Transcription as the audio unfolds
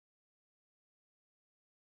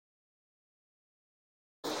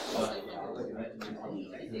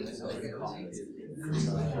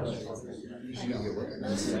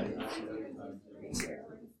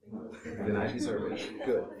Then I deserve it.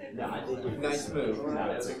 Good. Nice move.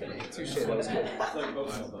 Touche, that was good.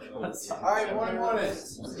 All right, one.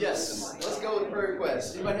 Yes, let's go with prayer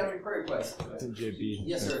requests. Anybody have any prayer requests? JB.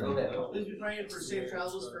 Yes, sir. Go ahead. Please be praying for safe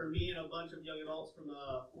travels for me and a bunch of young adults from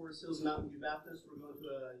Forest Hills Mountain View Baptist. We're going to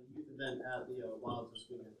a youth event at the Wilds this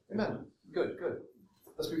weekend. Amen. Good.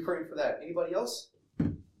 Let's be praying for that. Anybody else?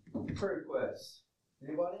 Prayer requests.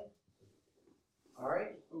 Anybody? All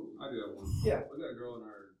right. Oh, I do have one. Yeah. We got a girl in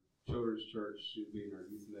our children's church. She'll be in our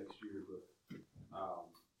youth next year, but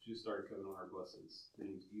she started coming on our buses. Her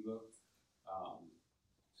name's Eva.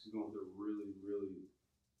 She's going through a really, really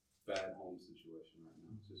bad home situation right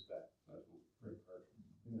now. It's just bad. I just want to pray for her.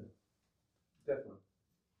 Yeah. Definitely.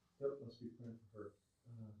 Yep. Let's be praying for her.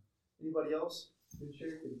 Anybody else? Good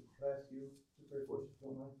share. Could I ask you to pray for us if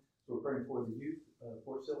you don't mind? So we're praying for the youth,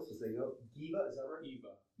 Forest Hills as they go. Eva, is that right?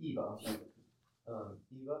 Eva. Eva.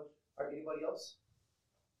 Eva. All right, anybody else?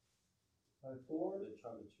 For The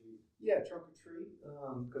trunk or treat. Yeah, trunk or treat.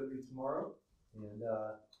 Going to be tomorrow, and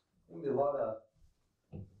going to be a lot of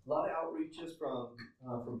outreaches from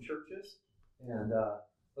churches, and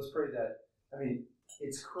let's pray that. I mean,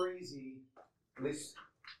 it's crazy. At least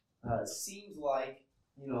seems like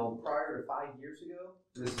prior to 5 years ago.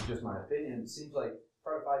 This is just my opinion. It seems like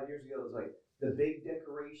prior to 5 years ago, it was like the big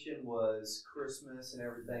decoration was Christmas and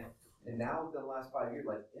everything. And now within the last 5 years,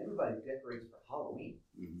 like everybody decorates for Halloween.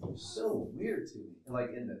 Mm-hmm. It's so weird to me. And like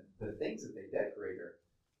in the things that they decorate are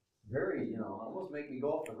very, almost make me go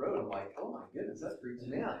off the road. I'm like, oh my goodness, that freaks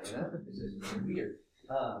me out, It's just weird.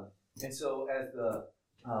 And so as the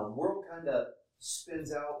world kind of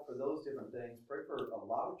spins out for those different things, pray for a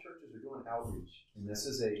lot of churches are doing outreach. And this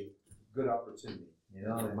is a good opportunity.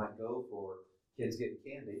 They might go for kids getting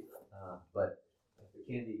candy, but if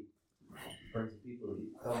the candy brings the people to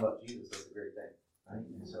tell them about Jesus, that's a great thing, right?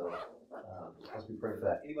 And so let's be praying for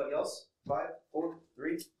that. Anybody else? 5, 4,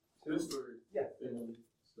 3, 2? Yeah. Family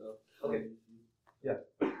stuff. Okay. Yeah.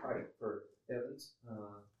 All right. For Evan's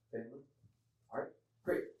family. All right.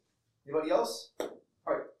 Great. Anybody else? All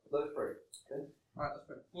right. Let us pray. Okay. All right. Let's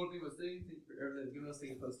pray. Lord, we must thank you for everything you've given us.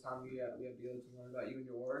 Thank you for this time we have the other to learn about you and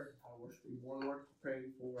your word. How to worship you more, Lord.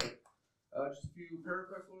 Pray for just a few prayer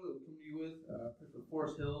requests, Lord, that we come to you with. Pray for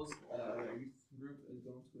Forest Hills. Our youth group is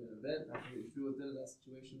going to an event. I pray that you be with them in that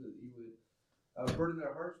situation, that you would burden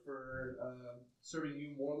their hearts for serving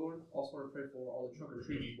you more, Lord. Also want to pray for all the trunk or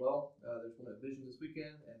treats as well. There's one at Vision this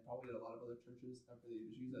weekend, and probably at a lot of other churches. I pray that you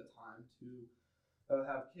just use that time to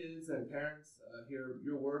have kids and parents hear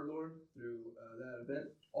your word, Lord, through that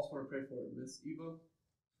event. Also want to pray for Miss Eva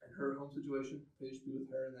and her home situation. Pray that you be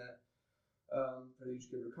with her in that. Pray that you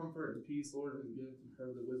just give her comfort and peace, Lord, and give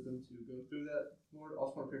her the wisdom to go through that, Lord.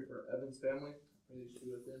 Also want to pray for Evan's family. Pray that you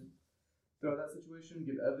be with them throughout that situation.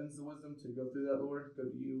 Give Evans the wisdom to go through that, Lord. Go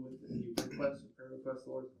to you with any requests or prayer requests,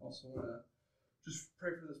 Lord. Also want to just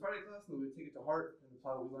pray for this Friday class, and that we take it to heart and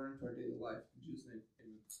apply what we learn to our daily life. In Jesus' name,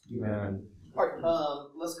 amen. All right,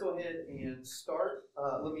 let's go ahead and start.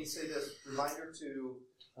 Let me say this reminder to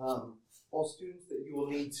all students that you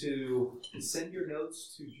will need to send your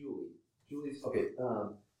notes to Julie. Julie's okay,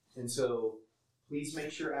 and so please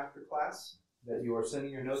make sure after class that you are sending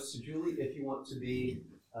your notes to Julie if you want to be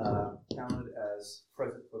counted as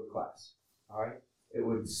present for the class. All right, it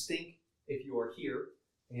would stink if you are here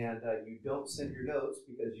and you don't send your notes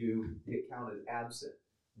because you get counted absent.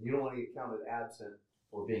 You don't want to get counted absent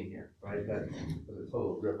for being here, right? That's a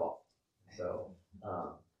total ripoff. So,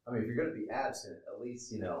 if you're going to be absent, at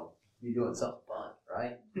least be doing something fun,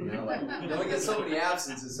 right? You don't get so many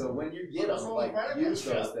absences. So when you get them, use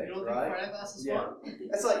those things, right? Yeah,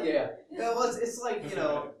 that's like it's like if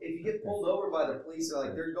you get pulled over by the police,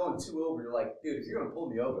 they're going 2 over. You're like, dude, if you're going to pull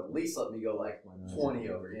me over, at least let me go 20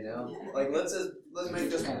 over. Let's make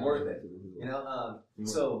this one worth it.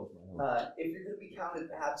 So if you're going to be counted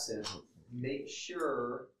absent, make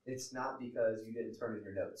sure it's not because you didn't turn in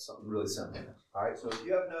your notes. Something really simple. All right. So if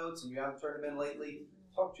you have notes and you haven't turned them in lately,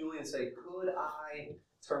 talk to Julie and say, could I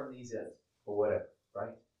turn these in or whatever,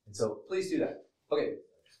 right? And so please do that. Okay,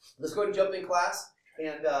 let's go ahead and jump in class.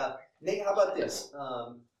 And Nate, how about this?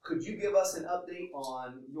 Could you give us an update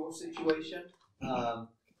on your situation?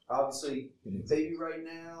 Obviously, baby right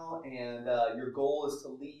now, and your goal is to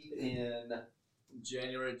leave in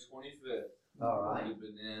January 25th. All right. We've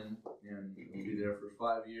been in, and we'll be there for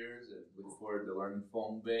 5 years, and look forward to learning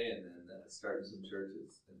Phone Bay and then starting some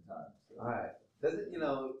churches in time. So. All right. Doesn't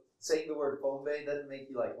saying the word phone bay doesn't make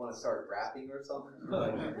you like want to start rapping or something.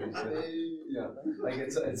 Like, yeah, like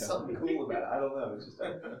it's something cool about it. I don't know. It's just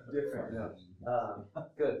different. Yeah.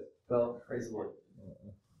 Good. Well, praise the Lord.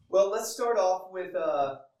 Well, let's start off with.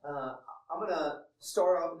 I'm gonna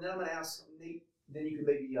start off, and then I'm gonna ask Nate. Then you can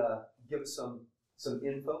maybe give us some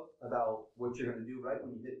info about what you're gonna do right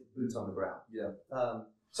when you hit boots on the ground. Yeah.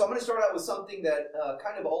 So I'm gonna start out with something that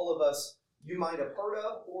kind of all of us you might have heard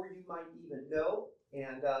of, or you might even know.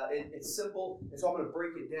 And it's simple, and so I'm going to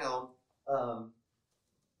break it down.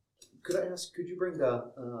 Could you bring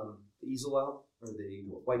the easel out, or the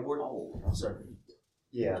whiteboard? Oh, sorry.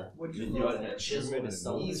 Yeah. Would You you had a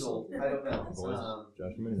chisel. Easel, I don't know.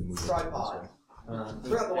 Josh, you made a movie. Tripod.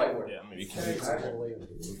 Threw out the whiteboard. Yeah, maybe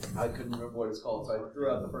I couldn't remember what it's called, so I threw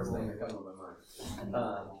out the first thing that came to my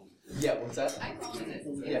mind. Yeah, what's that? I called it.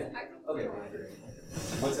 Yeah. Okay.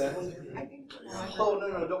 What's that? Oh,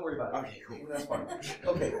 no, don't worry about it. Okay, cool. That's fine.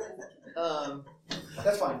 Okay.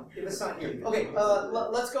 That's fine. If it's not here. Okay,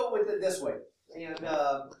 let's go with it this way. And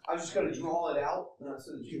I'm just going to draw it out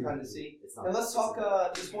so that you kind of see. And let's talk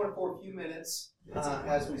this morning for a few minutes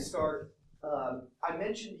as we start. I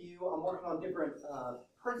mentioned to you I'm working on different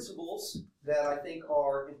principles that I think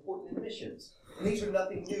are important in missions. And these are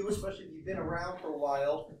nothing new, especially if you've been around for a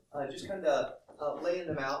while, just kind of laying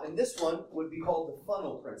them out. And this one would be called the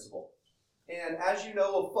funnel principle. And as you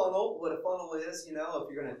know, what a funnel is, if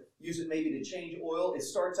you're going to use it maybe to change oil, it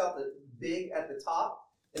starts out big at the top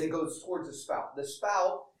and it goes towards the spout. The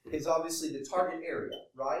spout is obviously the target area,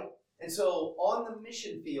 right? And so on the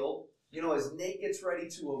mission field, as Nate gets ready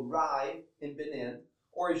to arrive in Benin,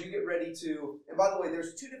 or as you get ready to, and by the way,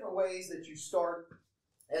 there's two different ways that you start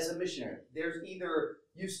as a missionary. There's either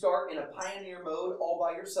you start in a pioneer mode all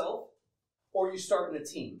by yourself, or you start in a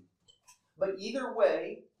team. But either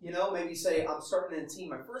way, maybe you say, I'm starting in a team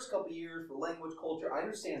my first couple of years for language, culture, I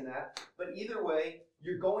understand that. But either way,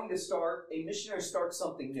 you're going to start, a missionary starts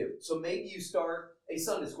something new. So maybe you start a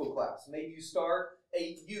Sunday school class. Maybe you start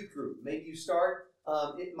a youth group. Maybe you start,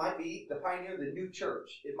 it might be the pioneer of the new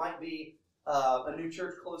church. It might be a new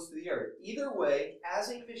church close to the area. Either way, as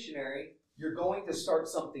a missionary, you're going to start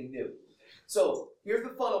something new. So here's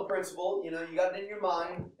the funnel principle. You got it in your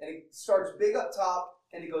mind, and it starts big up top,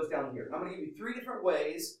 and it goes down here. And I'm going to give you three different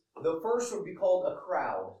ways. The first would be called a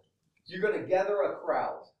crowd. You're going to gather a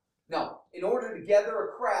crowd. Now, in order to gather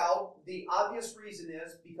a crowd, the obvious reason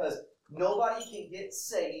is because nobody can get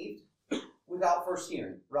saved without first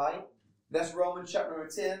hearing, right? That's Romans chapter number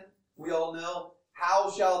 10. We all know,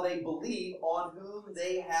 how shall they believe on whom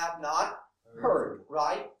they have not heard,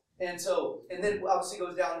 right? And then obviously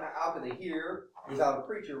goes down, how can they hear without a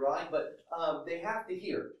preacher, right? But they have to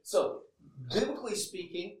hear. So, biblically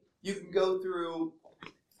speaking, you can go through,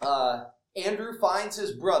 Andrew finds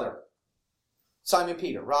his brother, Simon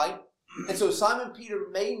Peter, right? And so Simon Peter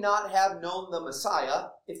may not have known the Messiah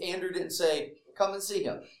if Andrew didn't say, come and see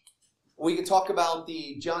him. We can talk about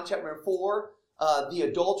the John chapter 4, the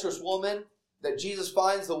adulterous woman that Jesus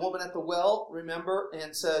finds, the woman at the well, remember,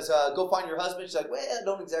 and says, go find your husband. She's like, well, I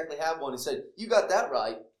don't exactly have one. He said, you got that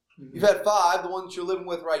right. You've had 5. The one that you're living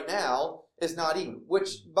with right now is not even.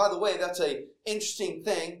 Which, by the way, that's an interesting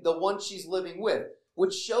thing, the one she's living with,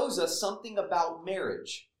 which shows us something about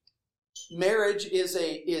marriage. Marriage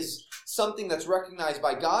is something that's recognized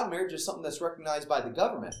by God. Marriage is something that's recognized by the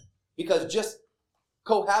government. Because just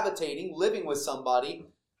cohabitating, living with somebody,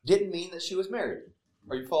 didn't mean that she was married.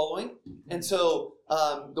 Are you following? And so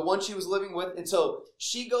the one she was living with, and so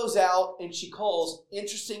she goes out and she calls,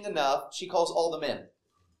 interesting enough, she calls all the men.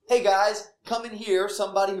 Hey guys, come in here,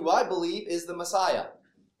 somebody who I believe is the Messiah.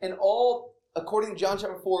 And all, according to John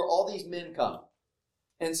chapter 4, all these men come.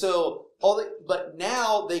 And so, but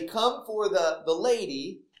now they come for the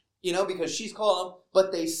lady, because she's calling them,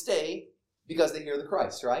 but they stay because they hear the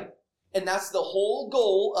Christ, right? And that's the whole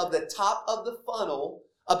goal of the top of the funnel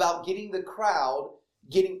about getting the crowd,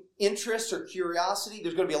 getting interest or curiosity.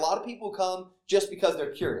 There's going to be a lot of people who come just because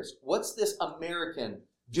they're curious. What's this American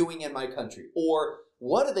doing in my country? Or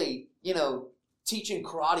what are they, teaching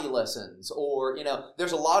karate lessons? Or,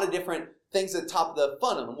 there's a lot of different things at the top of the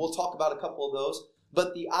funnel, and we'll talk about a couple of those.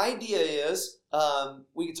 But the idea is,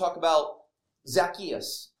 we can talk about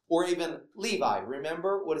Zacchaeus or even Levi.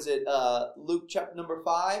 Remember, what is it, Luke chapter number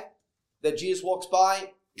 5? That Jesus walks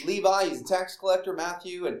by, Levi, he's a tax collector,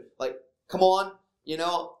 Matthew, and come on,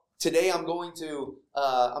 today I'm going to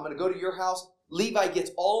go to your house. Levi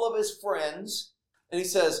gets all of his friends, and he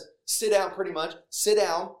says, sit down pretty much, sit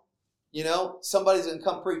down, somebody's going to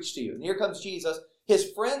come preach to you. And here comes Jesus.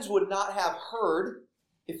 His friends would not have heard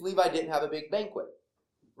if Levi didn't have a big banquet,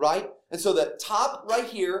 right? And so the top right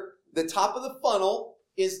here, the top of the funnel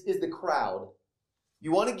is the crowd.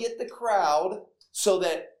 You want to get the crowd so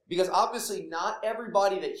that, because obviously not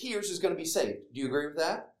everybody that hears is going to be saved. Do you agree with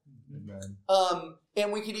that? Amen.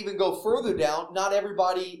 And we could even go further down. Not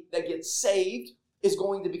everybody that gets saved is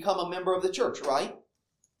going to become a member of the church, right?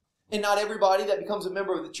 And not everybody that becomes a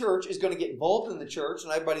member of the church is going to get involved in the church.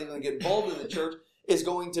 And everybody who's going to get involved in the church is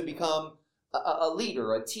going to become a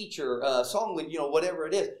leader, a teacher, a song leader, whatever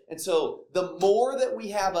it is. And so the more that we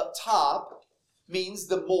have up top means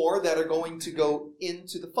the more that are going to go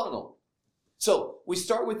into the funnel. So we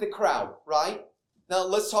start with the crowd, right? Now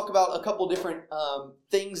let's talk about a couple different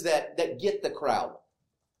things that get the crowd.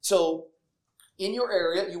 So in your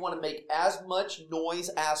area, you want to make as much noise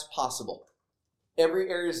as possible. Every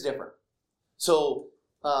area is different. So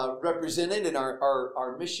represented in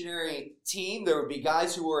our missionary team, there would be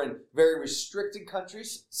guys who were in very restricted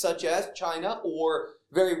countries, such as China, or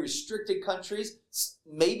very restricted countries,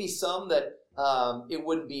 maybe some that it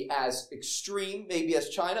wouldn't be as extreme, maybe as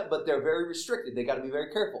China, but they're very restricted. They got to be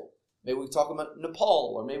very careful. Maybe we talk about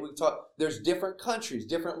Nepal, or maybe we talk, there's different countries,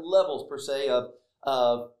 different levels per se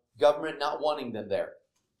of government not wanting them there.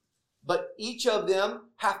 But each of them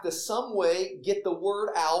have to some way get the word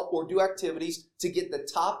out or do activities to get the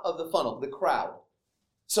top of the funnel, the crowd.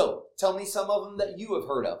 So tell me some of them that you have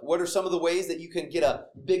heard of. What are some of the ways that you can get a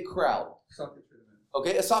big crowd? Soccer tournament.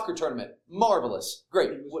 Okay, a soccer tournament. Marvelous.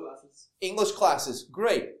 Great. English classes.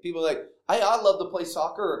 Great. People are like, I love to play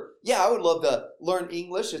soccer. Or, yeah, I would love to learn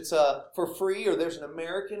English. It's for free, or there's an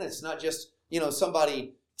American. It's not just,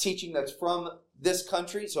 somebody teaching that's from this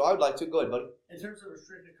country. So I would like to. Go ahead, buddy. In terms of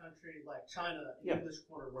restricted country like China, Yeah. English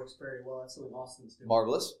corner works very well. That's something Austin's doing.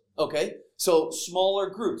 Marvelous. Okay. So smaller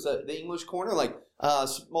groups. The English corner, like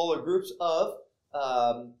smaller groups of,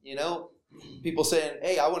 people saying,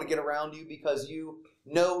 hey, I want to get around you because you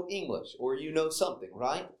know English or you know something,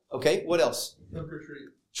 right? Okay. What else? Trunk or treat.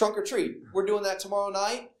 Trunk or treat. We're doing that tomorrow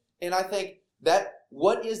night. And I think that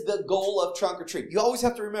what is the goal of trunk or treat? You always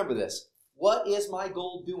have to remember this. What is my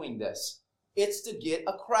goal doing this? It's to get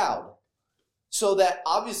a crowd. So that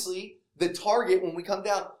obviously the target, when we come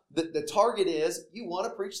down, the target is you want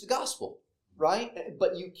to preach the gospel, right?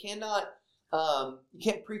 But you cannot, you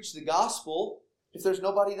can't preach the gospel if there's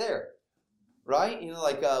nobody there, right?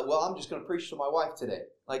 I'm just going to preach to my wife today.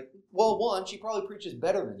 One, she probably preaches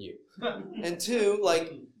better than you. And two,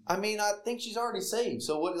 I think she's already saved.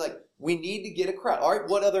 So we need to get a crowd. All right,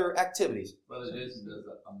 what other activities? Brother Jason does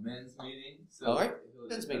a men's meeting. So All right, he'll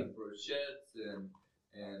men's just meeting. have brochettes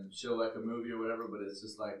and show like a movie or whatever, but it's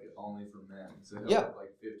just like only for men. So he'll Yeah. have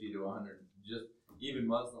like 50 to 100. Just even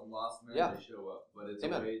Muslim lost men, Yeah. They show up. But it's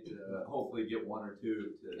Amen. a way to hopefully get one or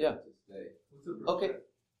two to stay. What's a brochette? Okay.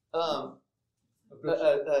 A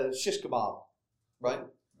brochette. Shish kebab, right?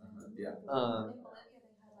 Yeah. In Bolivia, they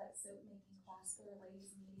had like soap making class for the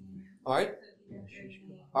ladies' meeting. All right. Cookie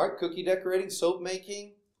decorating. All right, cookie decorating, soap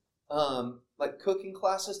making, cooking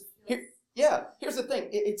classes. Here's the thing.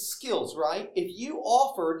 It's skills, right? If you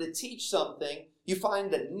offer to teach something, you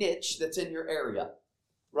find a niche that's in your area,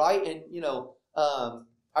 right? And,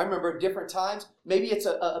 I remember at different times, maybe it's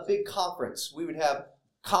a big conference. We would have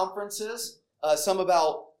conferences, some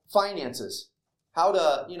about finances. How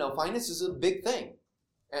to, finance is a big thing.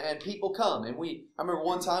 And people come. And I remember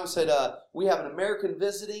one time said, we have an American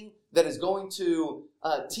visiting that is going to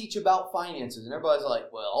teach about finances. And everybody's like,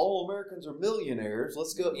 well, all Americans are millionaires.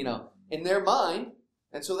 Let's go, in their mind.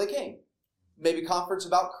 And so they came. Maybe conference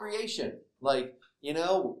about creation. Were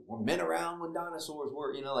men around when dinosaurs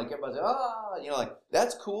were, everybody's like,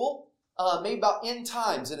 that's cool. Maybe about end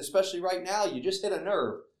times. And especially right now, you just hit a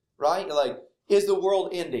nerve, right? You're like, is the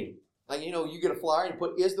world ending? You get a flyer and you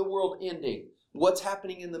put, is the world ending? What's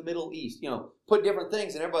happening in the Middle East? Put different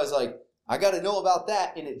things. And everybody's like, I got to know about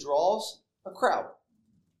that. And it draws a crowd,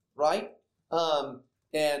 right?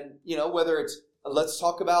 Whether it's, let's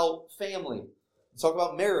talk about family. Let's talk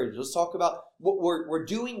about marriage. Let's talk about what we're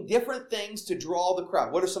doing different things to draw the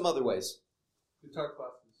crowd. What are some other ways? Guitar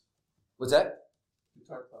classes. What's that?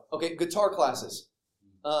 Guitar classes. Okay, guitar classes.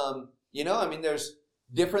 There's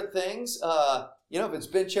different things. If it's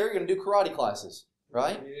Ben Cherry, you're going to do karate classes,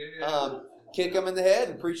 right? Yeah. Kick them in the head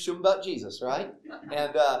and preach to them about Jesus, right?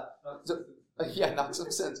 And, knock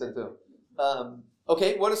some sense into them.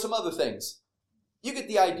 Okay, what are some other things? You get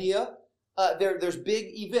the idea. There's big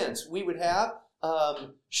events. We would have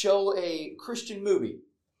show a Christian movie.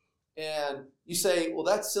 And you say, well,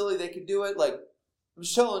 that's silly. They could do it. I'm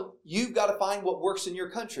showing you've got to find what works in your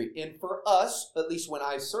country. And for us, at least when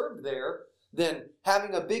I served there, then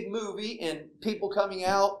having a big movie and people coming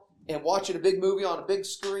out and watching a big movie on a big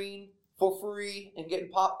screen for free and getting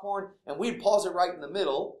popcorn, and we'd pause it right in the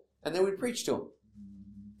middle, and then we'd preach to them.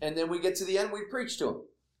 And then we get to the end, we preach to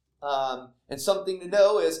them. And something to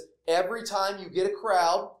know is every time you get a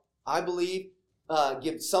crowd, I believe,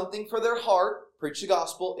 give something for their heart, preach the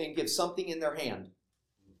gospel, and give something in their hand.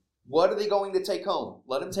 What are they going to take home?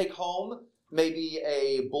 Let them take home maybe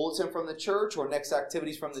a bulletin from the church or next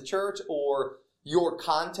activities from the church or your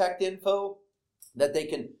contact info that they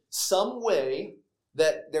can, some way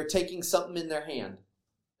that they're taking something in their hand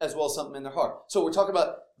as well as something in their heart. So we're talking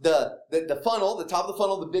about the funnel, the top of the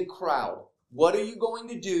funnel, the big crowd. What are you going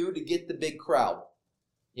to do to get the big crowd?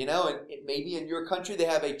 You know, and maybe in your country they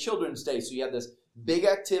have a Children's Day, so you have this big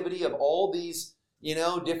activity of all these, you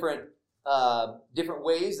know, different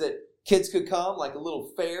ways that kids could come, like a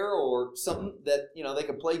little fair or something that, you know, they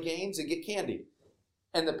could play games and get candy.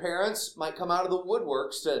 And the parents might come out of the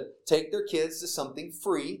woodworks to take their kids to something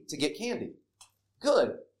free to get candy.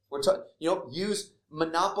 Good. Use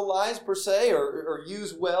monopolize per se, or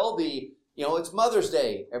use well the, you know, it's Mother's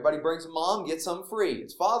Day. Everybody brings a mom, gets something free.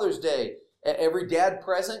 It's Father's Day. Every dad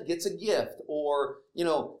present gets a gift. Or, you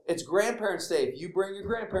know, it's Grandparents' Day. If you bring your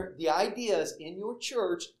grandparent, the idea is in your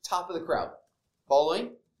church, top of the crowd.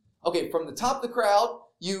 Following? Okay, from the top of the crowd,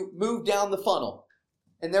 you move down the funnel.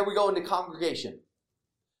 And there we go into congregation.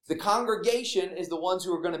 The congregation is the ones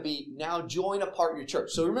who are going to be now join a part of your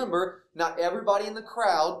church. So remember, not everybody in the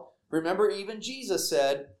crowd. Remember, even Jesus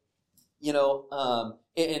said, you know,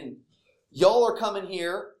 and y'all are coming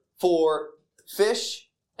here for fish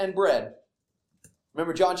and bread.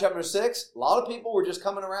 Remember John chapter 6? A lot of people were just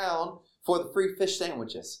coming around for the free fish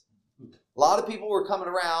sandwiches. A lot of people were coming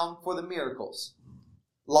around for the miracles.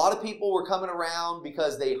 A lot of people were coming around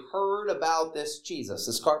because they heard about this Jesus,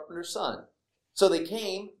 this carpenter's son. So they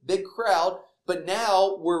came, big crowd, but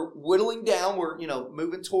now we're whittling down, we're, you know,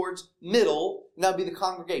 moving towards middle, and that'll be the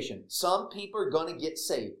congregation. Some people are going to get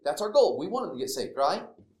saved. That's our goal. We want them to get saved, right?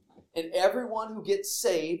 And everyone who gets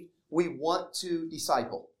saved, we want to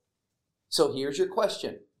disciple. So here's your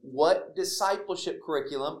question. What discipleship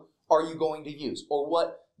curriculum are you going to use? Or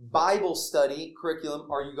what Bible study curriculum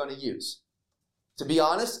are you going to use? To be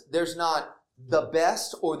honest, there's not the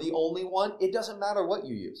best or the only one. It doesn't matter what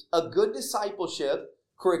you use. A good discipleship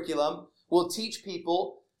curriculum will teach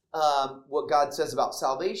people what God says about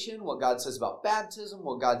salvation, what God says about baptism,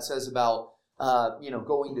 what God says about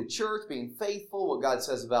going to church, being faithful, what God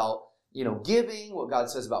says about giving, what God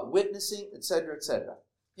says about witnessing, etc., etc.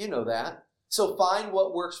 You know that. So find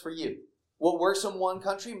what works for you. What works in one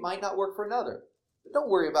country might not work for another. But don't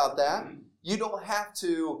worry about that. You don't have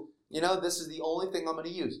to, this is the only thing I'm going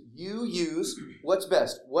to use. You use what's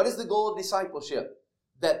best. What is the goal of discipleship?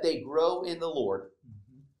 That they grow in the Lord.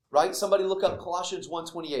 Right? Somebody look up Colossians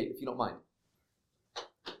 1:28 if you don't mind.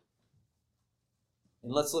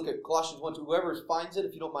 And let's look at Colossians 1. Whoever finds it,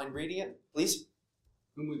 if you don't mind reading it, please.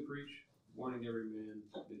 Whom we preach, warning every man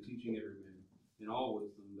and teaching every man in all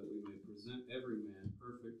wisdom, that we may present every man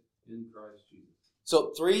perfect in Christ Jesus.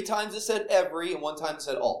 So 3 times it said every, and 1 time it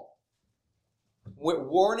said all. We're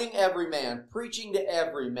warning every man, preaching to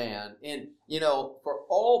every man, and for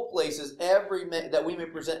all places, every man, that we may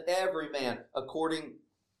present every man according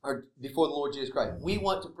or before the Lord Jesus Christ. We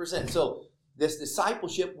want to present. So this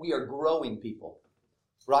discipleship, we are growing people,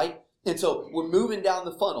 right? And so we're moving down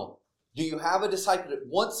the funnel. Do you have a discipleship?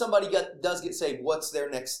 Once somebody does get saved, what's their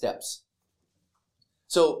next steps?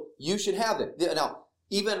 So you should have it. Now,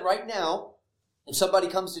 even right now, if somebody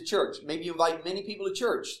comes to church, maybe you invite many people to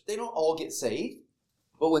church, they don't all get saved.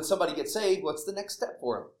 But when somebody gets saved, what's the next step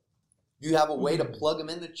for them? Do you have a way to plug them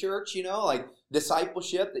in the church, like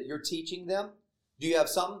discipleship that you're teaching them? Do you have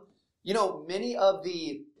some? Many of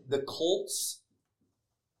the cults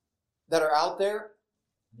that are out there,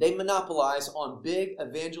 they monopolize on big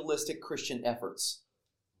evangelistic Christian efforts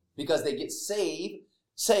because they get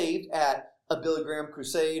saved at a Billy Graham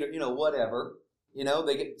crusade or, whatever.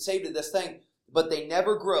 They get saved at this thing, but they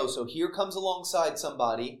never grow. So here comes alongside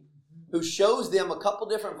somebody who shows them a couple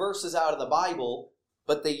different verses out of the Bible,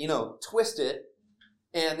 but they, twist it.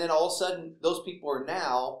 And then all of a sudden, those people are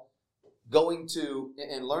now going to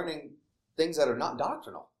and learning things that are not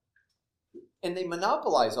doctrinal. And they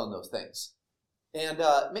monopolize on those things. And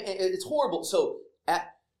it's horrible. So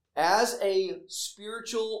as a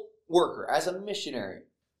spiritual worker, as a missionary,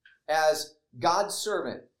 as God's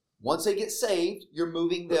servant, once they get saved, you're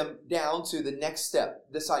moving them down to the next step,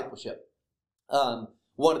 discipleship.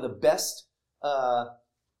 One of the best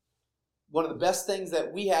things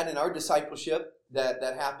that we had in our discipleship that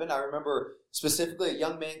happened, I remember specifically a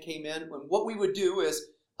young man came in, and what we would do is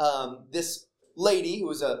this lady who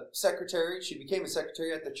was a secretary, she became a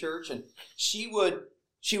secretary at the church, and she would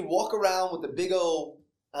walk around with a big old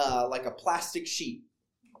like a plastic sheet,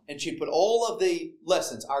 and she'd put all of the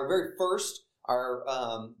lessons. Our very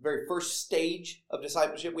first stage of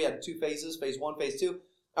discipleship, we had 2 phases, phase 1, phase 2.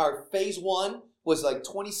 Our phase 1 was like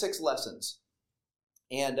 26 lessons.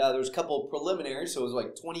 And there was a couple of preliminaries, so it was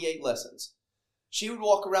like 28 lessons. She would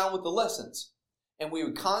walk around with the lessons. And we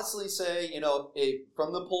would constantly say,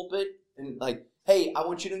 from the pulpit, and like, hey, I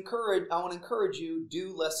want to encourage you,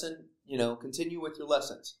 do lesson, continue with your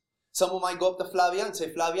lessons. Someone might go up to Flavia and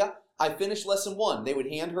say, Flavia, I finished lesson 1. They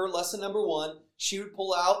would hand her lesson number 1. She would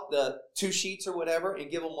pull out the 2 sheets or whatever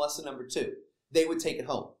and give them lesson number 2. They would take it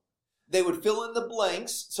home. They would fill in the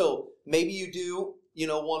blanks. So maybe you do,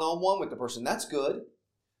 one-on-one with the person. That's good.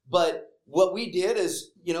 But what we did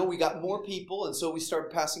is, we got more people, and so we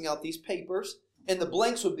started passing out these papers, and the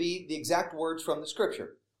blanks would be the exact words from the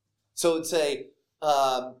scripture. So it'd say,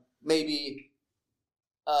 maybe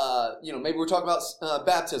we're talking about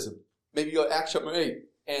baptism. Maybe you go to Acts chapter 8,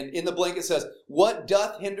 and in the blank it says, what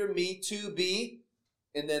doth hinder me to be,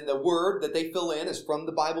 and then the word that they fill in is from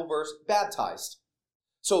the Bible verse, baptized.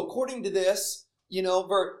 So according to this,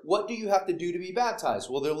 what do you have to do to be baptized?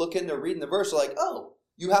 Well, they're reading the verse, like, oh,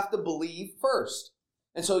 you have to believe first.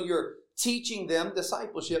 And so you're teaching them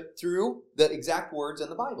discipleship through the exact words in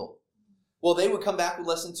the Bible. Well, they would come back with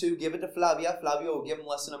lesson 2, give it to Flavia. Flavia would give them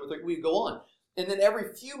lesson number 3. We'd go on. And then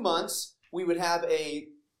every few months, we would have a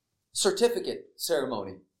certificate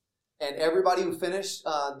ceremony. And everybody who finished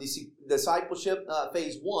the discipleship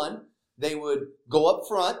phase 1, they would go up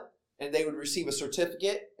front and they would receive a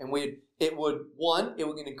certificate. And it would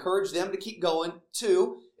encourage them to keep going.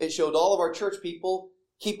 2, it showed all of our church people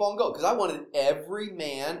keep on going. Because I wanted every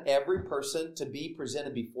man, every person to be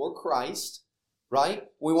presented before Christ, right?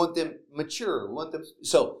 We want them mature.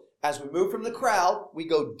 So as we move from the crowd, we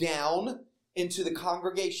go down into the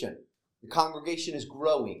congregation. The congregation is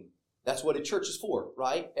growing. That's what a church is for,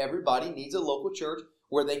 right? Everybody needs a local church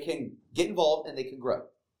where they can get involved and they can grow.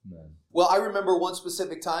 Amen. Well, I remember one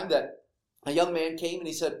specific time that a young man came and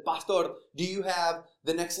he said, Pastor, do you have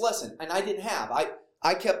the next lesson? And I didn't have.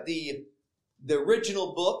 I kept the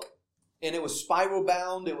original book, and it was spiral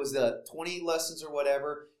bound. It was the 20 lessons or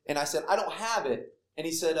whatever. And I said, I don't have it. And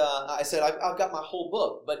he said, I've got my whole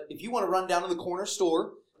book. But if you want to run down to the corner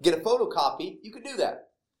store, get a photocopy, you could do that.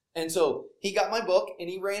 And so he got my book and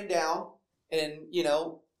he ran down, and,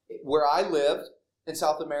 where I lived in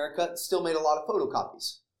South America, still made a lot of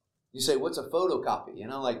photocopies. You say, what's a photocopy?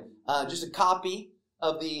 Just a copy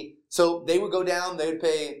of so they would go down, they would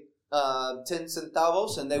pay 10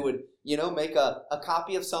 centavos, and they would, make a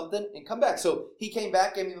copy of something and come back. So he came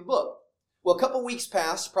back, gave me the book. Well, a couple weeks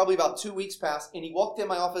passed, probably about 2 weeks passed, and he walked in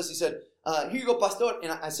my office. He said, here you go, Pastor.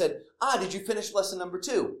 And I said, did you finish lesson number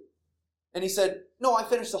 2? And he said, no, I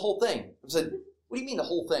finished the whole thing. I said, what do you mean the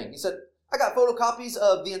whole thing? He said, I got photocopies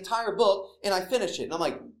of the entire book, and I finished it. And I'm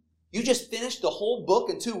like, you just finished the whole book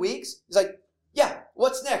in 2 weeks? He's like, yeah,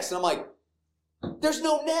 what's next? And I'm like, there's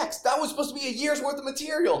no next. That was supposed to be a year's worth of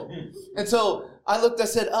material. And so I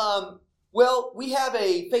said, well, we have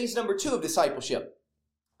a phase number 2 of discipleship.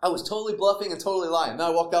 I was totally bluffing and totally lying. Then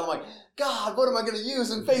I walked out, I'm like, God, what am I going to use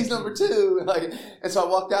in phase number 2? And so I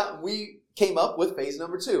walked out, and we came up with phase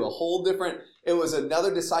number 2, a whole different, it was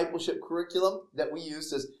another discipleship curriculum that we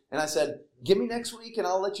used and I said, give me next week and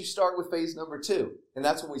I'll let you start with phase number 2. And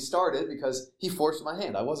that's when we started, because he forced my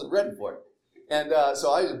hand. I wasn't ready for it. And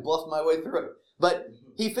so I just bluffed my way through it. But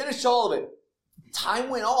he finished all of it. Time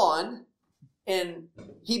went on, and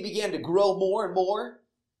he began to grow more and more.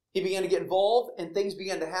 He began to get involved, and things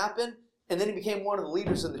began to happen. And then he became one of the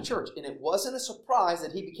leaders in the church. And it wasn't a surprise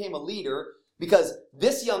that he became a leader, because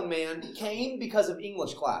this young man came because of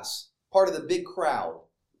English class, part of the big crowd.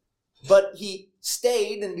 But he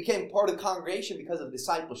stayed and became part of the congregation because of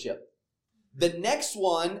discipleship. The next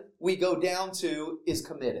one we go down to is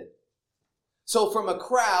committed. So from a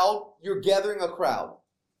crowd, you're gathering a crowd.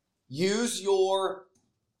 Use your,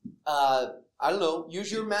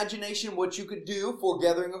 use your imagination, what you could do for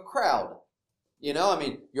gathering a crowd.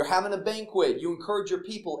 You're having a banquet. You encourage your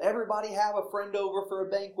people. Everybody have a friend over for a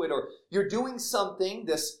banquet. Or you're doing something,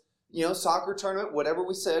 this, soccer tournament, whatever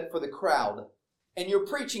we said, for the crowd. And you're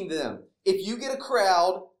preaching to them. If you get a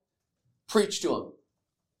crowd, preach to them.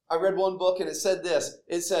 I read one book and it said this.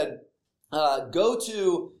 It said,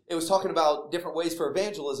 it was talking about different ways for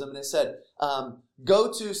evangelism. And it said,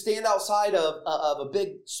 stand outside of a big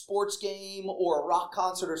sports game or a rock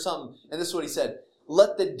concert or something. And this is what he said.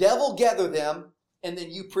 Let the devil gather them, and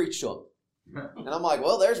then you preach to them. And I'm like,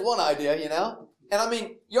 well, there's one idea,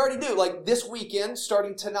 And you already do. Like this weekend,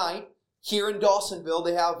 starting tonight, here in Dawsonville,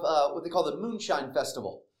 they have what they call the Moonshine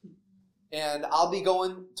Festival. And I'll be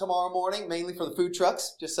going tomorrow morning, mainly for the food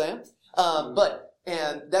trucks, just saying. But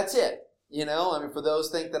And that's it. You know, I mean, for those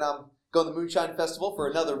think that I'm going to the Moonshine Festival for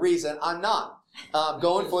another reason, I'm not. I'm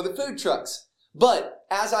going for the food trucks. But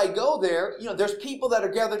as I go there, you know, there's people that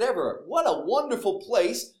are gathered everywhere. What a wonderful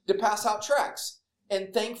place to pass out tracts.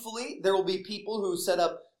 And thankfully, there will be people who set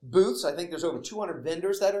up booths. I think there's over 200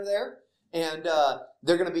 vendors that are there. And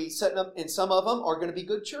they're going to be setting up, and some of them are going to be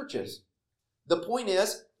good churches. The point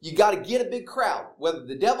is, you got to get a big crowd. Whether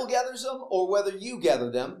the devil gathers them or whether you gather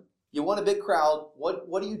them, you want a big crowd.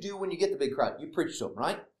 What do you do when you get the big crowd? You preach to them,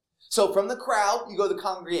 right? So from the crowd, you go to the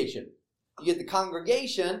congregation. You get the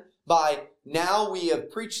congregation by now we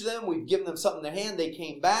have preached to them. We've given them something in their hand. They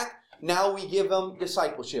came back. Now we give them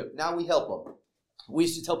discipleship. Now we help them. We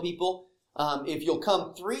used to tell people, if you'll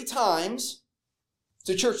come 3 times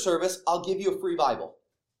to church service, I'll give you a free Bible.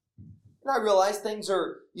 And I realize things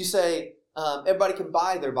are, you say, everybody can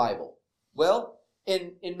buy their Bible. Well,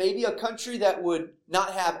 in maybe a country that would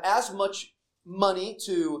not have as much money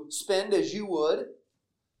to spend as you would,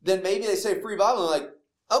 then maybe they say free Bible, and they're like,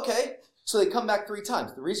 okay. So they come back 3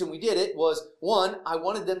 times. The reason we did it was, 1, I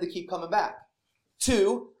wanted them to keep coming back.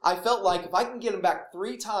 2, I felt like if I can get them back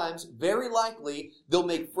 3 times, very likely they'll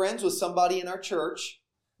make friends with somebody in our church.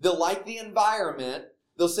 They'll like the environment.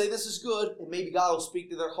 They'll say this is good, and maybe God will speak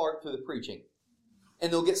to their heart through the preaching.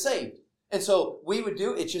 And they'll get saved. And so we would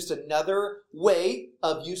do, it's just another way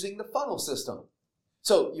of using the funnel system.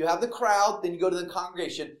 So you have the crowd, then you go to the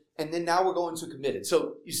congregation, and then now we're going to committed.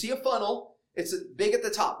 So you see a funnel, it's big at the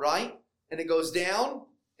top, right? And it goes down,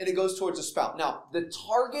 and it goes towards the spout. Now, the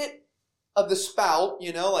target of the spout,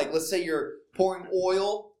 you know, like let's say you're pouring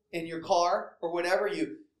oil in your car or whatever,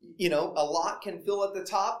 you know, a lot can fill at the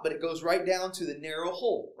top, but it goes right down to the narrow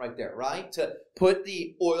hole right there, right? To put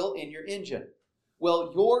the oil in your engine.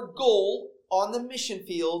 Well, your goal on the mission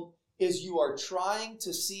field is you are trying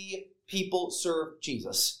to see people serve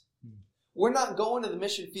Jesus. We're not going to the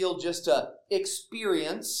mission field just to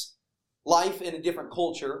experience life in a different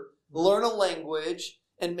culture, learn a language,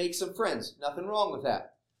 and make some friends. Nothing wrong with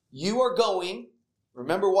that. You are going,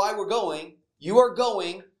 remember why we're going, you are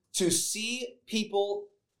going to see people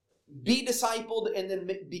be discipled and then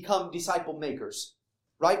become disciple makers.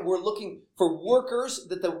 Right? We're looking for workers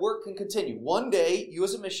that the work can continue. One day, you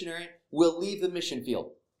as a missionary will leave the mission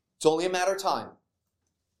field. It's only a matter of time.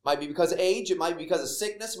 Might be because of age. It might be because of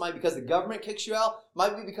sickness. It might be because the government kicks you out. It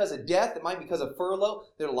might be because of death. It might be because of furlough.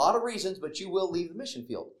 There are a lot of reasons, but you will leave the mission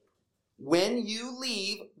field. When you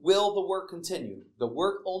leave, will the work continue? The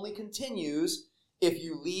work only continues if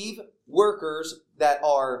you leave workers that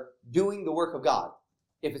are doing the work of God.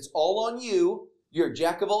 If it's all on you, you're a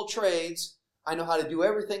jack of all trades, I know how to do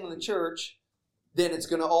everything in the church, then it's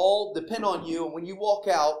going to all depend on you. And when you walk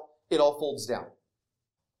out, it all folds down.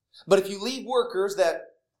 But if you leave workers that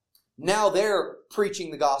now they're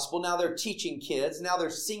preaching the gospel, now they're teaching kids, now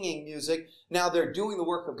they're singing music, now they're doing the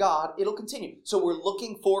work of God, it'll continue. So we're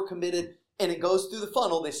looking for committed, and it goes through the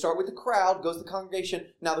funnel. They start with the crowd, goes to the congregation,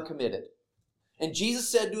 now they're committed. And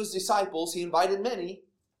Jesus said to his disciples, he invited many,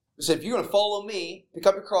 he said, if you're going to follow me, pick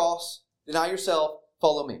up your cross, deny yourself,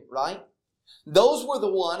 follow me, right? Those were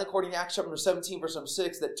the one, according to Acts chapter 17, verse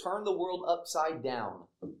 6, that turned the world upside down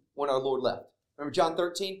when our Lord left. Remember John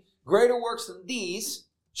 13? Greater works than these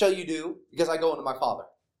shall you do, because I go unto my Father.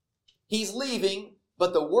 He's leaving,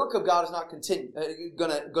 but the work of God is not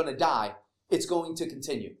gonna die. It's going to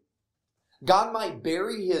continue. God might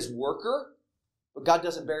bury his worker, but God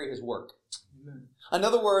doesn't bury his work. Amen. In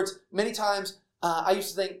other words, many times I used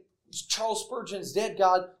to think, Charles Spurgeon's dead,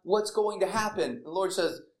 God, what's going to happen? And the Lord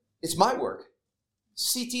says, it's my work.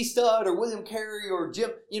 C.T. Studd or William Carey or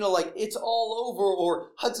Jim, like it's all over,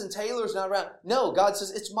 or Hudson Taylor's not around. No, God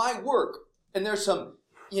says, it's my work. And there's some,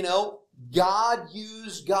 God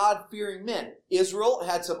used God-fearing men. Israel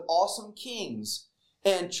had some awesome kings.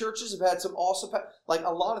 And churches have had some awesome, like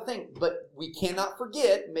a lot of things. But we cannot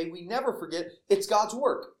forget, may we never forget, it's God's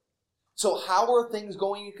work. So how are things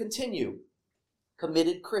going to continue?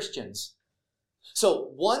 Committed Christians.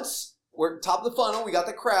 So once we're at the top of the funnel, we got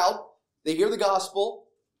the crowd, they hear the gospel,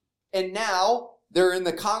 and now they're in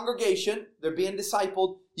the congregation, they're being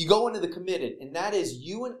discipled. You go into the committed, and that is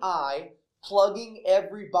you and I plugging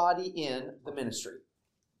everybody in the ministry.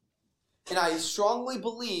 And I strongly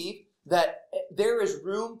believe that there is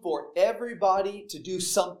room for everybody to do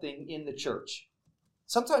something in the church.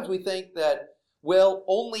 Sometimes we think that, well,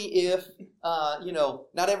 only if,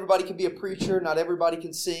 not everybody can be a preacher, not everybody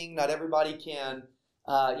can sing, not everybody can,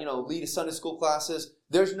 lead a Sunday school classes.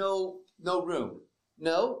 There's no room.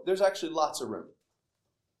 No, there's actually lots of room.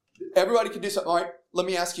 Everybody can do something. All right, let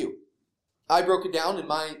me ask you. I broke it down in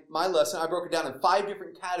my lesson. I broke it down in 5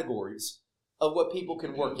 different categories of what people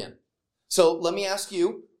can work in. So let me ask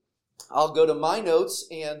you, I'll go to my notes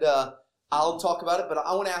and I'll talk about it, but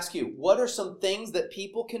I want to ask you, what are some things that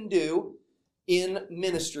people can do in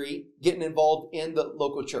ministry, getting involved in the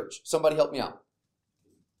local church? Somebody help me out.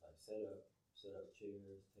 Set up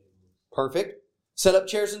chairs, tables. Perfect. Set up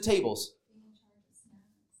chairs and tables. Being in charge of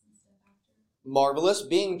snacks and stuff after. Marvelous.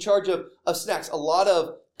 Being in charge of snacks. A lot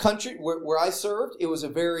of country where I served, it was a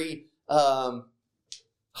very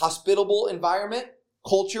hospitable environment,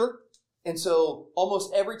 culture. And so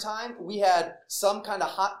almost every time we had some kind of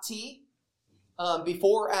hot tea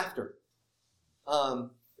before or after.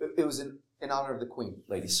 It was in honor of the Queen,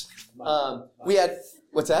 ladies. We had,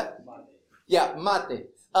 what's that? Yeah, mate.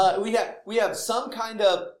 We have some kind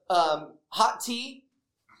of hot tea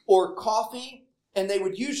or coffee, and they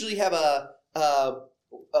would usually have a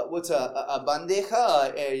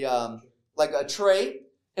bandeja, like a tray,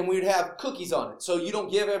 and we would have cookies on it. So you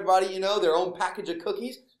don't give everybody, their own package of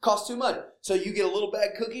cookies. Costs too much. So you get a little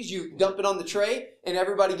bag of cookies, you dump it on the tray, and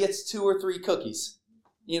everybody gets 2 or 3 cookies.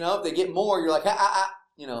 If they get more, you're like, that's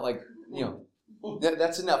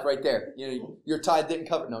enough right there. Your tithe didn't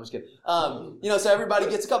cover it. No, I'm just kidding. So everybody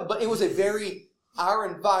gets a couple. But it was our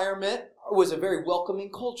environment was a very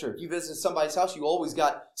welcoming culture. If you visit somebody's house, you always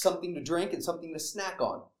got something to drink and something to snack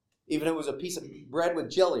on. Even if it was a piece of bread with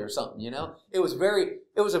jelly or something, It was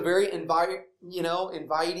a very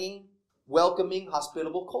inviting, welcoming,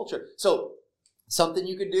 hospitable culture. So something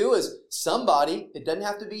you could do is it doesn't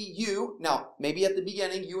have to be you. Now, maybe at the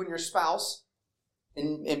beginning, you and your spouse,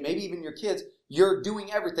 and maybe even your kids, you're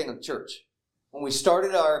doing everything at church. When we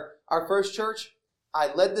started our first church,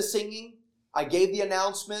 I led the singing, I gave the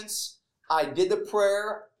announcements, I did the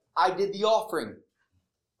prayer, I did the offering,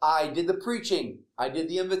 I did the preaching, I did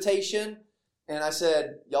the invitation, and I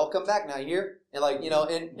said, y'all come back now here. And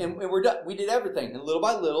and we're done. We did everything. And little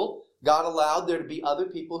by little, God allowed there to be other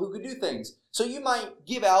people who could do things. So you might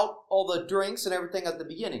give out all the drinks and everything at the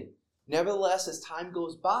beginning. Nevertheless, as time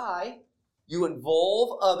goes by, you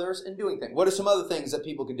involve others in doing things. What are some other things that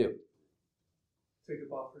people can do? Take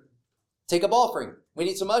up offering. Take up offering. We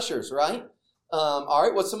need some ushers, right? All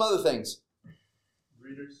right, what's some other things?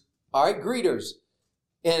 Greeters. All right, greeters.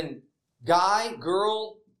 And guy,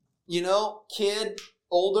 girl, kid,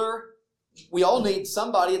 older, we all need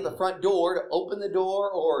somebody at the front door to open the door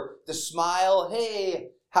or to smile.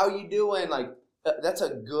 Hey, how you doing? That's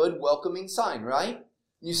a good welcoming sign, right?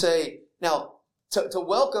 You say, now, to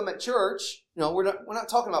welcome at church, we're not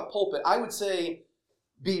talking about pulpit. I would say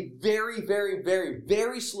be very, very, very,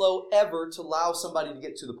 very slow ever to allow somebody to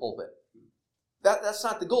get to the pulpit. That's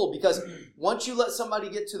not the goal, because once you let somebody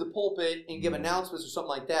get to the pulpit and give announcements or something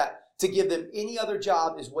like that, to give them any other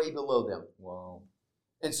job is way below them. Wow.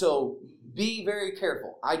 And so be very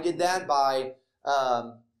careful. I did that by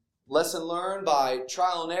lesson learned, by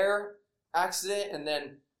trial and error, accident, and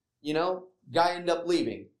then, guy ended up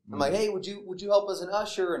leaving. I'm like, hey, would you help as an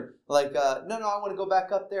usher? And no, I want to go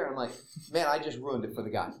back up there. I'm like, man, I just ruined it for the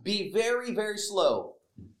guy. Be very, very slow.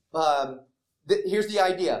 Here's the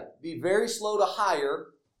idea. Be very slow to hire,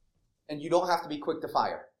 and you don't have to be quick to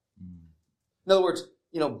fire. In other words,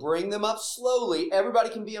 bring them up slowly. Everybody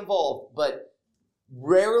can be involved, but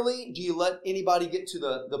rarely do you let anybody get to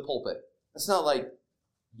the pulpit. It's not like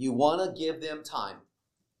you want to give them time,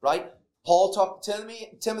 right? Paul talked to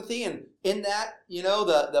Timothy, and in that,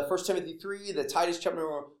 the 1 Timothy 3, the Titus chapter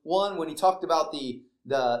 1, when he talked about the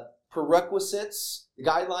prerequisites, the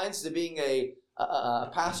guidelines to being a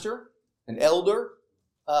pastor, an elder,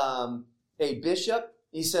 a bishop,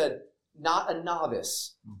 he said, not a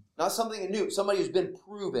novice, not something new, somebody who's been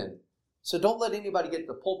proven. So don't let anybody get to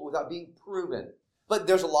the pulpit without being proven. But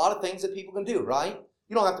there's a lot of things that people can do, right?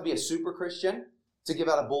 You don't have to be a super Christian to give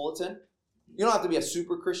out a bulletin. You don't have to be a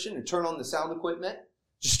super Christian to turn on the sound equipment,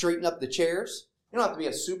 to straighten up the chairs. You don't have to be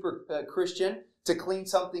a super Christian to clean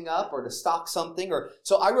something up or to stock something.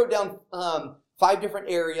 So I wrote down 5 different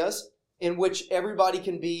areas in which everybody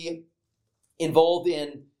can be involved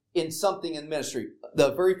in something in ministry.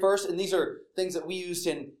 The very first, and these are things that we used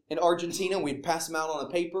in Argentina, we'd pass them out on a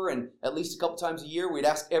paper, and at least a couple times a year, we'd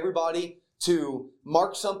ask everybody to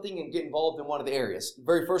mark something and get involved in one of the areas. The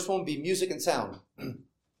very first one would be music and sound.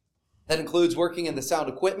 That includes working in the sound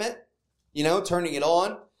equipment, turning it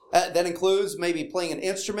on. That includes maybe playing an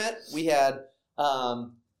instrument. We had a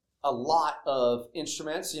lot of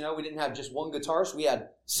instruments. We didn't have just one guitarist. We had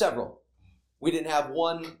several. We didn't have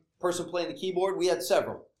one person playing the keyboard. We had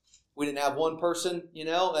several. We didn't have one person,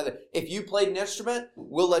 If you played an instrument,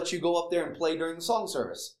 we'll let you go up there and play during the song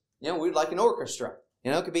service. We'd like an orchestra.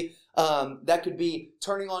 It could be that could be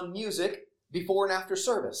turning on music before and after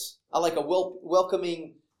service. I like a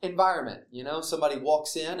welcoming environment. Somebody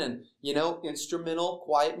walks in and, instrumental,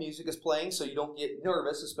 quiet music is playing so you don't get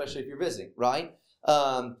nervous, especially if you're visiting, right?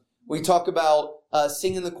 We talk about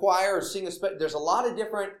singing the choir or there's a lot of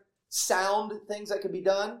different sound things that can be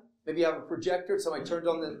done. Maybe you have a projector, somebody turns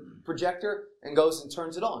on the projector and goes and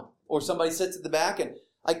turns it on. Or somebody sits at the back and,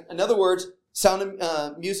 in other words, sound,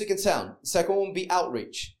 music and sound. The second one would be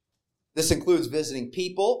outreach. This includes visiting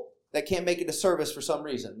people that can't make it to service for some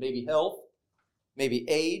reason. Maybe health, maybe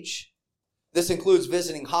age. This includes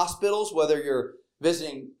visiting hospitals, whether you're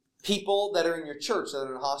visiting people that are in your church that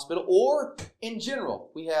are in a hospital, or in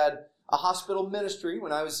general. We had a hospital ministry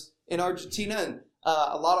when I was in Argentina, and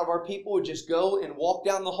a lot of our people would just go and walk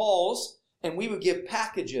down the halls, and we would give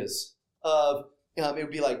packages of, it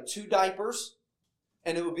would be like 2 diapers,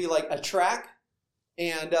 and it would be like a track,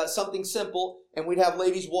 and something simple, and we'd have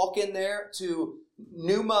ladies walk in there to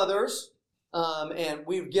new mothers, and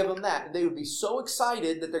we would give them that, and they would be so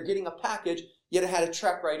excited that they're getting a package, yet it had a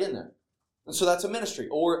track right in there. And so that's a ministry.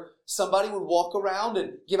 Or somebody would walk around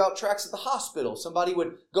and give out tracts at the hospital. Somebody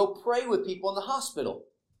would go pray with people in the hospital.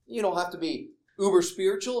 You don't have to be uber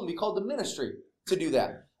spiritual and be called to ministry to do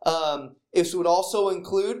that. It would also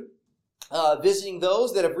include visiting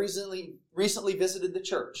those that have recently visited the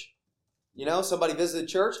church. Somebody visited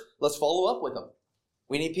church, let's follow up with them.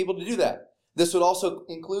 We need people to do that. This would also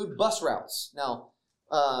include bus routes. Now,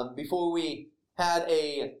 before we had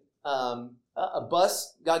a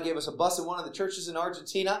bus, God gave us a bus in one of the churches in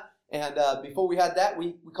Argentina, and before we had that,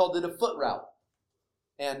 we called it a foot route.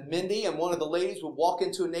 And Mindy and one of the ladies would walk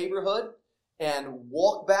into a neighborhood and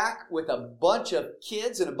walk back with a bunch of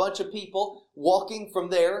kids and a bunch of people walking from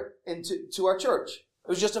there to our church. It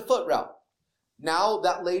was just a foot route. Now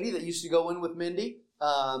that lady that used to go in with Mindy,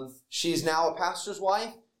 she's now a pastor's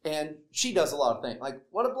wife, and she does a lot of things.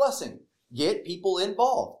 What a blessing. Get people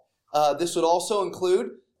involved. This would also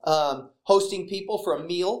include hosting people for a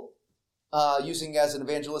meal, using it as an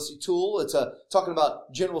evangelistic tool. It's talking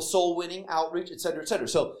about general soul winning, outreach, etc., etc.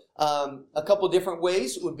 So a couple different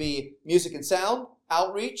ways would be music and sound,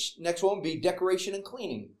 outreach. Next one would be decoration and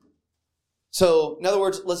cleaning. So in other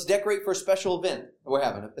words, let's decorate for a special event we're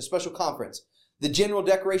having, a special conference. The general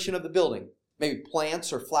decoration of the building, maybe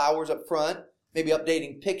plants or flowers up front, maybe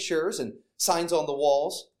updating pictures and signs on the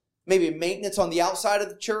walls. Maybe maintenance on the outside of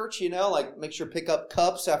the church, make sure pick up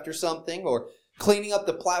cups after something, or cleaning up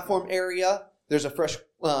the platform area. There's a fresh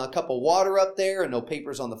cup of water up there and no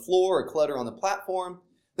papers on the floor or clutter on the platform.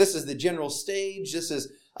 This is the general stage. This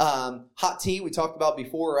is hot tea we talked about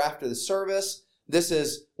before or after the service. This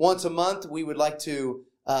is once a month we would like to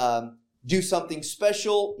do something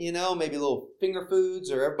special, maybe little finger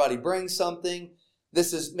foods or everybody brings something.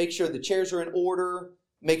 This is make sure the chairs are in order.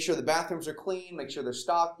 Make sure the bathrooms are clean, make sure they're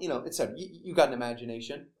stocked, etc. You got an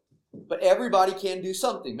imagination. But everybody can do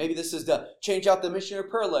something. Maybe this is to change out the missionary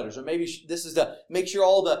prayer letters, or maybe this is to make sure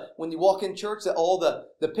when you walk in church, that all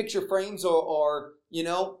the picture frames are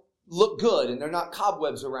look good and they're not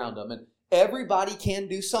cobwebs around them. And everybody can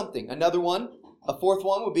do something. A fourth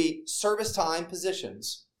one would be service time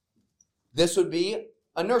positions. This would be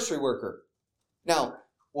a nursery worker. Now,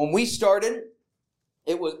 when we started,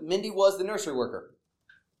 Mindy was the nursery worker.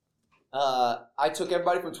 I took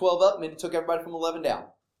everybody from 12 up, Mindy took everybody from 11 down.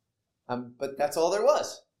 But that's all there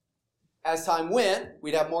was. As time went,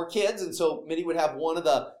 we'd have more kids, and so Mindy would have one of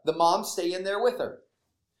the moms stay in there with her.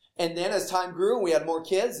 And then as time grew and we had more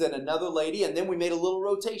kids, then another lady, and then we made a little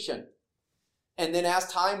rotation. And then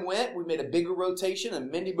as time went, we made a bigger rotation,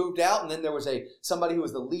 and Mindy moved out, and then there was somebody who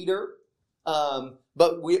was the leader.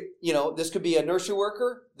 But this could be a nursery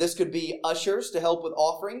worker. This could be ushers to help with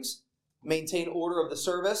offerings, maintain order of the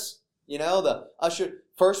service. The usher,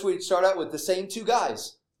 first we'd start out with the same 2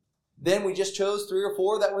 guys. Then we just chose 3 or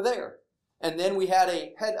 4 that were there. And then we had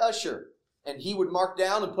a head usher, and he would mark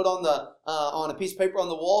down and put on a piece of paper on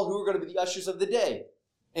the wall who were going to be the ushers of the day.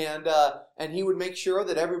 And he would make sure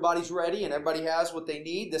that everybody's ready and everybody has what they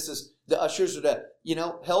need. This is the ushers are to,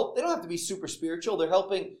 help. They don't have to be super spiritual. They're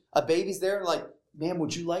helping a baby's there and ma'am,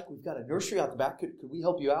 we'd we've got a nursery out the back. Could we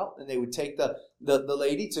help you out? And they would take the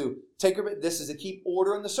lady to take her. This is to keep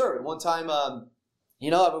order in the service. One time, we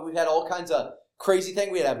had all kinds of crazy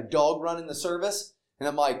things. We'd have a dog run in the service. And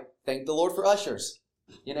I'm like, thank the Lord for ushers.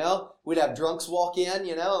 We'd have drunks walk in,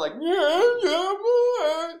 and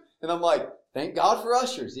I'm like, thank God for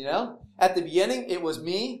ushers, At the beginning, it was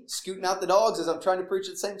me scooting out the dogs as I'm trying to preach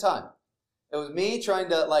at the same time. It was me trying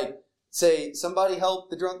to say, somebody help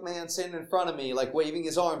the drunk man standing in front of me, waving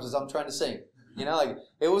his arms as I'm trying to sing.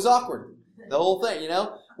 It was awkward. The whole thing,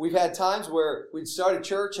 We've had times where we'd start a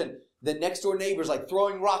church and the next door neighbor's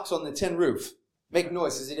throwing rocks on the tin roof, making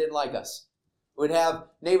noise because he didn't like us. We'd have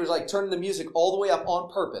neighbors like turning the music all the way up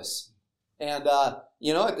on purpose. And,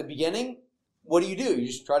 at the beginning, what do? You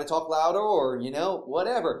just try to talk louder or,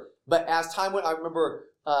 whatever. But as time went, I remember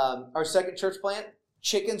our second church plant,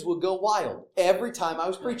 chickens would go wild every time I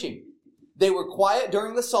was preaching. They were quiet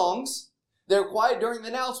during the songs. They were quiet during the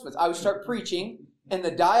announcements. I would start preaching, and the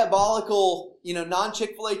diabolical,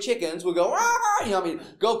 non-Chick-fil-A chickens would go,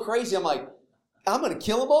 go crazy. I'm like, I'm going to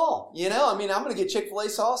kill them all. I'm going to get Chick-fil-A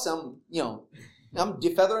sauce. I'm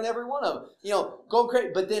defeathering every one of them. Going crazy.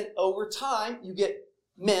 But then over time, you get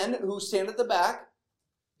men who stand at the back,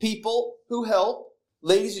 people who help,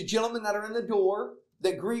 ladies and gentlemen that are in the door,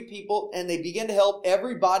 that greet people, and they begin to help.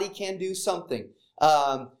 Everybody can do something.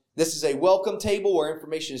 This is a welcome table where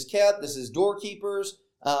information is kept. This is doorkeepers,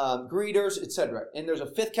 greeters, etc. And there's a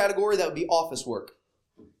fifth category that would be office work.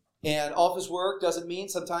 And office work doesn't mean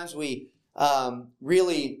sometimes we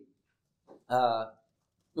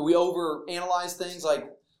we overanalyze things like,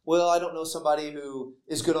 well, I don't know somebody who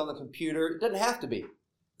is good on the computer. It doesn't have to be.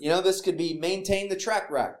 This could be maintain the track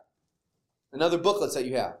rack and other booklets that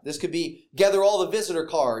you have. This could be gather all the visitor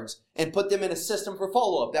cards and put them in a system for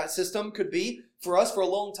follow-up. That system could be, for us for a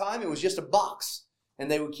long time, it was just a box, and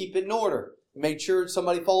they would keep it in order, made sure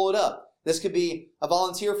somebody followed up. This could be a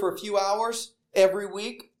volunteer for a few hours every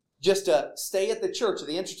week just to stay at the church, or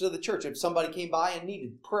the entrance of the church, if somebody came by and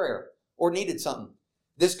needed prayer or needed something.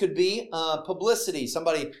 This could be publicity,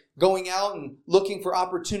 somebody going out and looking for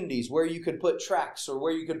opportunities where you could put tracts or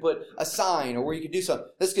where you could put a sign or where you could do something.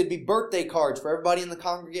 This could be birthday cards for everybody in the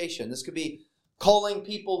congregation. This could be calling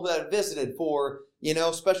people that have visited for,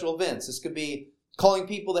 special events. This could be calling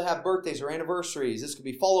people that have birthdays or anniversaries. This could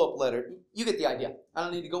be follow-up letter. You get the idea. I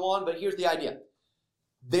don't need to go on, but here's the idea.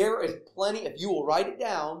 There is plenty, if you will write it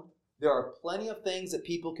down, there are plenty of things that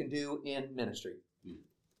people can do in ministry.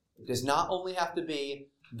 It does not only have to be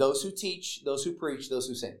those who teach, those who preach, those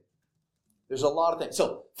who sing. There's a lot of things.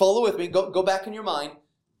 So follow with me. Go back in your mind.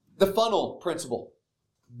 The funnel principle.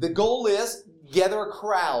 The goal is gather a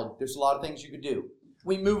crowd. There's a lot of things you could do.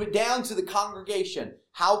 We move it down to the congregation.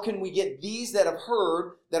 How can we get these that have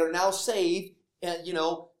heard, that are now saved,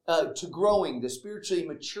 to growing, to spiritually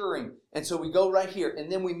maturing? And so we go right here.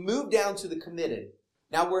 And then we move down to the committed.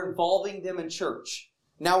 Now we're involving them in church.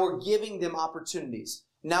 Now we're giving them opportunities.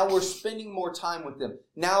 Now we're spending more time with them.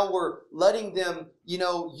 Now we're letting them,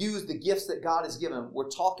 use the gifts that God has given them.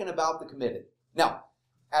 We're talking about the committed. Now,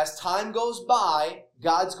 as time goes by,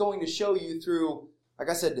 God's going to show you through, like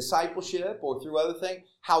I said, discipleship or through other things,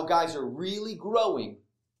 how guys are really growing.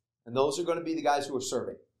 And those are going to be the guys who are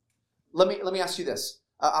serving. Let me ask you this.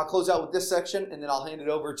 I'll close out with this section, and then I'll hand it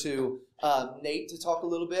over to Nate to talk a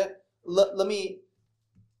little bit. Let me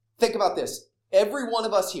think about this. Every one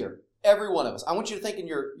of us here, every one of us. I want you to think in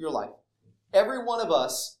your life. Every one of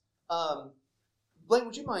us. Blaine,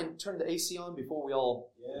 would you mind turning the AC on before we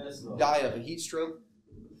all die of a heat stroke?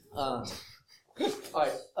 All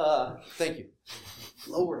right. Thank you.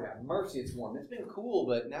 Lord have mercy, it's warm. It's been cool,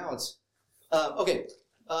 but now it's... okay.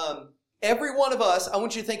 Every one of us, I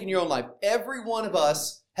want you to think in your own life. Every one of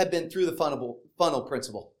us have been through the funnel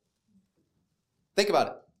principle. Think about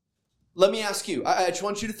it. Let me ask you. I just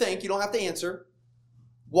want you to think. You don't have to answer.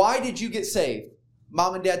 Why did you get saved?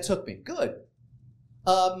 Mom and Dad took me. Good.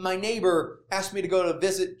 My neighbor asked me to go to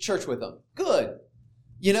visit church with them. Good.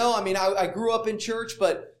 I grew up in church,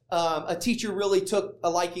 but a teacher really took a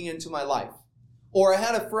liking into my life. Or I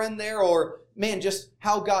had a friend there, or, just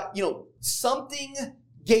how God, something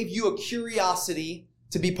gave you a curiosity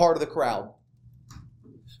to be part of the crowd.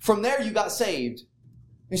 From there, you got saved.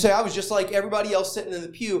 You say, I was just like everybody else sitting in the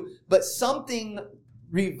pew, but something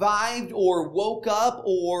revived or woke up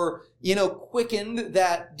or, quickened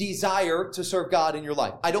that desire to serve God in your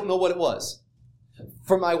life. I don't know what it was.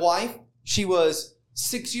 For my wife, she was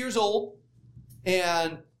 6 years old,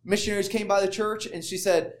 and missionaries came by the church, and she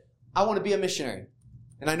said, I want to be a missionary.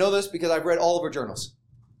 And I know this because I've read all of her journals.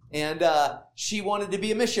 And she wanted to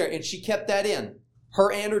be a missionary, and she kept that in,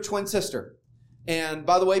 her and her twin sister. And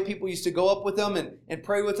by the way, people used to go up with them and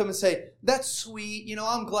pray with them and say, that's sweet,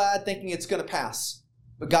 I'm glad, thinking it's going to pass.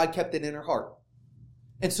 But God kept it in her heart.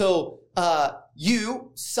 And so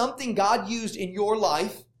something God used in your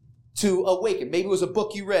life to awaken. Maybe it was a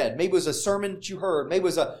book you read. Maybe it was a sermon that you heard. Maybe it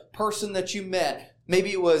was a person that you met.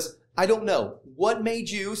 Maybe it was, I don't know. What made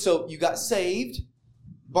you, so you got saved,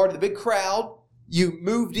 part of the big crowd. You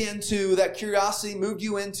moved into that curiosity, moved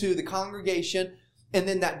you into the congregation. And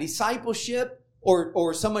then that discipleship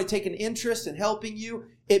or somebody taking interest in helping you,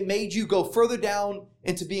 it made you go further down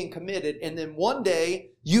into being committed. And then one day,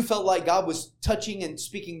 you felt like God was touching and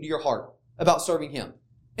speaking to your heart about serving Him.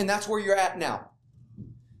 And that's where you're at now.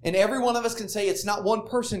 And every one of us can say it's not one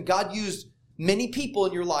person. God used many people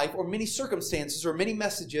in your life, or many circumstances, or many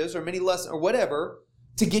messages, or many lessons, or whatever,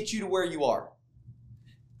 to get you to where you are.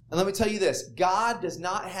 And let me tell you this, God does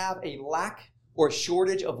not have a lack or a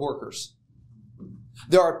shortage of workers.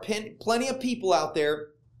 There are plenty of people out there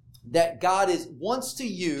that God wants to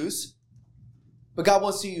use, but God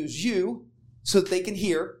wants to use you so that they can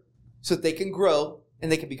hear, so that they can grow,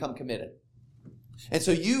 and they can become committed. And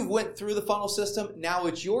so you went through the funnel system. Now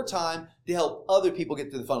it's your time to help other people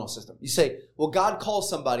get through the funnel system. You say, well, God calls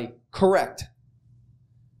somebody. Correct.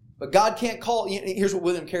 But God can't call. Here's what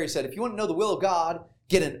William Carey said. If you want to know the will of God,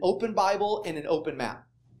 get an open Bible and an open map.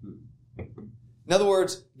 In other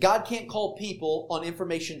words, God can't call people on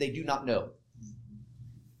information they do not know.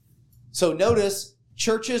 So notice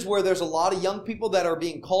churches where there's a lot of young people that are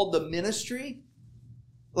being called to ministry,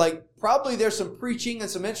 like probably there's some preaching and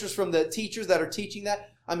some interest from the teachers that are teaching that.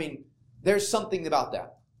 I mean, there's something about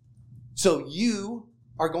that. So you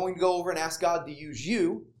are going to go over and ask God to use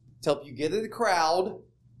you to help you get in the crowd,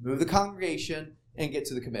 move the congregation, and get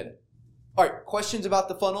to the committed. All right, questions about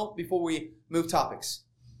the funnel before we move topics?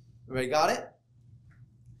 Everybody got it?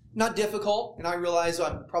 Not difficult, and I realize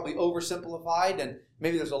I'm probably oversimplified, and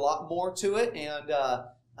maybe there's a lot more to it,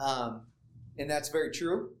 and that's very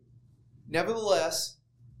true. Nevertheless,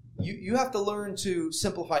 you have to learn to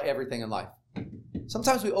simplify everything in life.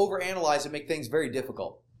 Sometimes we overanalyze and make things very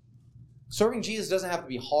difficult. Serving Jesus doesn't have to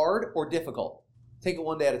be hard or difficult. Take it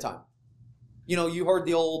one day at a time. You know, you heard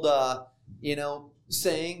the old,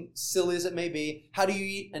 saying, silly as it may be, how do you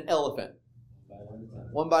eat an elephant?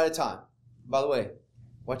 One bite at a time. By the way,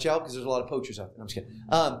 watch out because there's a lot of poachers out there. I'm just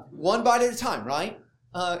kidding. One bite at a time, right?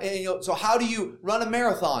 So how do you run a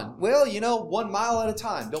marathon? Well, 1 mile at a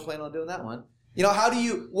time. Don't plan on doing that one. How do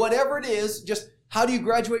you, whatever it is, just how do you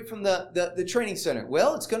graduate from the training center?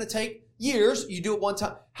 Well, it's going to take years. You do it one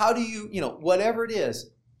time. How do you, whatever it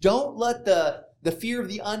is, don't let the fear of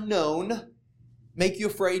the unknown make you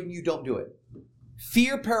afraid and you don't do it.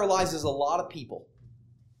 Fear paralyzes a lot of people.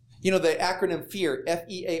 The acronym FEAR,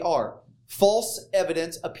 F-E-A-R, false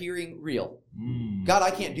evidence appearing real. God,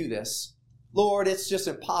 I can't do this. Lord, it's just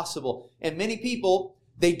impossible. And many people,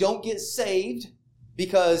 they don't get saved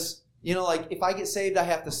because, if I get saved, I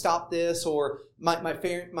have to stop this, or my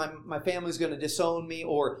family's going to disown me,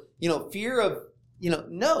 or, fear of,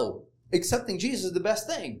 no, accepting Jesus is the best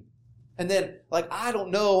thing. And then, I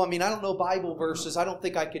don't know. I don't know Bible verses. I don't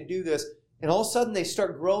think I can do this. And all of a sudden they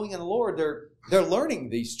start growing in the Lord. They're learning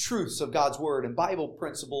these truths of God's Word and Bible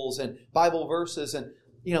principles and Bible verses. And,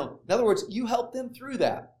 in other words, you help them through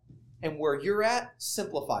that. And where you're at,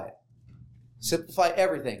 simplify it. Simplify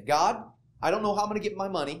everything. God, I don't know how I'm going to get my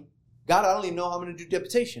money. God, I don't even know how I'm going to do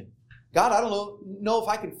deputation. God, I don't know if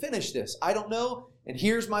I can finish this. I don't know. And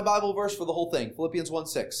here's my Bible verse for the whole thing. Philippians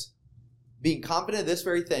 1:6. Being confident of this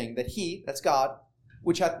very thing, that He, that's God,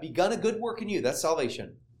 which hath begun a good work in you, that's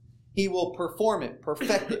salvation, He will perform it,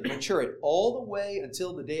 perfect it, mature it, all the way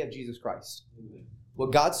until the day of Jesus Christ.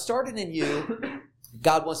 What God started in you,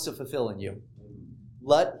 God wants to fulfill in you.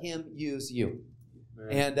 Let Him use you.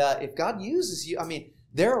 And if God uses you,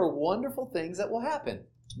 there are wonderful things that will happen.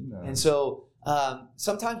 And so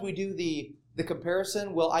sometimes we do the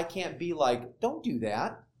comparison, well, I can't be like, don't do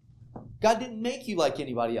that. God didn't make you like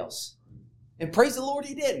anybody else. And praise the Lord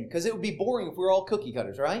He didn't, because it would be boring if we were all cookie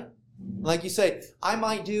cutters, right? Like you say, I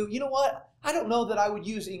might do, you know what? I don't know that I would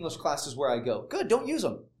use English classes where I go. Good, don't use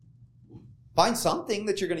them. Find something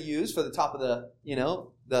that you're going to use for the top of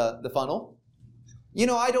the funnel.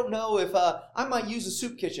 I don't know if I might use a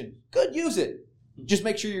soup kitchen. Good, use it. Just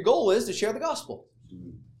make sure your goal is to share the gospel.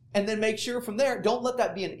 And then make sure from there, don't let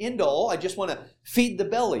that be an end all. I just want to feed the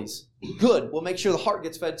bellies. Good, we'll make sure the heart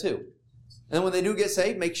gets fed too. And then when they do get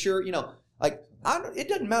saved, make sure, it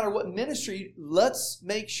doesn't matter what ministry, let's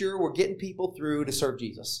make sure we're getting people through to serve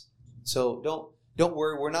Jesus. So don't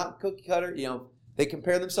worry, we're not cookie cutter. They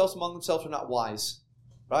compare themselves among themselves, are not wise,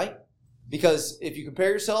 right? Because if you compare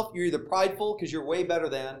yourself, you're either prideful because you're way better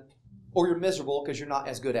than, or you're miserable because you're not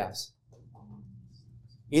as good as.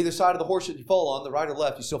 Either side of the horse that you fall on, the right or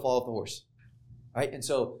left, you still fall off the horse, right? And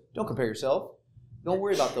so don't compare yourself. Don't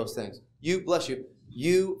worry about those things.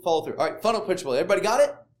 You follow through. All right, funnel principle. Everybody got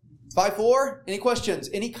it? 5-4? Any questions?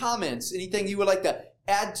 Any comments? Anything you would like to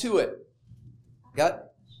add to it? Got it?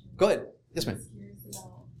 Go ahead. Yes, ma'am. I was curious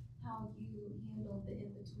about how you handled the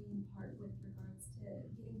in-between part with regards to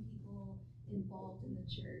getting people involved in the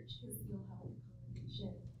church, because you'll have a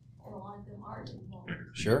congregation, and a lot of them aren't involved.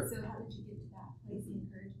 Sure. So how did you get to that place of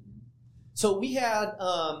encouragement? So we had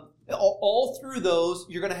all through those,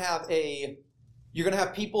 you're going to have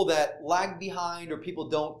people that lag behind or people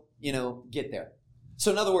don't, get there. So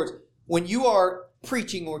in other words, when you are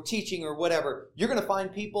preaching or teaching or whatever, you're going to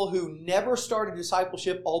find people who never started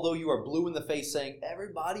discipleship, although you are blue in the face saying,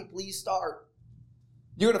 everybody please start.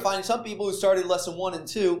 You're going to find some people who started lesson 1 and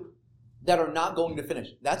 2 that are not going to finish.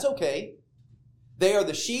 That's okay. They are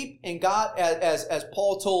the sheep, and God, as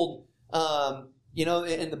Paul told,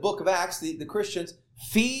 in the book of Acts, the Christians,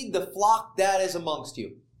 feed the flock that is amongst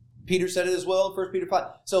you. Peter said it as well in 1 Peter 5.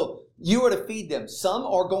 So you are to feed them. Some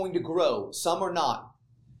are going to grow. Some are not.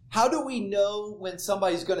 How do we know when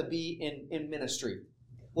somebody's going to be in ministry?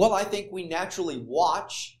 Well, I think we naturally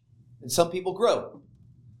watch, and some people grow.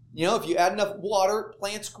 If you add enough water,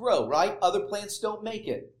 plants grow, right? Other plants don't make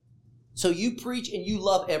it. So you preach and you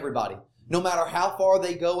love everybody, no matter how far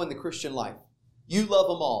they go in the Christian life. You love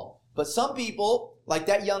them all. But some people, like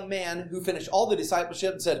that young man who finished all the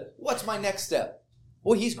discipleship and said, what's my next step?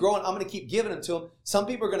 Well, he's growing. I'm going to keep giving them to him. Some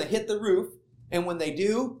people are going to hit the roof. And when they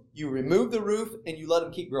do, you remove the roof and you let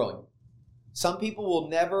them keep growing. Some people will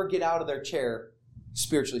never get out of their chair,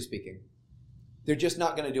 spiritually speaking. They're just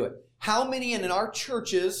not going to do it. How many in our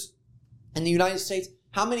churches in the United States,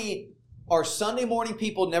 how many are Sunday morning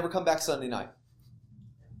people never come back Sunday night?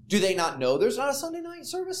 Do they not know there's not a Sunday night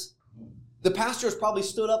service? The pastor's probably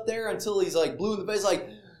stood up there until he's like blue in the face, like,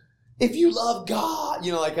 if you love God,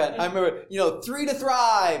 I remember, 3 to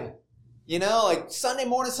Thrive, like Sunday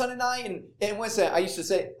morning, Sunday night, and Wednesday, I used to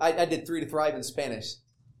say, I did 3 to Thrive in Spanish.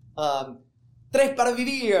 Tres para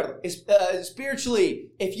vivir, spiritually,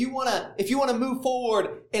 if you wanna move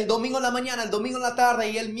forward, el domingo en la mañana, el domingo en la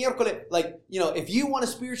tarde, y el miércoles, if you want to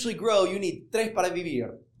spiritually grow, you need tres para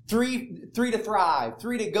vivir. Three to thrive,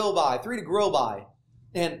 3 to go by, 3 to grow by.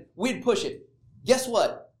 And we'd push it. Guess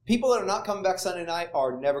what? People that are not coming back Sunday night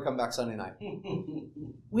are never coming back Sunday night.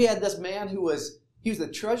 We had this man he was the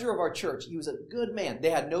treasurer of our church. He was a good man. They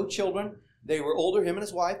had no children. They were older, him and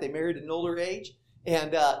his wife. They married at an older age.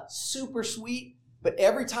 And super sweet. But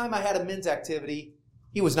every time I had a men's activity,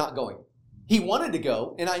 he was not going. He wanted to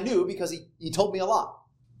go, and I knew because he told me a lot.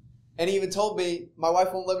 And he even told me, my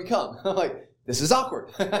wife won't let me come. I'm like, this is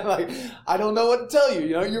awkward. I don't know what to tell you.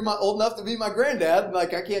 You're old enough to be my granddad. I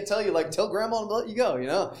can't tell you, tell grandma to let you go,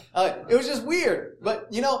 It was just weird. But,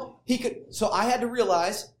 he could. So I had to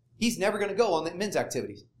realize he's never going to go on the men's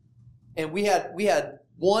activities. And we had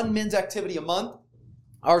one men's activity a month.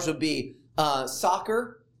 Ours would be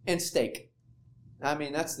soccer and steak.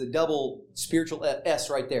 That's the double spiritual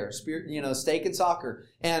S right there. Steak and soccer.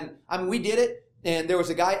 And, we did it. And there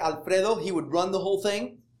was a guy, Alfredo, he would run the whole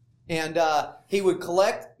thing. And he would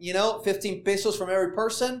collect, 15 pesos from every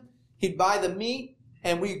person. He'd buy the meat.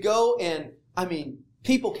 And we'd go and,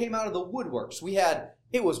 people came out of the woodworks.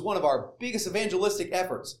 It was one of our biggest evangelistic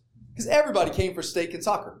efforts. Because everybody came for steak and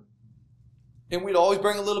soccer. And we'd always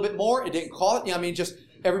bring a little bit more. It didn't cost, just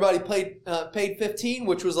everybody paid 15,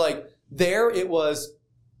 which was it was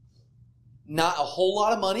not a whole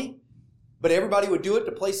lot of money. But everybody would do it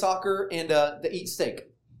to play soccer and to eat steak.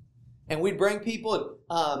 And we'd bring people,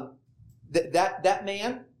 that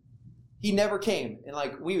man, he never came.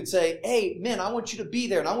 And we would say, hey, man, I want you to be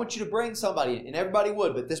there and I want you to bring somebody. And everybody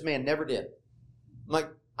would, but this man never did.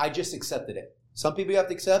 I just accepted it. Some people you have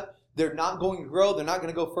to accept. They're not going to grow. They're not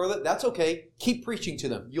going to go further. That's okay. Keep preaching to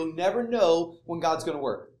them. You'll never know when God's going to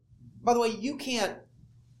work. By the way, you can't,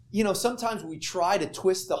 sometimes we try to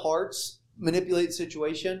twist the hearts, manipulate the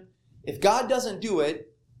situation. If God doesn't do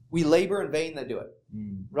it, we labor in vain that do it.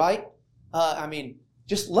 Right?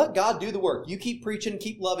 Just let God do the work. You keep preaching,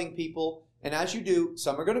 keep loving people, and as you do,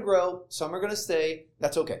 some are going to grow, some are going to stay.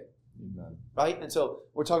 That's okay. Amen. Right? And so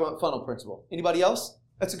we're talking about funnel principle. Anybody else?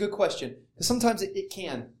 That's a good question. Because sometimes it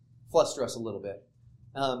can fluster us a little bit.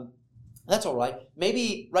 That's all right.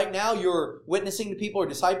 Maybe right now you're witnessing to people or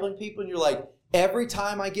discipling people, and you're like, every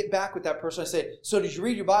time I get back with that person, I say, so did you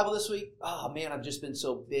read your Bible this week? Oh, man, I've just been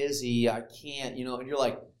so busy. I can't, and you're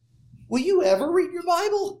like, will you ever read your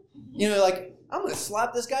Bible? I'm going to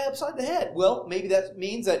slap this guy upside the head. Well, maybe that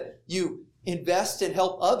means that you invest and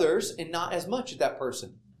help others and not as much at that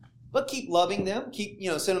person. But keep loving them. Keep,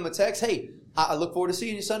 send them a text. Hey, I look forward to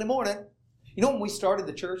seeing you Sunday morning. When we started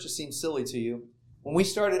the church, it seems silly to you. When we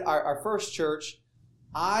started our first church,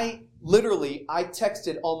 I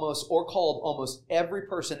texted almost or called almost every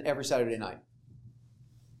person every Saturday night.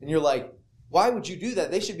 And you're like, why would you do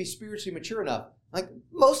that? They should be spiritually mature enough.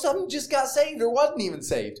 Most of them just got saved or wasn't even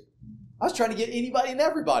saved. I was trying to get anybody and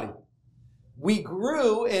everybody. We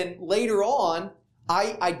grew, and later on,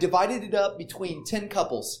 I divided it up between 10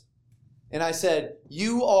 couples. And I said,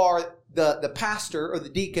 you are the pastor or the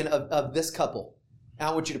deacon of this couple. And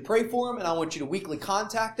I want you to pray for them, and I want you to weekly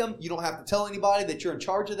contact them. You don't have to tell anybody that you're in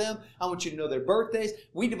charge of them. I want you to know their birthdays.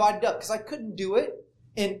 We divided up because I couldn't do it.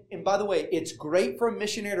 And by the way, it's great for a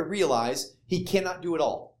missionary to realize he cannot do it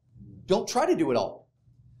all. Don't try to do it all.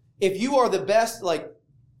 If you are the best, like,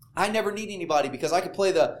 I never need anybody because I could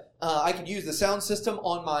play I could use the sound system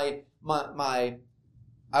on my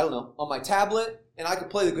I don't know, on my tablet, and I could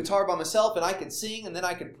play the guitar by myself, and I could sing, and then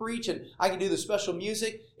I could preach, and I could do the special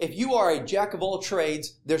music. If you are a jack of all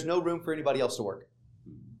trades, there's no room for anybody else to work.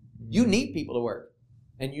 You need people to work,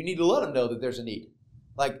 and you need to let them know that there's a need.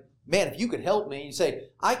 Like, man, if you could help me, you say,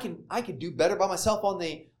 I could do better by myself on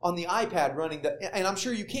the iPad running and I'm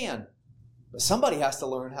sure you can, but somebody has to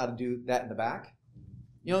learn how to do that in the back.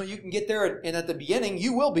 You know, you can get there, and at the beginning,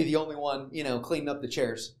 you will be the only one, cleaning up the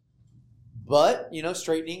chairs. But,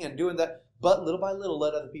 straightening and doing that. But little by little,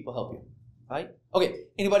 let other people help you. Right? Okay.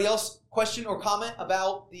 Anybody else question or comment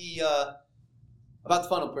about the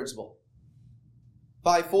funnel principle?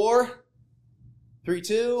 5, 4, 3,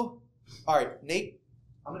 2. All right, Nate,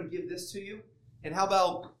 I'm going to give this to you. And how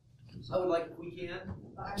about, I would like if we can.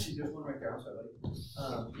 Actually, there's one right there. I'm sorry,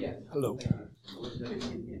 buddy. Yeah. Hello.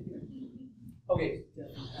 Okay.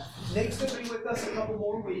 Nate's going to be with us a couple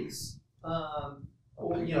more weeks.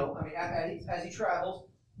 As he travels,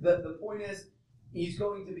 the point is he's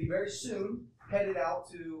going to be very soon headed out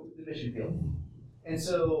to the mission field. And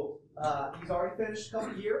so he's already finished a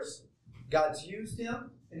couple of years. God's used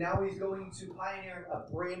him, and now he's going to pioneer a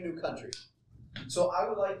brand new country. So I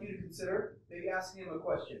would like you to consider maybe asking him a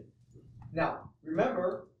question. Now,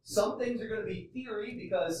 remember, some things are going to be theory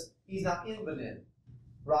because he's not in Benin,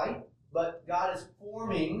 right? But God is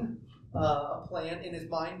forming a plan in his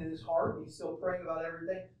mind and his heart. He's still praying about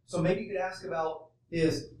everything. So maybe you could ask about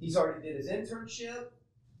he's already did his internship,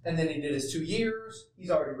 and then he did his 2 years. He's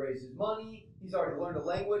already raised his money. He's already learned a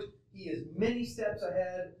language. He is many steps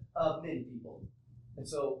ahead of many people. And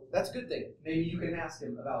so that's a good thing. Maybe you can ask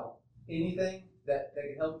him about anything that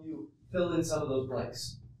can help you fill in some of those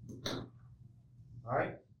blanks. All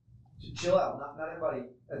right? Chill out. Not everybody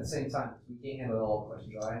at the same time. We can't handle all the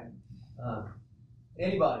questions, all right?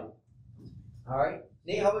 Anybody? All right?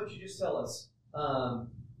 Nate, how about you just tell us,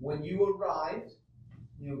 when you arrived,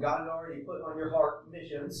 God had already put on your heart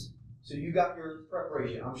missions, so you got your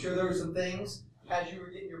preparation. I'm sure there were some things as you were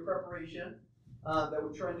getting your preparation that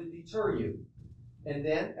were trying to deter you. And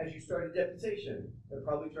then as you started deputation, that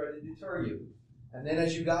probably tried to deter you. And then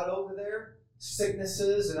as you got over there,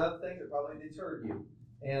 sicknesses and other things that probably deterred you.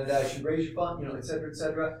 And as you raised your fund, et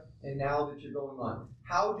cetera, and now that you're going on.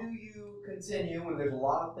 How do you continue when there's a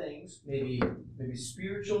lot of things, maybe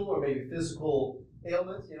spiritual or maybe physical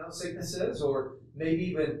ailments, sicknesses, or maybe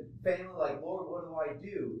even family, like, Lord, what do I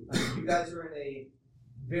do? I mean, you guys are in a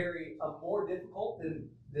more difficult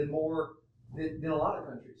than a lot of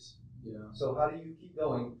countries. Yeah. So how do you keep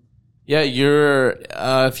going? Yeah,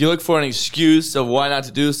 if you look for an excuse of why not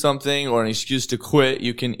to do something or an excuse to quit,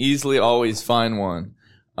 you can easily always find one.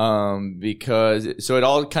 Because it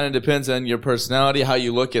all kind of depends on your personality, how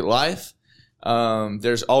you look at life.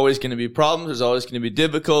 There's always going to be problems. There's always going to be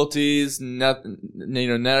difficulties. Not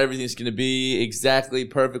everything's going to be exactly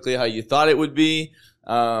perfectly how you thought it would be.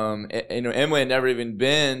 Emily had never even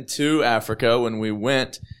been to Africa when we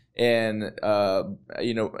went. And, to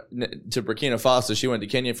Burkina Faso, she went to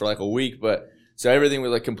Kenya for like a week, so everything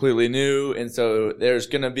was like completely new. And so there's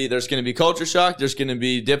going to be culture shock. There's going to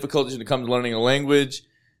be difficulties when it comes to learning a language.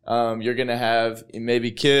 You're going to have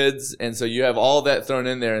maybe kids. And so you have all that thrown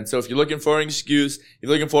in there. And so if you're looking for an excuse, if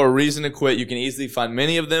you're looking for a reason to quit, you can easily find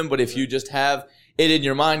many of them. But if you just have it in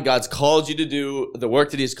your mind, God's called you to do the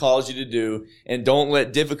work that he's called you to do, and don't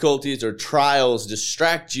let difficulties or trials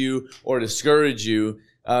distract you or discourage you.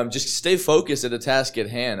 Just stay focused at the task at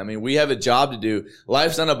hand. I mean, we have a job to do.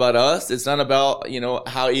 Life's not about us. It's not about,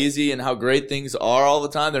 how easy and how great things are all the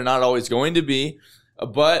time. They're not always going to be.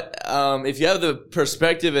 But, if you have the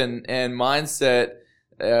perspective and mindset,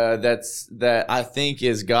 that I think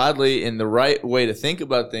is godly and the right way to think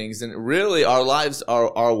about things, then really our lives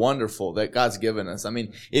are wonderful that God's given us. I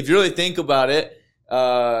mean, if you really think about it,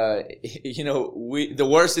 the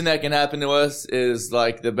worst thing that can happen to us is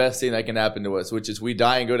like the best thing that can happen to us, which is we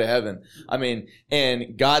die and go to heaven. I mean,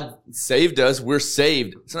 and God saved us. We're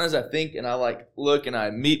saved. Sometimes I think and I look and I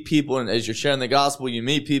meet people, and as you're sharing the gospel, you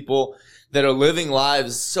meet people that are living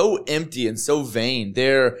lives so empty and so vain.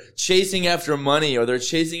 They're chasing after money, or they're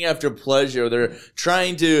chasing after pleasure, or they're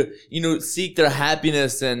trying to, seek their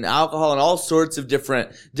happiness and alcohol and all sorts of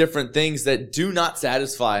different things that do not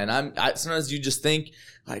satisfy. And sometimes you just think,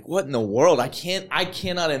 like, what in the world? I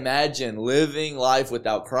cannot imagine living life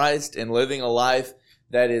without Christ and living a life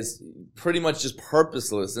that is pretty much just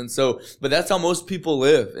purposeless. And so, but that's how most people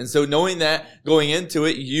live. And so knowing that going into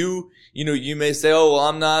it, you you may say, oh, well,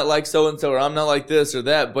 I'm not like so-and-so, or I'm not like this or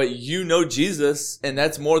that, but you know Jesus, and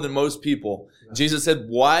that's more than most people. Yeah. Jesus said,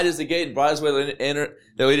 wide is the gate, and broad is the way that enter,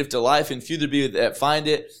 that leadeth to life, and few there be that find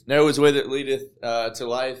it. Narrow is the way that leadeth to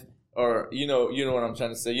life. Or, you know what I'm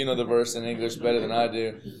trying to say. You know the verse in English better than I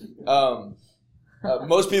do.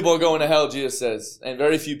 Most people are going to hell, Jesus says, and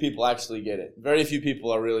very few people actually get it. Very few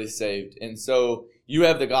people are really saved. And so you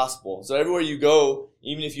have the gospel. So everywhere you go,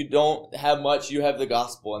 even if you don't have much, you have the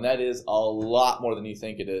gospel. And that is a lot more than you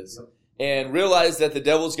think it is. Yep. And realize that the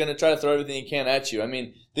devil's going to try to throw everything he can at you. I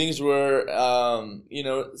mean, things were,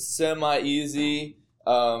 semi-easy,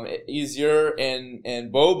 easier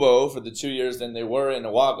in Bobo for the 2 years than they were in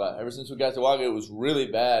Awaga. Ever since we got to Awaga, it was really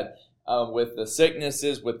bad. With the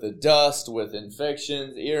sicknesses, with the dust, with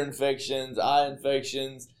infections, ear infections, eye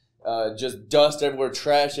infections, just dust everywhere,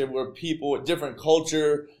 trash everywhere, people with different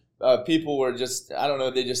culture. People were just, I don't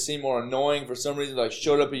know, they just seemed more annoying for some reason, like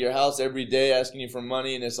showed up at your house every day asking you for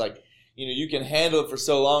money, and it's like, you can handle it for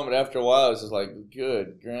so long, but after a while it's just like,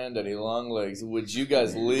 good granddaddy long legs, would you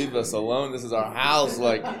guys leave us alone? This is our house.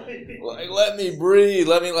 Like let me breathe.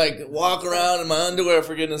 Let me walk around in my underwear,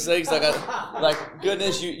 for goodness sakes.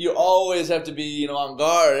 Goodness, you always have to be, on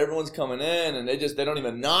guard. Everyone's coming in and they don't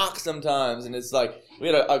even knock sometimes. And it's like, we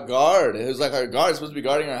had a guard. It was like our guard supposed to be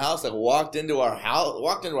guarding our house, walked into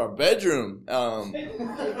our bedroom.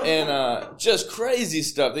 And just crazy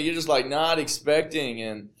stuff that you're just not expecting.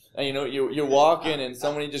 And you're walking and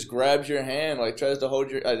somebody just grabs your hand, tries to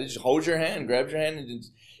hold your, just holds your hand, grabs your hand, and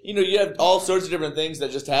just, you have all sorts of different things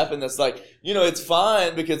that just happen. That's it's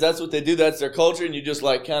fine because that's what they do. That's their culture, and you just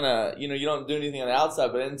kind of, you don't do anything on the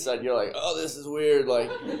outside, but inside you're like, oh, this is weird.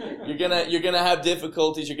 You're gonna have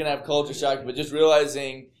difficulties. You're gonna have culture shock, but just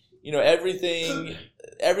realizing, everything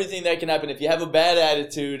that can happen. If you have a bad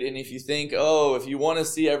attitude, and if you think, if you want to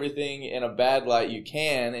see everything in a bad light, you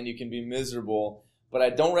can, and you can be miserable. But I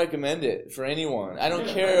don't recommend it for anyone. I don't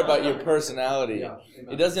care about your personality. Yeah,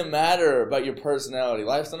 it doesn't matter about your personality.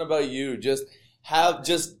 Life's not about you. Just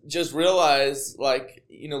realize,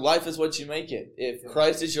 life is what you make it. If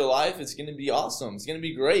Christ is your life, it's going to be awesome. It's going to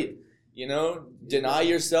be great. Deny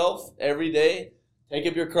yourself every day, take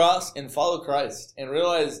up your cross, and follow Christ. And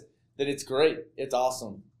realize that it's great. It's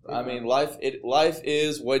awesome. I mean, life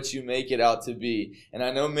is what you make it out to be. And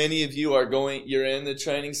I know many of you you're in the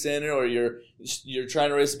training center, or you're trying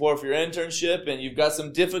to raise support for your internship, and you've got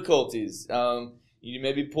some difficulties. You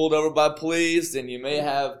may be pulled over by police, and you may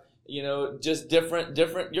have, just different,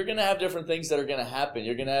 you're going to have different things that are going to happen.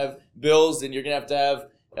 You're going to have bills, and you're going to have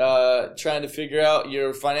trying to figure out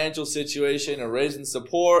your financial situation or raising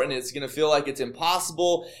support, and it's going to feel like it's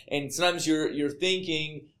impossible. And sometimes you're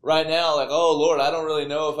thinking right now, oh Lord, I don't really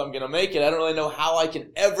know if I'm going to make it. I don't really know how I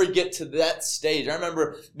can ever get to that stage. I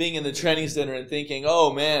remember being in the training center and thinking,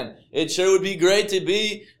 oh man, it sure would be great to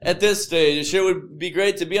be at this stage. It sure would be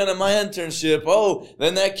great to be on my internship. Oh,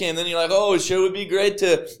 then that came. Then you're like, oh, it sure would be great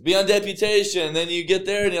to be on deputation. And then you get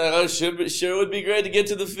there and you're like, oh, sure would be great to get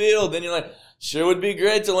to the field. Then you're like, sure would be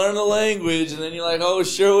great to learn the language. And then you're like, oh,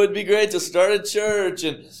 sure would be great to start a church.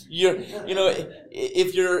 And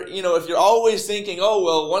if you're always thinking, oh,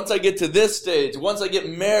 well, once I get to this stage, once I get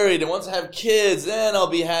married and once I have kids, then I'll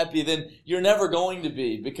be happy, then you're never going to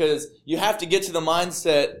be, because you have to get to the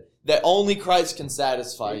mindset that only Christ can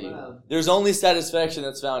satisfy you. There's only satisfaction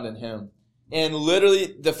that's found in Him. And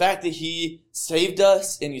literally the fact that He saved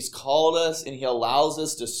us and He's called us and He allows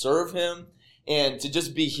us to serve Him, and to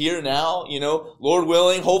just be here now, Lord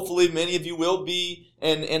willing, hopefully many of you will be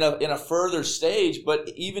in a further stage. But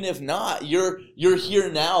even if not, you're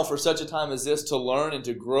here now for such a time as this to learn and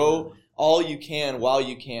to grow all you can while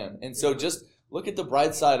you can. And so just look at the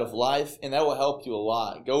bright side of life, and that will help you a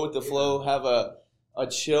lot. Go with the flow, have a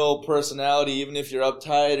chill personality, even if you're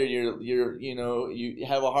uptight or you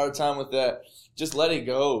have a hard time with that. Just let it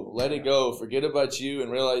go. Let it go. Forget about you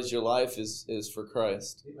and realize your life is for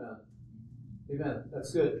Christ. Amen. Amen.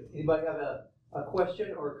 That's good. Anybody have a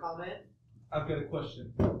question or a comment? I've got a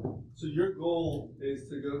question. So your goal is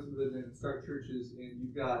to go to the and start churches, and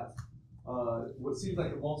you've got what seems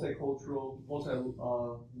like a multicultural,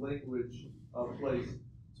 multi-language place.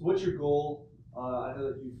 So what's your goal? I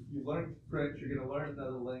know that you've learned French. You're going to learn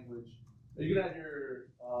another language. Are you going to have your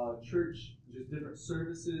church just different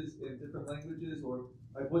services in different languages, or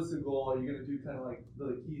what's the goal? Are you going to do kind of like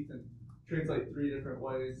Billy Keith and translate 3 different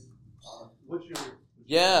ways?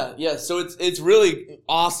 Yeah. So it's really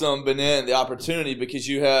awesome, Benin, the opportunity, because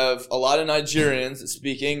you have a lot of Nigerians that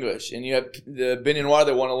speak English, and you have the Beninwar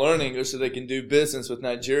that want to learn English so they can do business with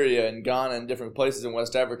Nigeria and Ghana and different places in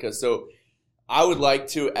West Africa. So I would like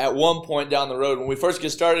to, at one point down the road, when we first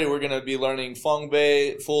get started, we're going to be learning Feng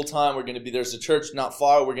Bei full time. We're going to be, there's a church not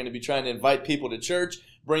far. We're going to be trying to invite people to church,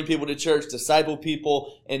 bring people to church, disciple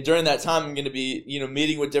people. And during that time, I'm going to be,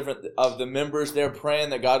 meeting with different of the members there,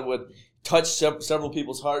 praying that God would touch several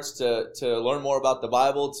people's hearts to learn more about the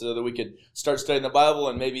Bible so that we could start studying the Bible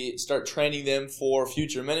and maybe start training them for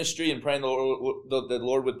future ministry and praying the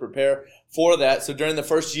Lord would prepare for that. So during the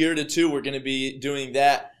first year to two, we're going to be doing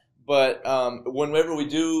that. But whenever we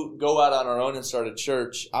do go out on our own and start a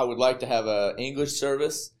church, I would like to have an English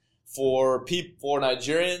service for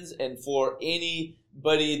Nigerians and for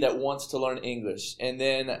anybody that wants to learn English. And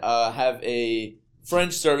then have a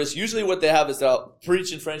French service. Usually what they have is they'll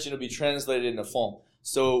preach in French and it'll be translated into French.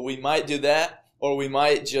 So we might do that, or we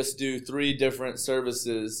might just do 3 different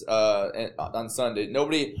services on Sunday.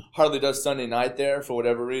 Nobody hardly does Sunday night there for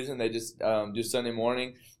whatever reason. They just do Sunday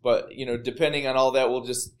morning. But, depending on all that, we'll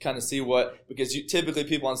just kind of see because typically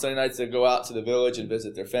people on Sunday nights, they go out to the village and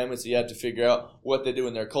visit their family. So you have to figure out what they do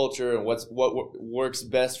in their culture and what works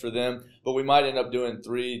best for them. But we might end up doing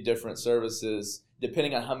 3 different services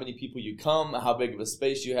depending on how many people you come, how big of a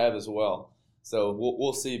space you have as well. So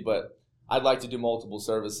we'll see, but I'd like to do multiple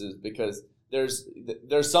services because there's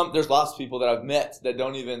lots of people that I've met that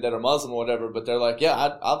are Muslim or whatever, but they're like,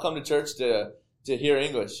 yeah, I'll come to church to hear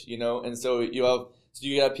English, and so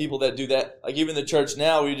you have people that do that. Like even the church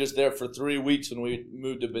now, we were just there for 3 weeks when we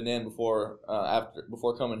moved to Benin before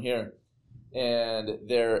coming here. And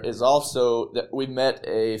there is also that we met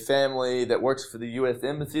a family that works for the U.S.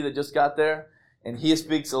 Embassy that just got there. And he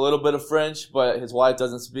speaks a little bit of French, but his wife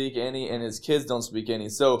doesn't speak any, and his kids don't speak any.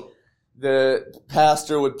 So the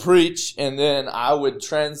pastor would preach, and then I would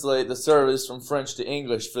translate the service from French to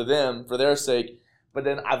English for them, for their sake. But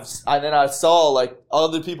then I saw like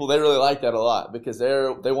other people, they really like that a lot because they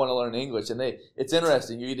want to learn English, and it's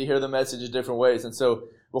interesting. You get to hear the messages different ways. And so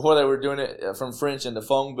before they were doing it from French into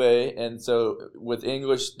Feng Bei, and so with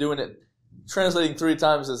English doing it. Translating 3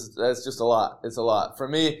 times that's just a lot. It's a lot. For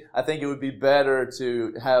me, I think it would be better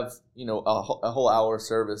to have, a whole hour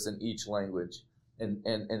service in each language in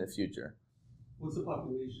the future. What's the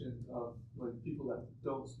population of people that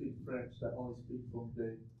don't speak French that only speak Feng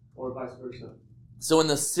Bei, or vice versa? So in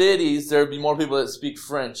the cities, there would be more people that speak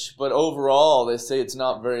French, but overall, they say it's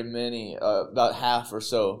not very many, about half or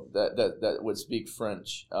so that would speak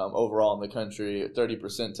French overall in the country,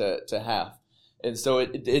 30% to half. And so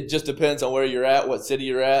it just depends on where you're at, what city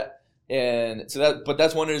you're at, and so but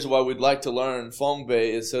that's one reason why we'd like to learn Feng Bei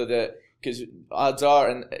is so that because odds are,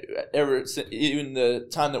 and even the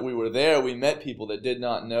time that we were there, we met people that did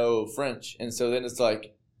not know French, and so then it's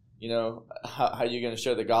like, how are you going to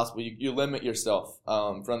share the gospel? You limit yourself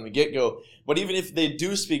from the get-go. But even if they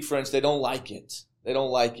do speak French, they don't like it. They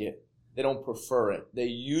don't prefer it. They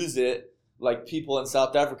use it like people in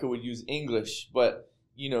South Africa would use English, but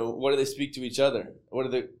what do they speak to each other? What do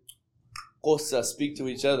the Xhosa speak to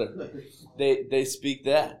each other? They speak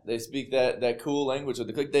that. They speak that cool language with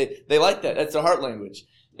the click. They like that. That's their heart language.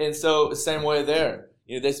 And so the same way there.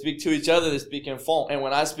 They speak to each other. They speak in Feng. And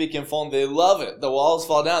when I speak in Feng, they love it. The walls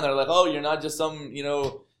fall down. They're like, oh, you're not just some,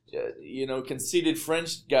 conceited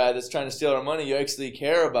French guy that's trying to steal our money. You actually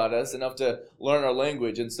care about us enough to learn our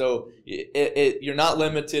language. And so you're not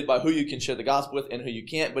limited by who you can share the gospel with and who you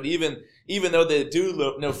can't. But even though they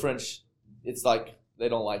do know French, it's like they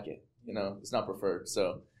don't like it. It's not preferred.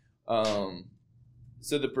 So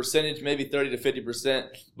the percentage maybe 30 to 50%.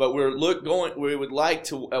 But we would like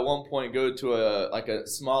to at one point go to a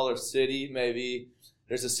smaller city. Maybe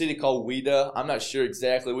there's a city called Ouidah. I'm not sure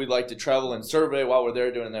exactly. We'd like to travel and survey while we're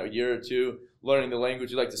there doing that year or two, learning the language.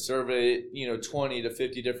 We'd like to survey 20 to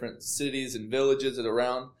 50 different cities and villages that are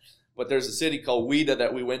around. But there's a city called Ouidah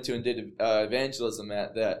that we went to and did evangelism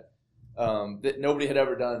at that nobody had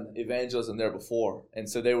ever done evangelism there before. And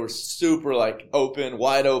so they were super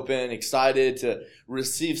wide open, excited to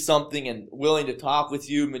receive something and willing to talk with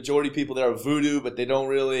you. Majority of people there are voodoo, but they don't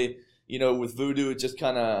really, with voodoo, it just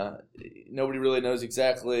kind of, nobody really knows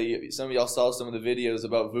exactly. Some of y'all saw some of the videos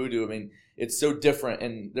about voodoo. I mean, it's so different,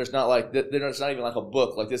 and there's not even like a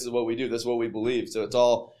book, like this is what we do, this is what we believe. So it's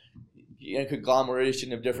all a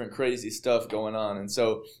conglomeration of different crazy stuff going on. And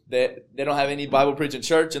so they don't have any Bible preaching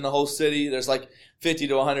church in the whole city. There's like 50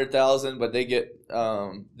 to 100,000, but they get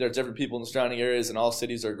there's different people in the surrounding areas, and all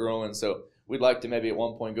cities are growing. So we'd like to maybe at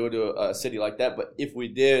one point go to a city like that. But if we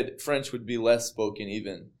did, French would be less spoken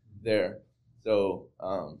even there. So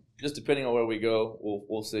just depending on where we go,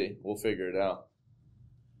 we'll see. We'll figure it out.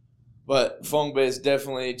 But Feng Bei is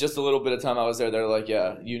definitely, just a little bit of time I was there, they're like,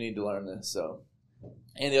 yeah, you need to learn this. So.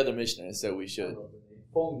 And the other missionaries said we should.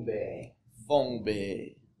 Feng Bei. Feng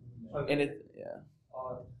Bei. Okay. And it, yeah.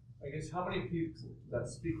 I guess how many people that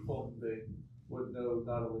speak Fongbe would know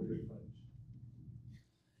not only good French?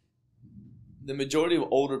 The majority of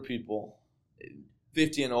older people,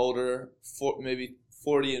 50 and older, maybe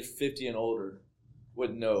 40 and 50 and older,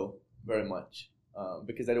 wouldn't know very much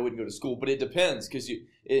because they wouldn't go to school. But it depends because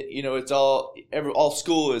it's all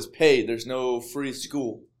school is paid. There's no free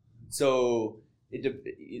school, so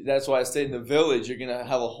that's why I say in the village you're gonna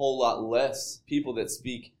have a whole lot less people that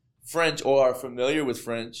speak French or are familiar with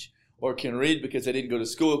French or can read because they didn't go to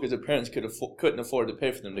school because their parents couldn't afford to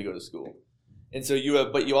pay for them to go to school. And so you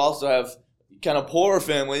also have kind of poorer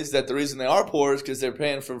families that the reason they are poor is because they're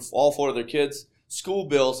paying for all 4 of their kids' school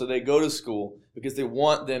bill, so they go to school because they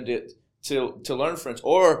want them to learn French.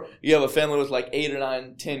 Or you have a family with like 8 or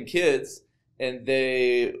 9, 10 kids, and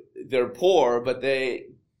they're poor, but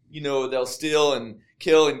they'll steal and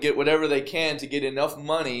kill and get whatever they can to get enough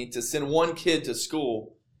money to send one kid to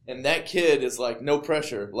school, and that kid is like no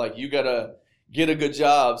pressure. Like you gotta get a good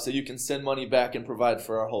job so you can send money back and provide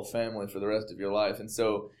for our whole family for the rest of your life. And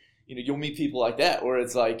so you'll meet people like that where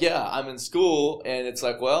it's like, yeah, I'm in school, and it's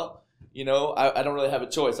like, well, I don't really have a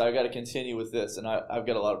choice. I've got to continue with this, and I've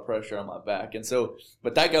got a lot of pressure on my back. And so,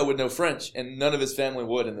 but that guy would know French, and none of his family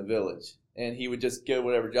would in the village. And he would just get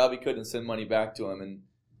whatever job he could and send money back to him.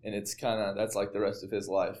 And it's that's like the rest of his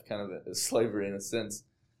life, kind of a slavery in a sense.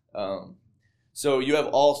 So you have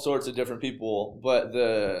all sorts of different people, but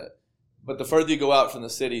the further you go out from the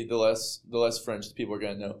city, the less French people are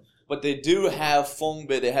going to know. But they do have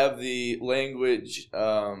Fongbe. They have the language.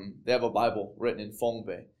 They have a Bible written in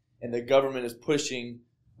Fongbe, and the government is pushing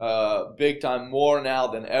big time, more now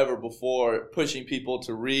than ever before, pushing people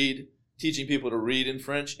to read, teaching people to read in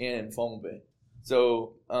French and in Fongbe.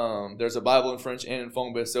 So there's a Bible in French and in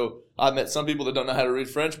Fongbe. So I've met some people that don't know how to read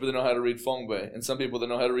French, but they know how to read Fongbe, and some people that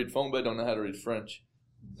know how to read Fongbe don't know how to read French.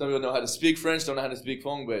 Some people know how to speak French, don't know how to speak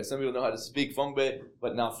Fongbe. Some people know how to speak Fongbe,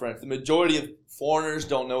 but not French. The majority of foreigners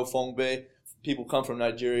don't know Fongbe. People come from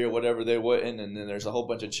Nigeria or whatever they wouldn't, and then there's a whole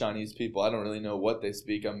bunch of Chinese people. I don't really know what they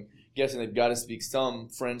speak. I'm guessing they've got to speak some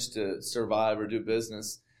French to survive or do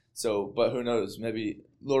business. So, but who knows? Maybe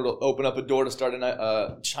Lord will open up a door to start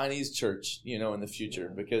a Chinese church, in the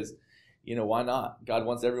future, because, why not? God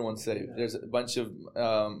wants everyone saved. There's a bunch of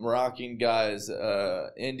Moroccan guys,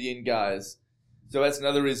 Indian guys. So that's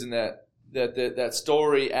another reason that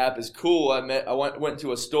Story app is cool. I went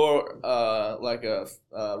to a store, like a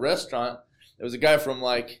restaurant. There was a guy from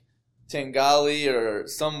like Tengali or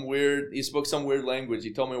he spoke some weird language.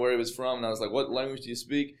 He told me where he was from, and I was like, what language do you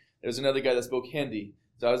speak? There was another guy that spoke Hindi.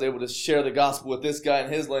 So I was able to share the gospel with this guy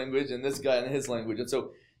in his language and this guy in his language. And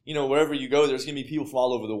so, wherever you go, there's going to be people from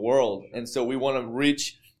all over the world. And so we want to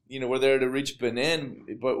reach, we're there to reach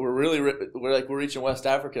Benin, but we're reaching West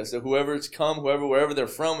Africa. So whoever's come, wherever they're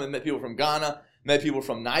from, we met people from Ghana, met people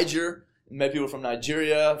from Niger, met people from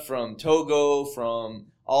Nigeria, from Togo, from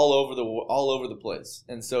all over the place.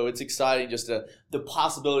 And so it's exciting just the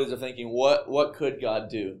possibilities of thinking, what could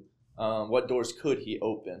God do? What doors could He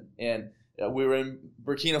open? And we were in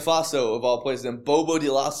Burkina Faso, of all places, in Bobo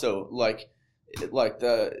Dioulasso, like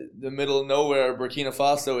the middle of nowhere, Burkina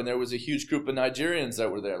Faso, and there was a huge group of Nigerians that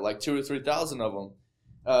were there, like 2,000 or 3,000 of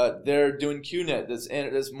them. They're doing QNet,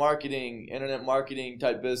 this marketing, internet marketing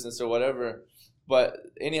type business or whatever. But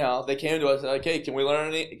anyhow, they came to us like, "Hey, can we learn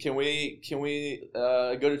any? Can we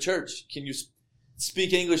go to church? Can you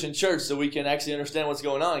speak English in church so we can actually understand what's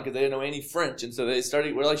going on?" Because they didn't know any French, and so they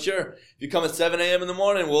started. We're like, "Sure, if you come at 7 a.m. in the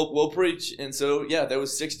morning, we'll preach." And so there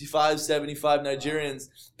was 65, 75 Nigerians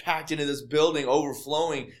packed into this building,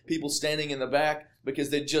 overflowing, people standing in the back because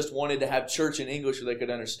they just wanted to have church in English so they could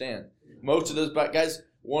understand. Most of those guys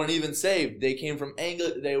weren't even saved. They came from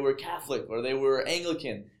they were Catholic or they were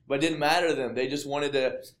Anglican. But it didn't matter to them. They just wanted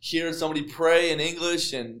to hear somebody pray in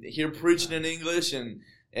English and hear preaching in English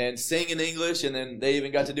and sing in English, and then they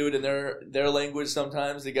even got to do it in their language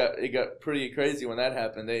sometimes. It got pretty crazy when that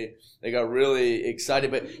happened. They got really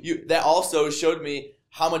excited. But that also showed me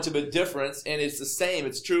how much of a difference, and it's the same.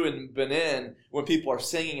 It's true in Benin when people are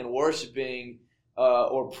singing and worshiping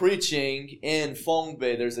or preaching in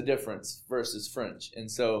Fongbe. There's a difference versus French,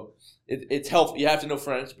 and so it's helpful. You have to know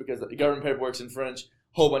French because the government paperwork's in French.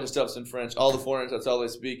 Whole bunch of stuff's in French. All the foreigners, that's all they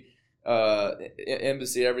speak.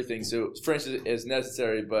 Embassy, everything. So French is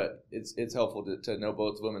necessary, but it's helpful to know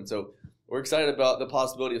both of them. And so we're excited about the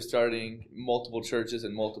possibility of starting multiple churches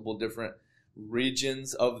in multiple different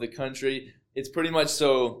regions of the country. It's pretty much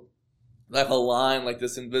so like a line, like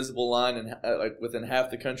this invisible line, and like within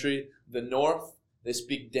half the country. The north, they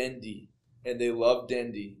speak Dendi. and they love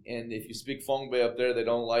Dendi. And if you speak Fongbe up there, they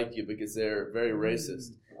don't like you because they're very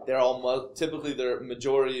racist. They're all typically they're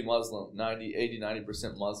majority Muslim,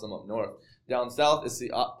 90% Muslim up north. Down south, it's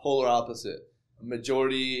the polar opposite.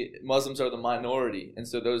 Majority Muslims are the minority, and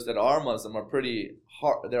so those that are Muslim are pretty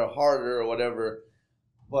hard. They're harder or whatever,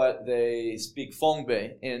 but they speak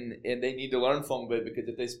Fongbe, and they need to learn Fongbe because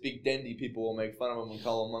if they speak Dendi, people will make fun of them and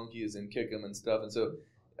call them monkeys and kick them and stuff. And so,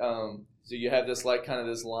 so you have this like kind of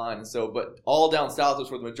this line. And so, but all down south is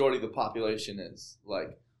where the majority of the population is.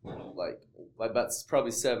 Like that's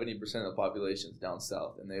probably 70% of the population is down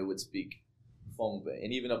south, and they would speak Fongbe.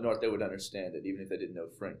 And even up north, they would understand it, even if they didn't know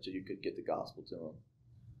French, so you could get the gospel to them.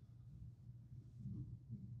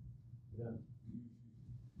 Yeah.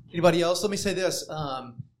 Anybody else? Let me say this.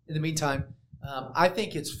 In the meantime, I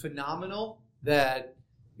think it's phenomenal that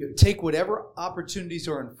you take whatever opportunities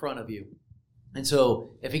are in front of you. And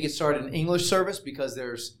so if he could start an English service because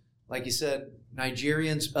there's, like you said,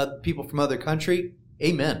 Nigerians, people from other country,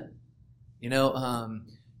 amen.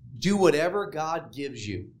 Do whatever God gives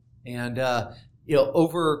you. And,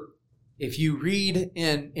 if you read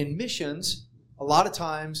in missions, a lot of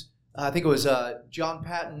times, I think it was John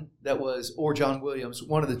Patton or John Williams,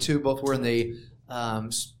 one of the two, both were in the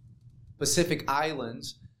Pacific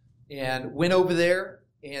Islands, and went over there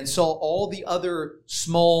and saw all the other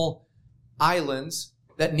small islands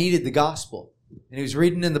that needed the gospel. And he was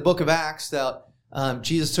reading in the book of Acts that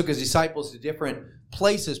Jesus took his disciples to different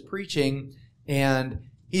places preaching, and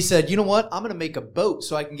he said, you know what, I'm going to make a boat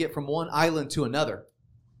so I can get from one island to another.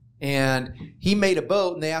 And he made a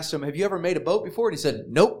boat, and they asked him, have you ever made a boat before? And he said,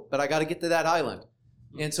 nope, but I got to get to that island.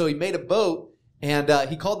 And so he made a boat, and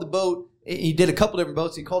he called the boat, he did a couple different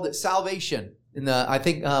boats, he called it Salvation. And I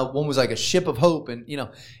think one was like a Ship of Hope, and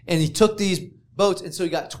he took these boats, and so he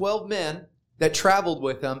got 12 men that traveled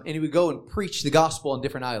with him, and he would go and preach the gospel on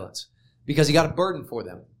different islands because he got a burden for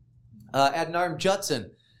them. Adoniram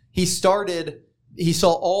Judson, he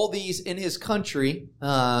saw all these in his country.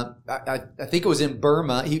 I think it was in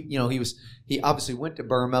Burma. He obviously went to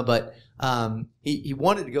Burma, but he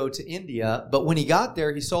wanted to go to India. But when he got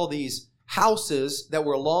there, he saw these houses that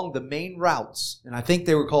were along the main routes, and I think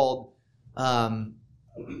they were called.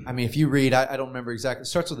 If you read, I don't remember exactly. It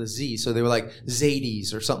starts with a Z, so they were like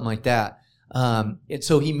Zadies or something like that. And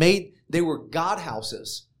so they were God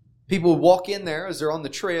houses. People would walk in there as they're on the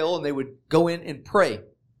trail, and they would go in and pray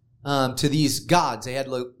to these gods. They had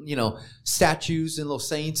statues and little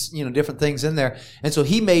saints, different things in there. And so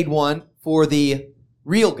he made one for the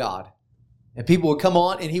real God. And people would come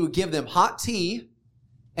on, and he would give them hot tea,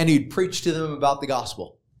 and he'd preach to them about the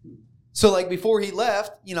gospel. So like before he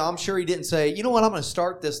left, I'm sure he didn't say, you know what, I'm going to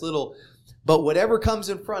start this little, but whatever comes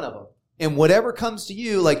in front of him and whatever comes to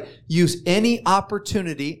you, like use any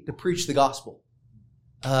opportunity to preach the gospel.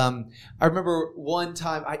 I remember one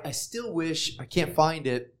time, I still wish, I can't find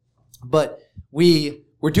it, but we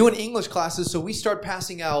were doing English classes, so we started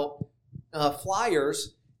passing out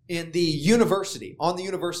flyers in the university, on the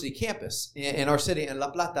university campus in our city, in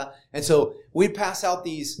La Plata. And so we'd pass out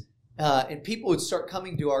these, and people would start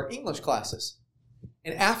coming to our English classes.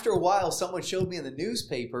 And after a while, someone showed me in the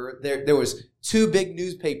newspaper, there was two big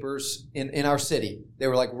newspapers in our city. They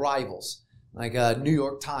were like rivals, like New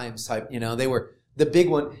York Times type, they were the big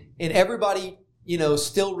one. And everybody,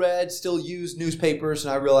 still used newspapers.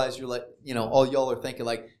 And I realized you're like, all y'all are thinking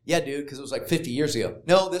like, yeah, dude, because it was like 50 years ago.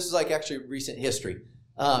 No, this is like actually recent history.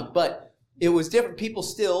 But it was different. People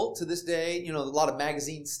still, to this day, a lot of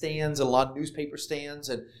magazine stands and a lot of newspaper stands,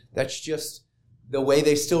 and that's just the way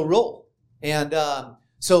they still roll. And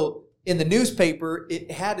so in the newspaper,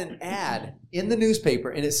 it had an ad in the newspaper,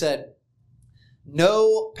 and it said,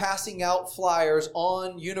 no passing out flyers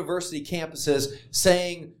on university campuses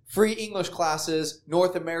saying free English classes,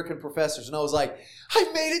 North American professors. And I was like,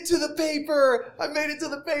 I made it to the paper. I made it to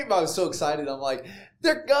the paper. I was so excited. I'm like,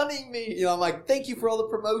 they're gunning me. I'm like, thank you for all the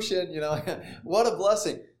promotion. What a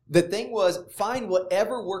blessing. The thing was, find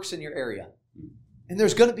whatever works in your area. And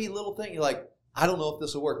there's going to be a little thing. You're like, I don't know if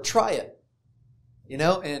this will work. Try it.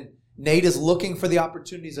 And Nate is looking for the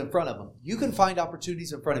opportunities in front of him. You can find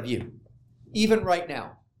opportunities in front of you. Even right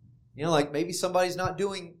now, like maybe somebody's not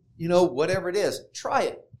doing, whatever it is. Try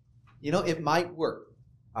it. It might work.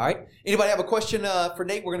 All right. Anybody have a question for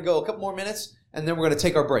Nate? We're going to go a couple more minutes, and then we're going to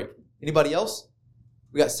take our break. Anybody else?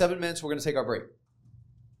 We got 7 minutes. We're going to take our break.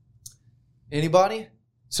 Anybody?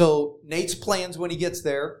 So Nate's plans when he gets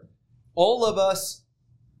there. All of us,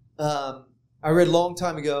 I read a long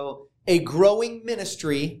time ago, a growing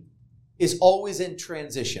ministry is always in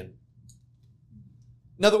transition.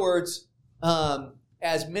 In other words,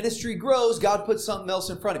 as ministry grows, God puts something else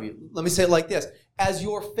in front of you. Let me say it like this. as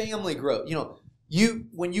your family grows.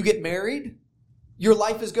 When you get married, your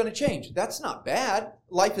life is going to change. That's not bad.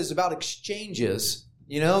 Life is about exchanges.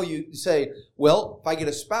 You say, well, if I get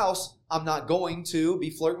a spouse, I'm not going to be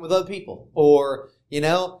flirting with other people. Or,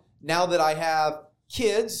 now that I have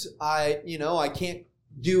kids, I can't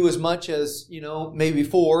do as much as, maybe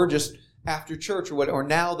before, just after church or whatever. Or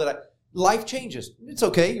now that life changes. It's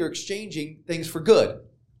okay. You're exchanging things for good.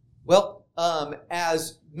 Well,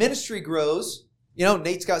 as ministry grows,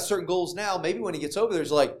 Nate's got certain goals now. Maybe when he gets over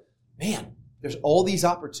there's like, man, there's all these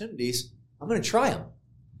opportunities. I'm going to try them.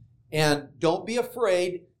 And don't be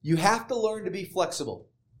afraid. You have to learn to be flexible.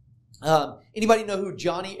 Anybody know who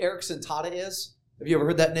Johnny Erickson Tata is? Have you ever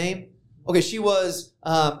heard that name? Okay, she was,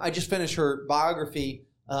 I just finished her biography.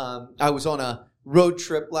 I was on a road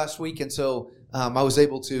trip last week, and so I was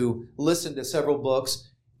able to listen to several books.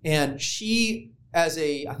 And she, I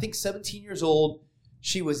think 17 years old,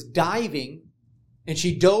 she was diving, and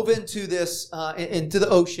she dove into into the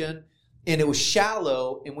ocean, and it was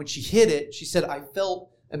shallow. And when she hit it, she said, I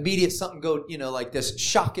felt immediate something go, like this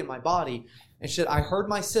shock in my body. And she said, I heard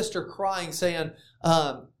my sister crying, saying,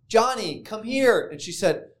 Johnny, come here. And she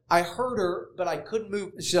said, I heard her, but I couldn't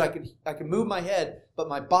move. She said, I could move my head, but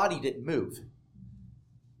my body didn't move.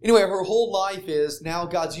 Anyway, her whole life is, now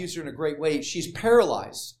God's used her in a great way. She's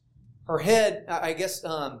paralyzed. Her head, I guess,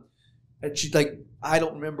 she's like, I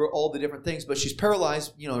don't remember all the different things, but she's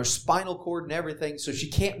paralyzed, her spinal cord and everything, so she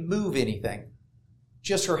can't move anything.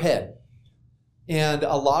 Just her head. And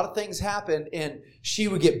a lot of things happened, and she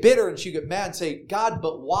would get bitter and she would get mad and say, God,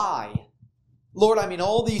 but why? Lord, I mean,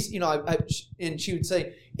 all these, and she would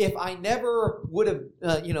say, if I never would have,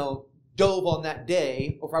 dove on that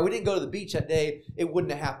day, or if I didn't go to the beach that day, it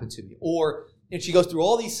wouldn't have happened to me. And she goes through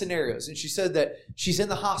all these scenarios, and she said that she's in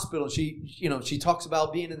the hospital. She talks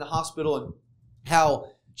about being in the hospital and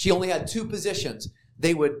how she only had two positions.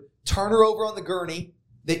 They would turn her over on the gurney.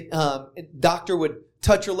 The doctor would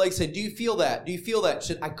touch her leg, say, do you feel that? Do you feel that?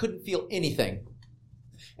 She said, I couldn't feel anything.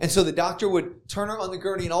 And so the doctor would turn her on the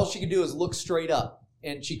gurney, and all she could do is look straight up.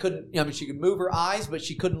 And she couldn't, she could move her eyes, but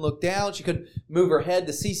she couldn't look down. She couldn't move her head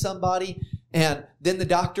to see somebody. And then the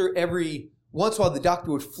doctor, every once in a while, the doctor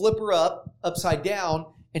would flip her upside down,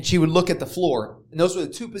 and she would look at the floor. And those were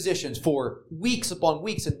the two positions for weeks upon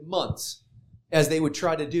weeks and months as they would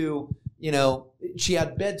try to do, she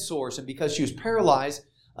had bed sores. And because she was paralyzed,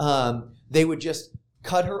 they would just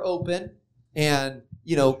cut her open and,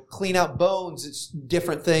 clean out bones, it's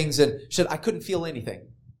different things. And she said, I couldn't feel anything.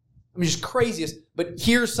 I mean, just craziest. But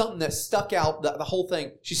here's something that stuck out, the whole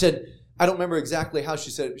thing. She said, I don't remember exactly how she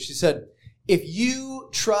said it. She said, if you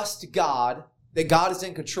trust God, that God is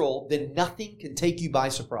in control, then nothing can take you by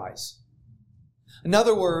surprise. In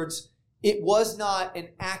other words, it was not an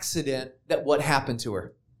accident that what happened to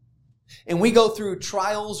her. And we go through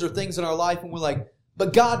trials or things in our life and we're like,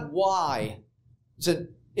 but God, why? So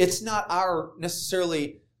it's not our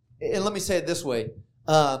necessarily, and let me say it this way.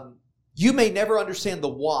 You may never understand the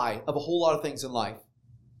why of a whole lot of things in life,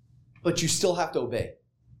 but you still have to obey.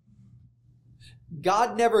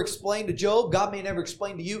 God never explained to Job, God may never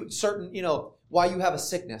explain to you certain, why you have a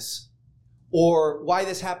sickness, or why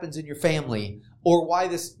this happens in your family, or why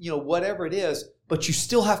this, whatever it is, but you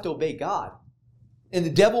still have to obey God. And the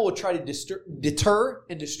devil will try to deter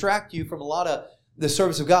and distract you from a lot of the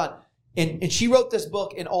service of God. And she wrote this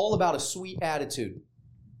book and all about a sweet attitude.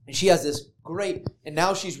 And she has this great, and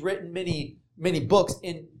now she's written many, many books,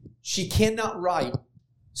 and she cannot write.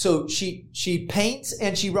 So she paints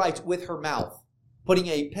and she writes with her mouth, putting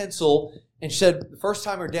a pencil. And she said the first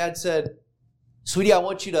time her dad said, sweetie, I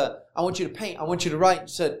want you to paint. I want you to write.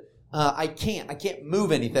 She said, I can't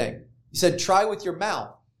move anything. He said, try with your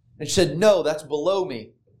mouth. And she said, no, that's below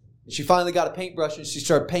me. And she finally got a paintbrush and she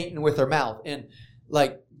started painting with her mouth. And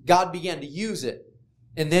God began to use it.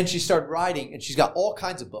 And then she started writing, and she's got all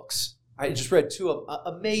kinds of books. I just read two of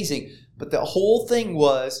them. Amazing. But the whole thing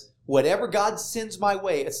was, whatever God sends my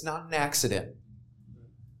way, it's not an accident.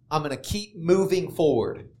 I'm going to keep moving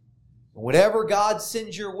forward. Whatever God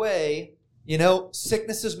sends your way,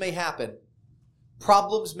 sicknesses may happen.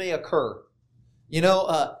 Problems may occur.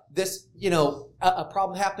 A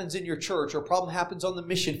problem happens in your church, or a problem happens on the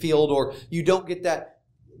mission field, or you don't get that.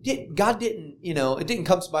 God didn't, it didn't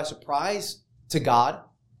come by surprise to God.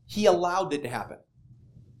 He allowed it to happen.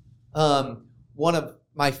 One of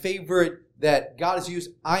my favorite that God has used,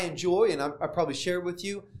 I enjoy, and I probably shared with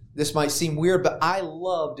you, this might seem weird, but I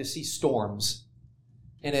love to see storms.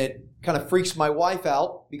 And it kind of freaks my wife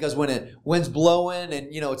out, because when wind's blowing and,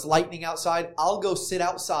 it's lightning outside, I'll go sit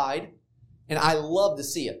outside, and I love to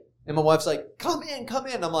see it. And my wife's like, come in.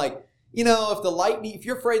 I'm like, if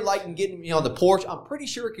you're afraid lightning getting on the porch, I'm pretty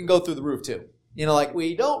sure it can go through the roof too.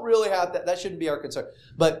 We don't really have that. That shouldn't be our concern.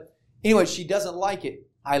 But anyway, she doesn't like it.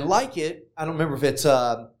 I like it. I don't remember if it's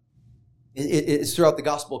throughout the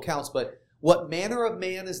gospel accounts, but what manner of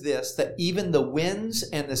man is this, that even the winds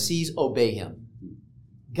and the seas obey him?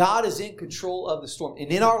 God is in control of the storm. And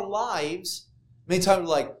in our lives, many times we're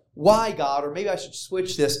like, why God? Or maybe I should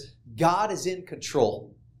switch this. God is in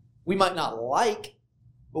control. We might not like,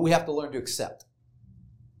 but we have to learn to accept.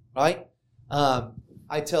 Right?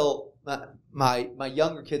 I tell my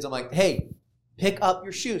younger kids, I'm like, hey, pick up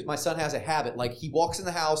your shoes. My son has a habit. Like, he walks in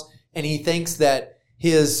the house and he thinks that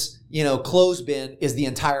his, clothes bin is the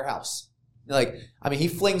entire house. He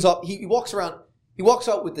flings up, he walks out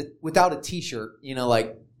without a t-shirt,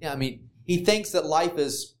 he thinks that life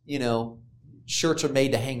is, shirts are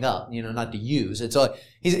made to hang up, not to use. And so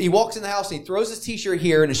he walks in the house and he throws his t-shirt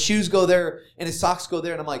here and his shoes go there and his socks go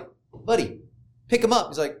there. And I'm like, buddy, pick them up.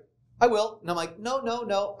 He's like, I will. And I'm like,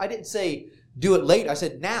 no. I didn't say do it later. I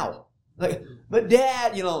said now. Like, but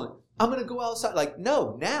Dad, I'm going to go outside. Like,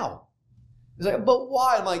 no, now. He's like, but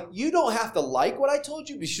why? I'm like, you don't have to like what I told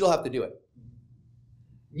you, but you still have to do it.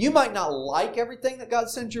 You might not like everything that God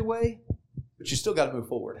sends your way, but you still got to move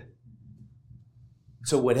forward.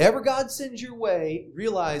 So whatever God sends your way,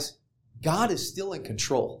 realize God is still in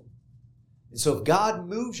control. And so if God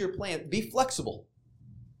moves your plan, be flexible.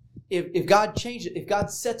 If God changes it, if God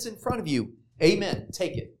sets in front of you, amen,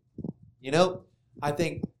 take it. I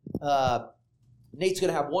think Nate's going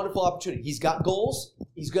to have wonderful opportunity. He's got goals.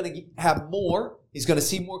 He's going to have more. He's going to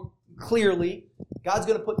see more clearly. God's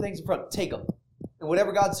going to put things in front. Take them. And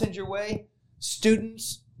whatever God sends your way,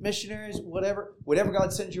 students, missionaries, whatever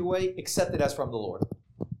God sends your way, accept it as from the Lord.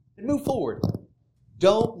 And move forward.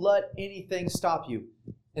 Don't let anything stop you.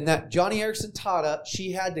 And that Johnny Erickson Tata,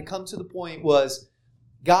 she had to come to the point was,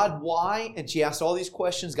 God, why? And she asked all these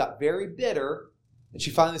questions, got very bitter, and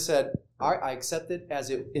she finally said, all right, I accept it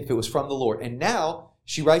as if it was from the Lord. And now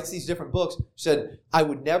she writes these different books. She said, I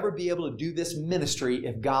would never be able to do this ministry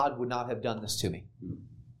if God would not have done this to me.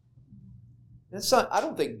 I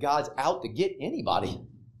don't think God's out to get anybody.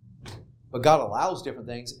 But God allows different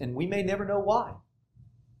things, and we may never know why.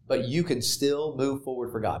 But you can still move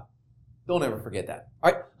forward for God. Don't ever forget that.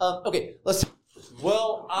 All right, okay, let's...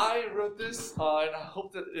 Well, I wrote this, and I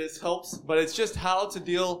hope that this helps, but it's just how to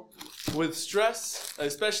deal with stress,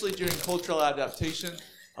 especially during cultural adaptation.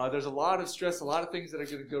 There's a lot of stress, a lot of things that are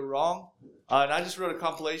going to go wrong, and I just wrote a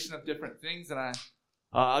compilation of different things, and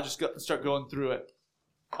I'll just start going through it.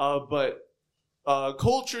 But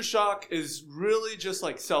culture shock is really just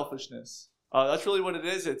like selfishness. That's really what it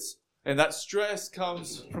is. And that stress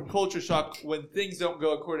comes from culture shock when things don't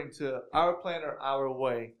go according to our plan or our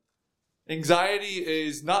way. Anxiety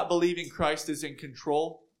is not believing Christ is in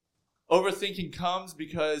control. Overthinking comes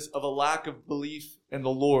because of a lack of belief in the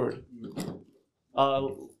Lord.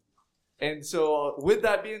 And so with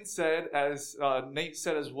that being said, as Nate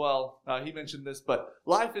said as well, he mentioned this, but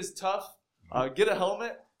life is tough. Get a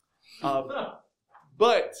helmet.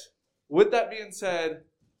 But with that being said,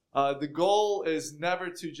 the goal is never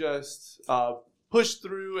to just push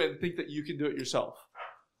through and think that you can do it yourself.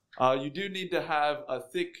 You do need to have a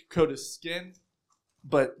thick coat of skin,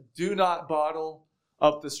 but do not bottle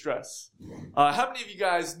up the stress. How many of you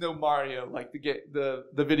guys know Mario, like the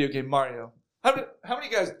video game Mario? How many of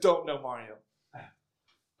you guys don't know Mario?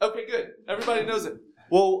 Okay, good. Everybody knows it.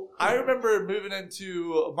 Well, I remember moving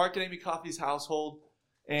into Mark and Amy Coffey's household,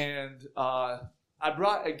 and I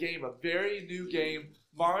brought a very new game,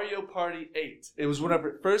 Mario Party 8. It was whenever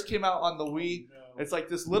it first came out on the Wii. It's like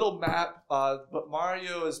this little map, but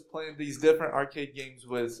Mario is playing these different arcade games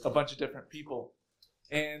with a bunch of different people.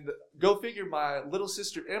 And go figure, my little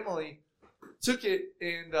sister Emily took it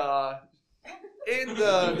and in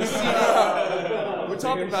the CD. We're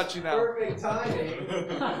talking about you now. Perfect timing.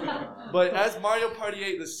 But as Mario Party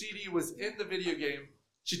 8, the CD was in the video game.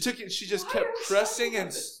 She took it. She just kept pressing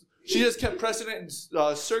it and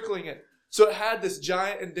circling it. So it had this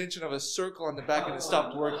giant indentation of a circle on the back, and it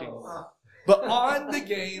stopped working. But on the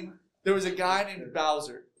game, there was a guy named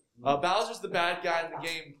Bowser. Bowser's the bad guy in the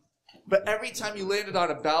game. But every time you landed on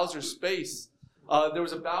a Bowser space, there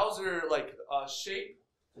was a Bowser shape,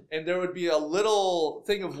 and there would be a little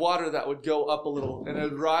thing of water that would go up a little, and it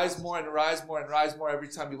would rise more and rise more and rise more every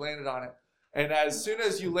time you landed on it. And as soon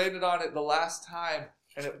as you landed on it the last time,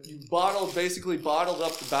 and you basically bottled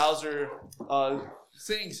up the Bowser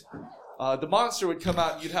things, the monster would come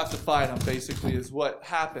out and you'd have to fight him, basically, is what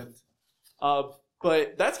happened.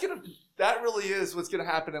 But that really is what's going to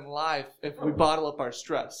happen in life if we bottle up our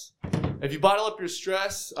stress. If you bottle up your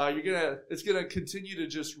stress, it's gonna continue to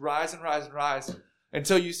just rise and rise and rise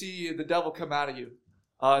until you see the devil come out of you.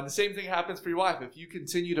 And the same thing happens for your wife. If you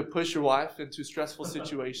continue to push your wife into stressful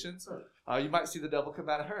situations, you might see the devil come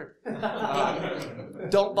out of her.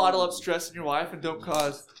 Don't bottle up stress in your wife, and don't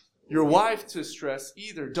cause your wife to stress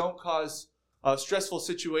either. Don't cause stressful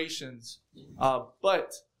situations.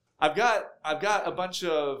 But I've got a bunch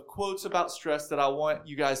of quotes about stress that I want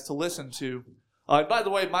you guys to listen to. And by the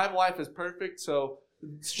way, my wife is perfect, so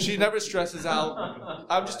she never stresses out.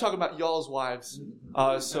 I'm just talking about y'all's wives,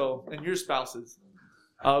 and your spouses.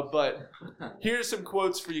 But here's some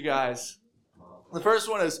quotes for you guys. The first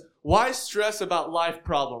one is, why stress about life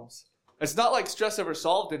problems? It's not like stress ever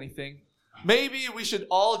solved anything. Maybe we should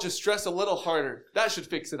all just stress a little harder. That should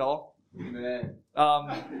fix it all. Amen.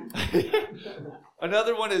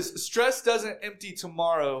 Another one is, stress doesn't empty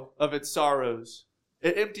tomorrow of its sorrows.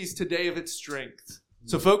 It empties today of its strength.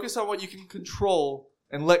 So focus on what you can control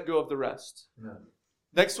and let go of the rest. Yeah.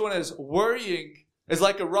 Next one is, worrying is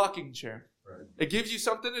like a rocking chair. Right. It gives you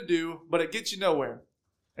something to do, but it gets you nowhere.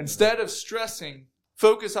 Instead of stressing,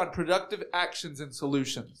 focus on productive actions and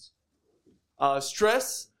solutions.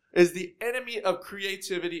 Stress is the enemy of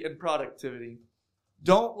creativity and productivity.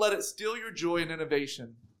 Don't let it steal your joy and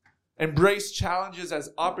innovation. Embrace challenges as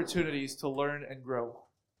opportunities to learn and grow.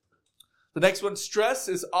 The next one, stress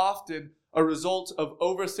is often a result of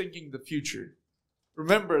overthinking the future.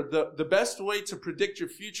 Remember, the best way to predict your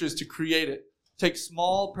future is to create it. Take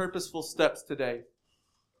small, purposeful steps today.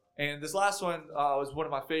 And this last one was one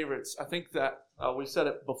of my favorites. I think that we said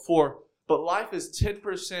it before, but life is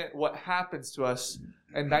 10% what happens to us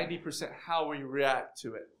and 90% how we react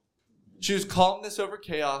to it. Choose calmness over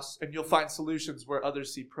chaos, and you'll find solutions where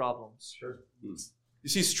others see problems. Sure. You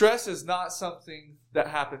see, stress is not something that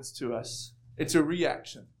happens to us. It's a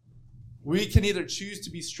reaction. We can either choose to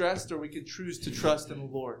be stressed or we can choose to trust in the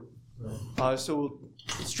Lord. So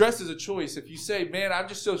stress is a choice. If you say, man, I'm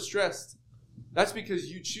just so stressed, that's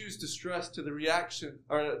because you choose to stress to the reaction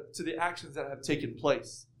or to the actions that have taken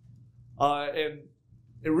place. And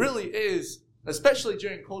it really is, especially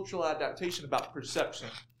during cultural adaptation, about perception.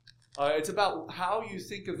 It's about how you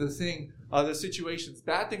think of the situations.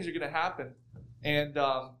 Bad things are going to happen. And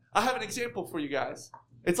I have an example for you guys.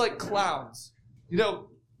 It's like clowns. You know,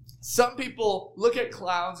 some people look at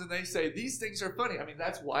clowns and they say, these things are funny. I mean,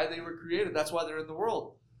 that's why they were created. That's why they're in the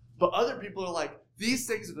world. But other people are like, these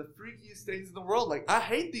things are the freakiest things in the world. Like, I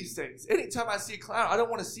hate these things. Anytime I see a clown, I don't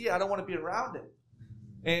want to see it. I don't want to be around it.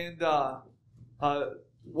 And,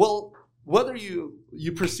 well, whether you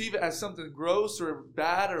perceive it as something gross or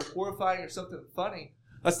bad or horrifying or something funny,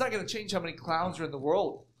 that's not going to change how many clowns are in the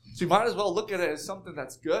world. So you might as well look at it as something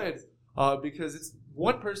that's good, because it's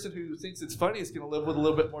one person who thinks it's funny is going to live with a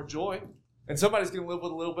little bit more joy, and somebody's going to live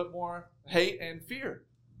with a little bit more hate and fear.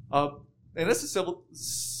 And that's a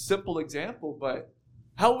simple example, but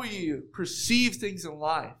how we perceive things in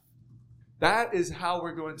life, that is how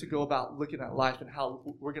we're going to go about looking at life and how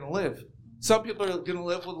we're going to live. Some people are going to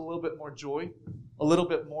live with a little bit more joy, a little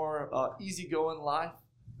bit more easygoing life,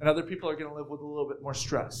 and other people are going to live with a little bit more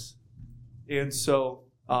stress. And so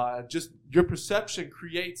just your perception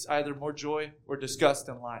creates either more joy or disgust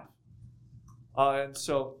in life. And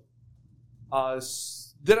so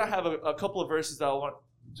then I have a couple of verses that I want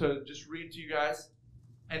to just read to you guys.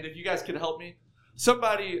 And if you guys could help me.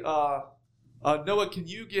 Somebody, Noah, can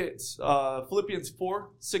you get Philippians 4,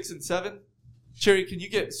 6, and 7? Cherry, can you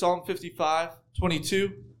get Psalm 55,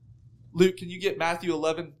 22? Luke, can you get Matthew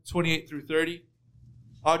 11, 28 through 30?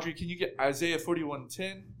 Audrey, can you get Isaiah 41,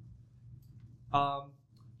 10?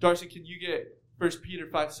 Darcy, can you get 1 Peter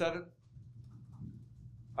 5, 7?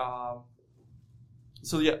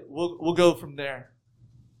 So yeah, we'll go from there.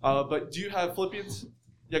 But do you have Philippians?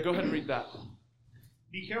 Yeah, go ahead and read that.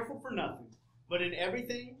 Be careful for nothing, but in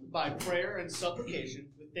everything by prayer and supplication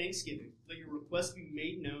with thanksgiving, let your requests be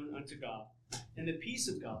made known unto God. And the peace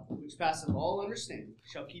of God, which passeth all understanding,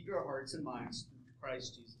 shall keep your hearts and minds through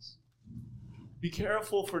Christ Jesus. Be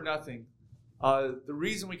careful for nothing. The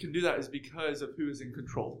reason we can do that is because of who is in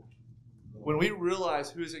control. When we realize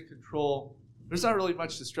who is in control, there's not really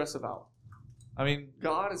much to stress about. I mean,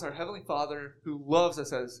 God is our Heavenly Father who loves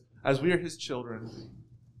us as we are His children.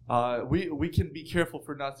 We can be careful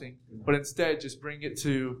for nothing, but instead just bring it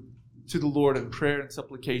to the Lord in prayer and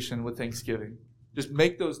supplication with thanksgiving. Just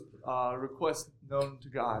make those requests known to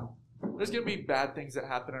God. There's going to be bad things that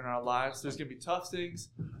happen in our lives. There's going to be tough things.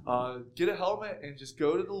 Get a helmet and just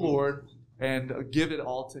go to the Lord and give it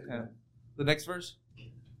all to Him. The next verse?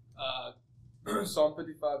 Psalm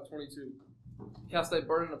 55, 22. Cast thy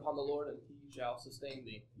burden upon the Lord, and He shall sustain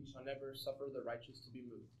thee. He shall never suffer the righteous to be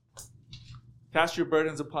moved. Cast your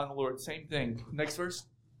burdens upon the Lord. Same thing. Next verse.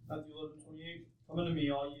 Matthew 11:28. Come unto me,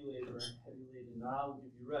 all you labor and heavy laden, and I will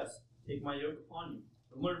give you rest. Take my yoke upon you,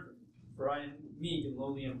 and learn from me, for I am meek and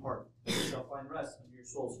lowly in heart. And you shall find rest unto your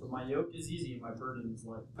souls. For my yoke is easy and my burden is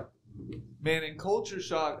light. Man, in culture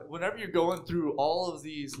shock, whenever you're going through all of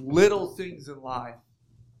these little things in life,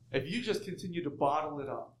 if you just continue to bottle it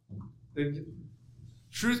up, then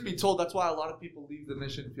truth be told, that's why a lot of people leave the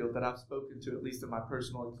mission field that I've spoken to, at least in my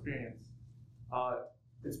personal experience.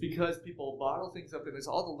 It's because people bottle things up, and it's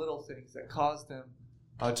all the little things that cause them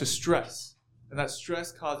to stress. And that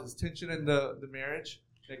stress causes tension in the marriage,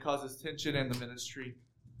 and it causes tension in the ministry.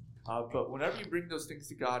 But whenever you bring those things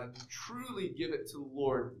to God and you truly give it to the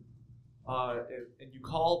Lord, and you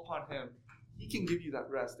call upon Him, He can give you that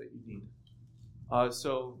rest that you need.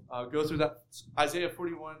 So go through that. Isaiah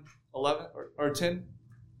 41:11 or 10.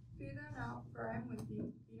 Fear thou not, for I am with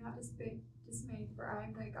thee. Be not dismayed, for I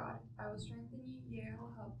am thy God. I will strengthen thee, yea, I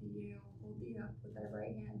will help thee, yea, I will hold thee up with thy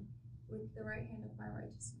right hand, with the right hand of my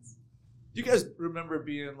righteousness. Do you guys remember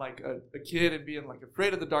being like a kid and being like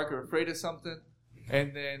afraid of the dark or afraid of something,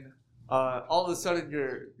 and then all of a sudden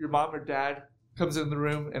your mom or dad comes in the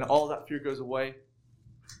room and all that fear goes away?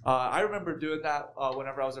 I remember doing that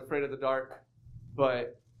whenever I was afraid of the dark,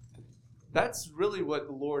 but that's really what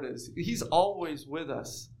the Lord is. He's always with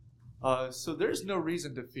us. So there's no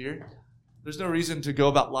reason to fear. There's no reason to go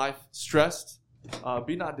about life stressed.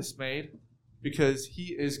 Be not dismayed, because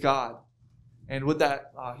He is God. And with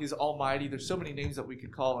that, He's almighty. There's so many names that we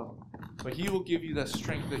could call Him. But He will give you the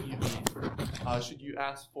strength that you need should you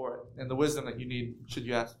ask for it. And the wisdom that you need should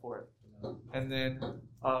you ask for it. And then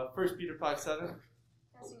 1 Peter 5:7.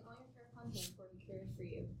 Casting all your care upon Him, for He cares for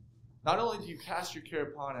you. Not only do you cast your care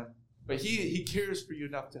upon Him, but He cares for you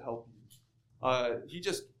enough to help you.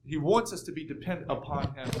 He wants us to be dependent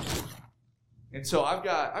upon Him. And so I've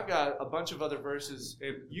got a bunch of other verses,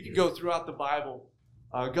 and you can go throughout the Bible.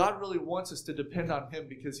 God really wants us to depend on Him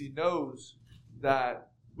because He knows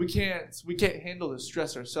that we can't handle the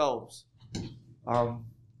stress ourselves.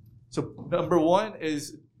 So number one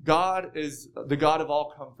is God is the God of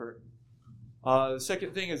all comfort. The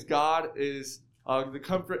second thing is God is the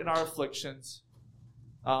comfort in our afflictions.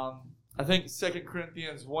 I think 2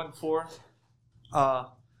 Corinthians 1:4,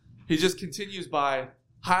 he just continues by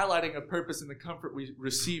highlighting a purpose in the comfort we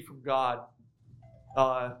receive from God.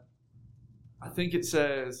 I think it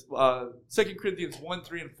says, 2 Corinthians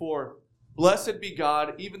 1:3 and 4, Blessed be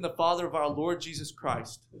God, even the Father of our Lord Jesus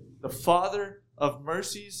Christ, the Father of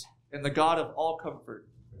mercies and the God of all comfort,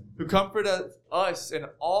 who comforteth us in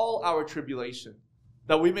all our tribulation,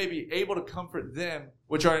 that we may be able to comfort them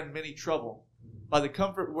which are in many trouble, by the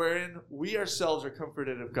comfort wherein we ourselves are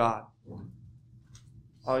comforted of God.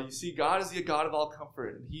 You see, God is the God of all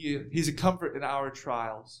comfort, and He's a comfort in our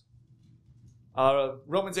trials.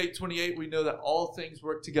 Romans 8:28, we know that all things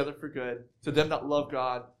work together for good to them that love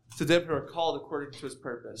God, to them who are called according to His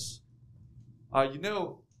purpose.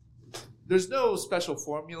 There's no special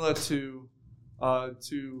formula to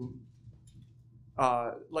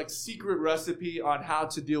like secret recipe on how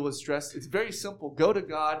to deal with stress. It's very simple. Go to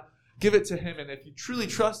God, give it to Him, and if you truly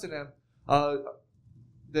trust in Him,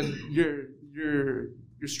 then your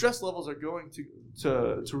stress levels are going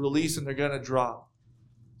to release, and they're going to drop.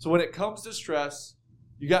 So when it comes to stress,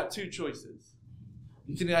 you got two choices.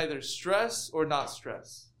 You can either stress or not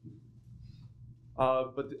stress.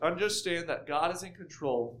 But understand that God is in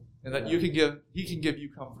control, and that He can give you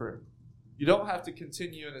comfort. You don't have to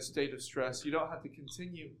continue in a state of stress. You don't have to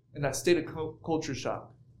continue in that state of culture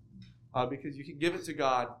shock, because you can give it to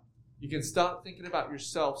God. You can stop thinking about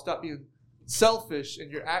yourself. Stop being selfish in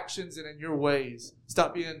your actions and in your ways.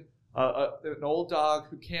 Stop being an old dog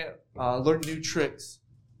who can't learn new tricks.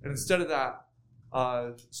 And instead of that,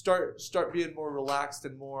 start being more relaxed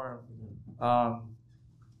and more,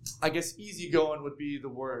 easygoing would be the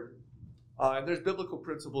word. And there's biblical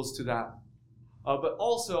principles to that. But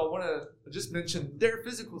also, I want to just mention there are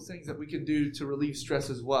physical things that we can do to relieve stress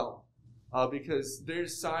as well. Because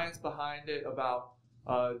there's science behind it about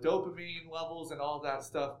dopamine levels and all that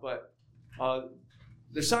stuff. But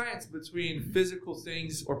there's science between physical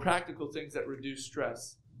things or practical things that reduce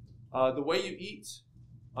stress. The way you eat,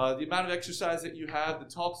 the amount of exercise that you have, the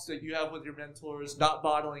talks that you have with your mentors, not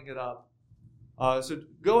bottling it up. So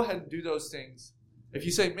go ahead and do those things. If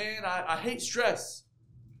you say, man, I hate stress,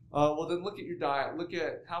 well then look at your diet. Look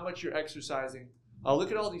at how much you're exercising. Look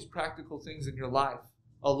at all these practical things in your life,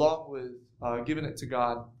 along with giving it to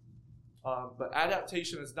God. But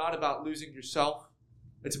adaptation is not about losing yourself.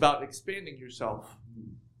 It's about expanding yourself.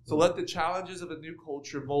 So let the challenges of a new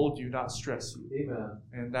culture mold you, not stress you. Amen.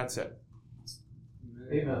 And that's it.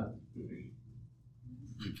 Amen.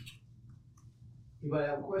 Anybody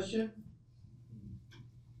have a question?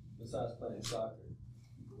 Besides playing soccer,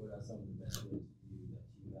 what are some of the best ways for you that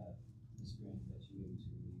you have experienced that you able to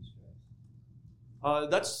relieve stress?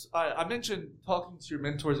 I mentioned talking to your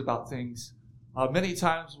mentors about things. Many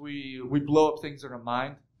times we blow up things in our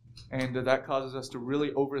mind, and that causes us to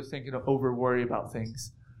really overthink and over worry about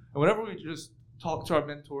things. And whenever we just talk to our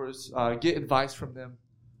mentors, get advice from them,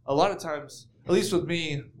 a lot of times, at least with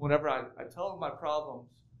me, whenever I tell them my problems,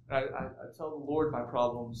 I tell the Lord my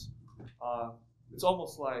problems, it's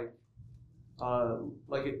almost like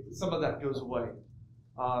some of that goes away.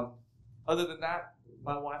 Other than that,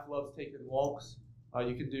 my wife loves taking walks.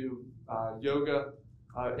 You can do yoga.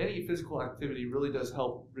 Any physical activity really does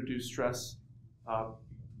help reduce stress. I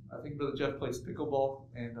think Brother Jeff plays pickleball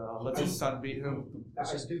and lets his son beat him. I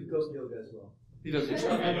do goat yoga as well. He does. Be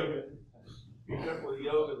careful with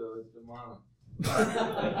yoga though, it's demonic.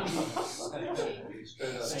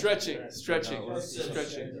 Stretching.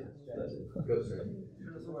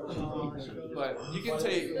 But you can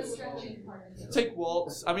take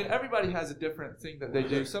walks. I mean, everybody has a different thing that they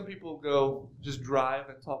do. Some people go just drive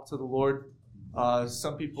and talk to the Lord.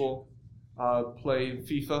 Some people play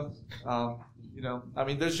FIFA. I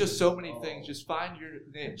mean, there's just so many things. Just find your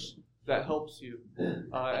niche that helps you.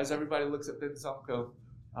 As everybody looks at Ben Zumko.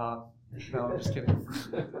 No, I'm just kidding.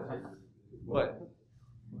 But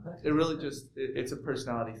it really it's a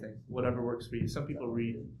personality thing. Whatever works for you. Some people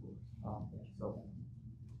read.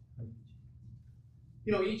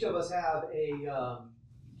 Each of us have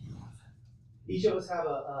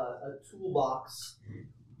a toolbox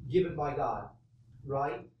given by God,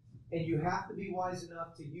 right? And you have to be wise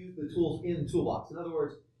enough to use the tools in the toolbox. In other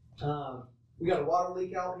words, we got a water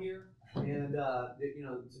leak out here, and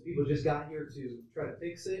some people just got here to try to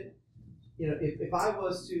fix it. If I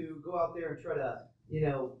was to go out there and try to,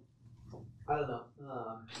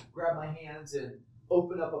 grab my hands and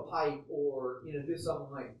open up a pipe or do something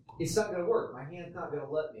like, it's not going to work. My hand's not going to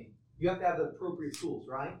let me. You have to have the appropriate tools,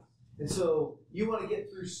 right? And so you want to get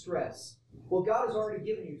through stress. Well, God has already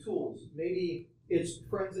given you tools. Maybe it's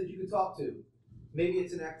friends that you can talk to. Maybe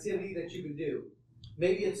it's an activity that you can do.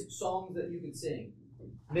 Maybe it's songs that you can sing.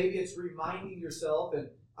 Maybe it's reminding yourself, and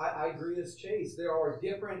I agree as Chase, there are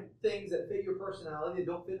different things that fit your personality that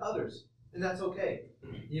don't fit others. And that's okay.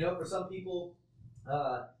 For some people,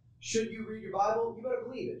 should you read your Bible? You better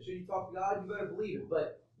believe it. Should you talk to God? You better believe it.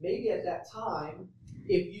 But maybe at that time,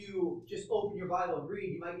 if you just open your Bible and read,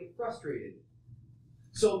 you might get frustrated.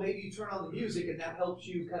 So maybe you turn on the music and that helps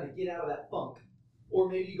you kind of get out of that funk. Or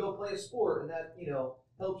maybe you go play a sport and that,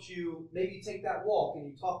 helps you. Maybe you take that walk and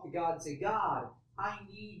you talk to God and say, God, I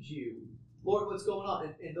need you. Lord, what's going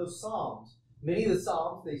on? And those Psalms, many of the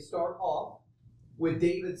Psalms, they start off with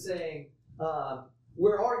David saying,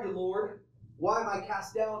 where are you, Lord? Why am I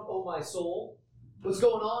cast down, O my soul? What's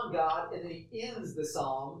going on, God? And then he ends the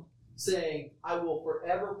Psalm saying, I will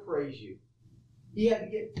forever praise you. He had to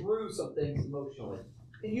get through some things emotionally.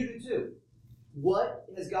 And you do too. What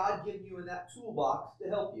has God given you in that toolbox to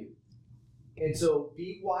help you? And so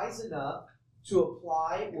be wise enough to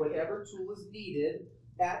apply whatever tool is needed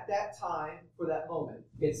at that time for that moment.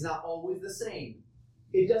 It's not always the same.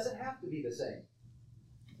 It doesn't have to be the same.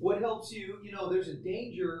 What helps you, there's a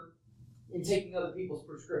danger in taking other people's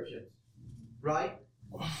prescriptions, right?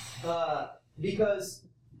 Because,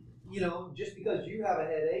 just because you have a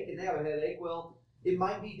headache and they have a headache, well, it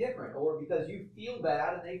might be different. Or because you feel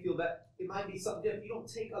bad and they feel bad, it might be something different. You don't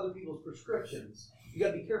take other people's prescriptions. You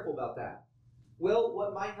got to be careful about that. Well,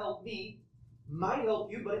 what might help me might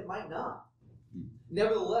help you, but it might not.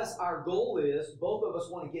 Nevertheless, our goal is both of us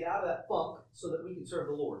want to get out of that funk so that we can serve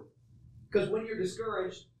the Lord. Because when you're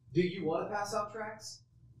discouraged, do you want to pass out tracts?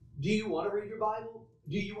 Do you want to read your Bible?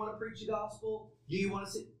 Do you want to preach the gospel? Do you want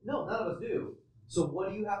to sit? No, none of us do. So what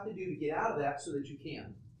do you have to do to get out of that so that you can?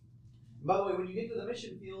 And by the way, when you get to the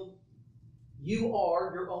mission field, you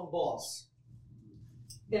are your own boss.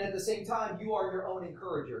 And at the same time, you are your own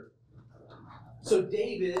encourager. So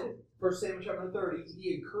David, 1 Samuel chapter 30,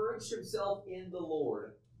 he encouraged himself in the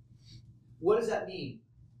Lord. What does that mean?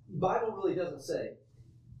 The Bible really doesn't say.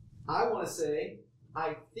 I want to say,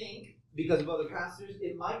 I think, because of other pastors,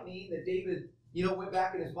 it might mean that David, went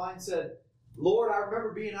back in his mind and said, Lord, I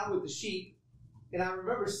remember being out with the sheep, and I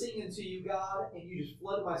remember singing to you, God, and you just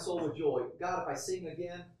flooded my soul with joy. God, if I sing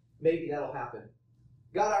again, maybe that'll happen.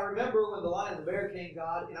 God, I remember when the lion and the bear came,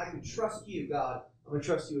 God, and I could trust you, God. I'm going to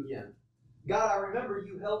trust you again. God, I remember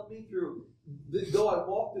you helped me through, though I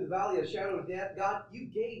walked through the valley of the shadow of death, God, you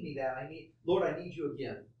gave me that. Lord, I need you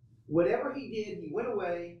again. Whatever he did, he went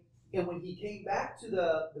away, and when he came back to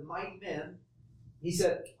the mighty men, he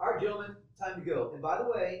said, all right, gentlemen, time to go. And by the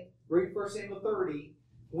way, read 1 Samuel 30.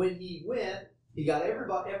 When he went, he got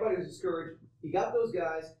everybody was discouraged. He got those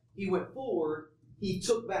guys. He went forward. He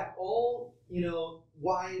took back all,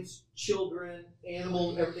 wives, children,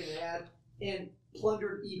 animals, everything they had, and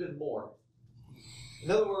plundered even more.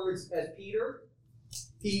 In other words, as Peter,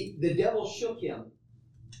 the devil shook him,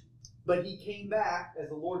 but he came back as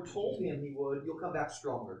the Lord told him he would. You'll come back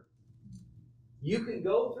stronger. You can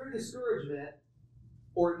go through discouragement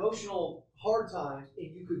or emotional hard times,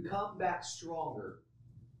 and you could come back stronger.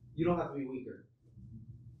 You don't have to be weaker.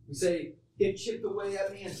 You say, it chipped away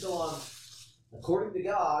at me until I'm, according to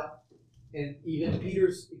God, and even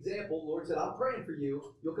Peter's example, the Lord said, I'm praying for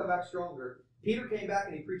you. You'll come back stronger. Peter came back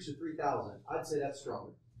and he preached to 3,000. I'd say that's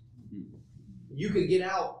stronger. You can get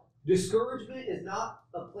out. Discouragement is not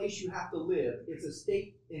a place you have to live. It's a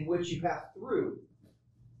state in which you pass through.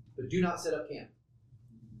 But do not set up camp.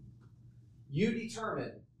 You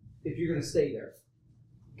determine if you're going to stay there.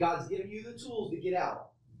 God's given you the tools to get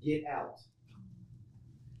out. Get out.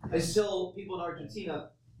 I used to tell people in Argentina,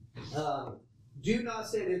 do not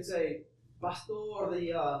say, they'd say, Pastor,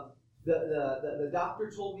 the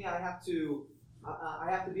doctor told me I have to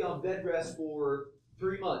be on bed rest for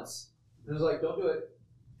 3 months. And I was like, don't do it.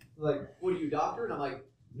 I'm like, what are you, doctor? And I'm like,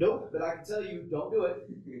 nope, but I can tell you, don't do it.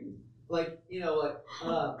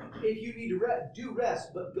 If you need to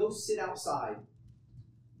rest, but go sit outside.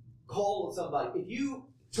 Call somebody. If you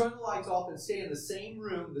turn the lights off and stay in the same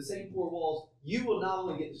room, the same four walls, you will not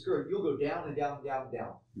only get discouraged, you'll go down and down and down and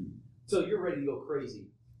down. So you're ready to go crazy.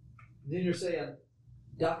 And then you're saying,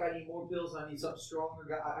 Doc, I need more pills, I need something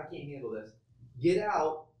stronger, I can't handle this. Get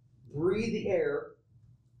out, breathe the air,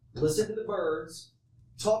 listen to the birds,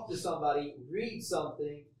 talk to somebody, read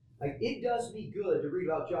something. Like, it does me good to read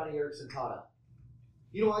about Johnny Erickson Tata.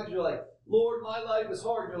 You know why? Because you're like, Lord, my life is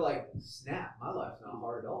hard. And you're like, snap, my life's not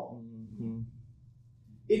hard at all. Mm-hmm.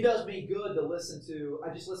 It does me good to listen to,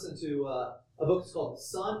 I just listened to a book that's called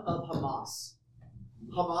Son of Hamas.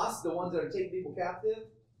 Hamas, the ones that are taking people captive,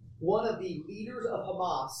 one of the leaders of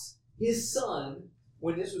Hamas, his son,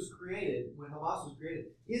 when Hamas was created,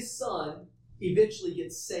 his son eventually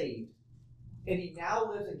gets saved. And he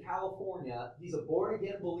now lives in California. He's a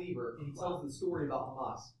born-again believer, and he tells the story about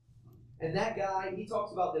Hamas. And that guy, he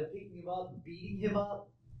talks about them picking him up, beating him up,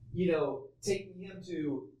 taking him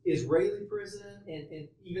to Israeli prison, and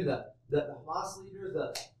even the Hamas leaders,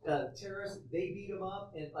 the terrorists, they beat him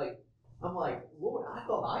up. And I'm like, Lord, I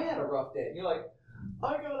thought I had a rough day. And you're like,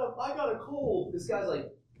 I got a cold. This guy's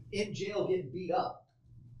like in jail getting beat up.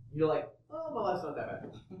 You're like, oh, my life's not that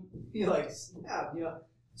bad. You're like, snap,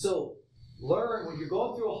 So learn when you're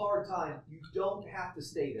going through a hard time, you don't have to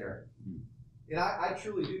stay there. And I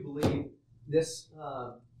truly do believe this.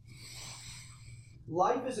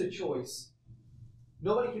 Life is a choice.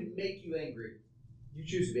 Nobody can make you angry. You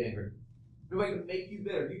choose to be angry. Nobody can make you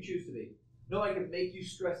bitter. You choose to be. Nobody can make you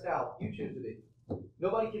stressed out. You choose to be.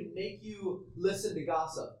 Nobody can make you listen to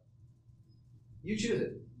gossip. You choose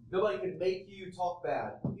it. Nobody can make you talk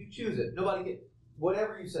bad. You choose it. Nobody can,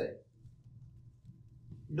 whatever you say.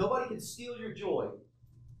 Nobody can steal your joy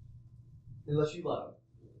unless you love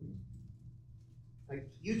them.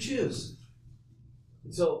 You choose.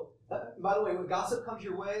 And so, by the way, when gossip comes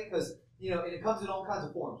your way, because, and it comes in all kinds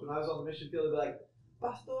of forms. When I was on the mission field, they'd be like,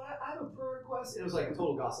 Pastor, I have a prayer request. And it was like a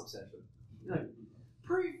total gossip session.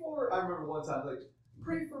 Pray for, I remember one time,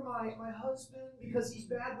 pray for my husband because he's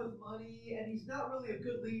bad with money and he's not really a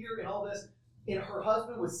good leader and all this. And her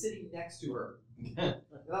husband was sitting next to her. And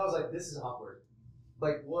I was like, this is awkward.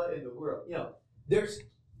 What in the world? There's,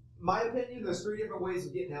 my opinion, there's 3 different ways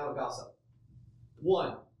of getting out of gossip.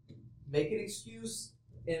 1, make an excuse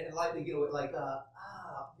and lightly get away.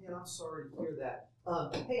 Man, I'm sorry to hear that.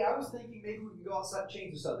 Hey, I was thinking maybe we can go outside and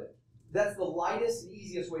change the subject. That's the lightest and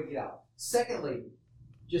easiest way to get out. Secondly,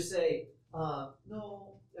 just say,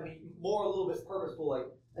 no, more a little bit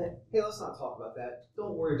purposeful, hey, let's not talk about that.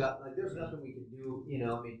 Don't worry about it. There's nothing we can do,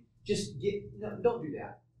 don't do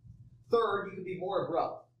that. Third, you can be more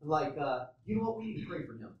abrupt. You know what? We need to pray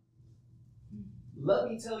for him. Let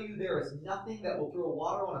me tell you, there is nothing that will throw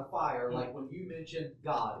water on a fire like when you mention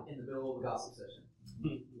God in the middle of a gossip session.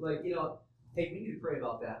 Hey, we need to pray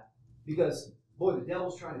about that. Because, boy, the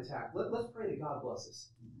devil's trying to attack. Let's pray that God bless us.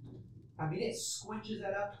 It squinches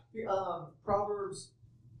that up. Proverbs,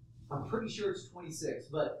 I'm pretty sure it's 26,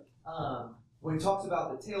 but when he talks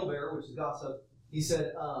about the talebearer, which is gossip, he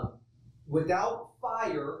said, without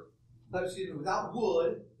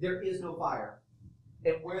wood, there is no fire.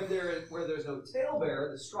 And where there's no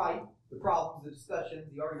talebearer, the strife, the problems, the discussion,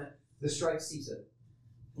 the argument, the strife ceaseth.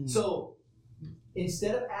 Mm-hmm. So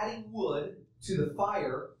instead of adding wood to the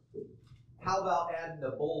fire, how about adding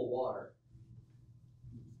a bowl of water?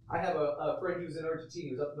 I have a friend who was in Argentina,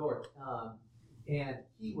 he was up north, and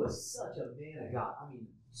he was such a man of God. I mean,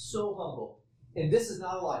 so humble. And this is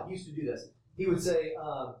not a lie. He used to do this. He would say,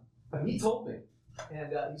 he told me,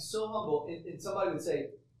 and he's so humble, and somebody would say,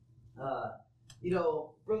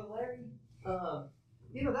 Brother Larry,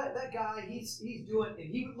 that guy, he's doing, and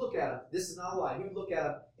he would look at him, this is not a lie, he would look at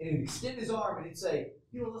him, and he would extend his arm, and he'd say,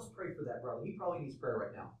 let's pray for that brother. He probably needs prayer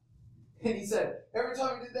right now. And he said, every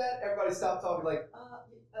time he did that, everybody stopped talking like,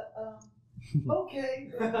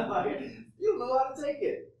 okay. You don't know how to take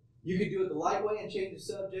it. You could do it the light way and change the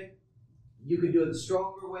subject. You could do it the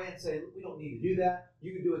stronger way and say, we don't need to do that.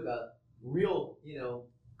 You could do it the real,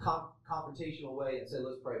 confrontational way and say,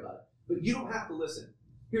 let's pray about it. But you don't have to listen.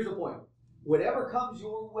 Here's the point. Whatever comes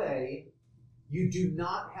your way, you do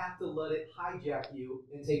not have to let it hijack you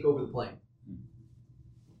and take over the plane.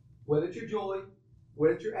 Whether it's your joy,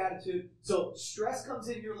 whether it's your attitude. So stress comes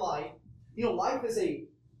in your life. Life is a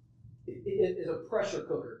pressure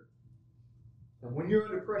cooker. And when you're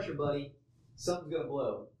under pressure, buddy, something's going to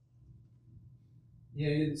blow.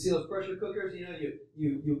 You see those pressure cookers?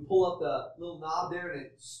 You pull up the little knob there and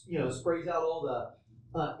it sprays out all the.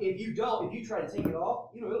 If you try to take it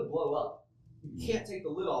off, it'll blow up. You can't take the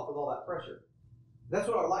lid off with all that pressure. That's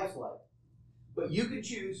what our life's like. But you can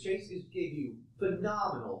choose. Chase gave you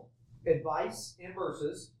phenomenal advice and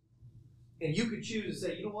verses, and you could choose to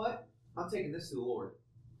say, you know what? I'm taking this to the Lord.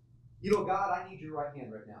 God, I need your right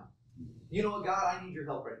hand right now. God, I need your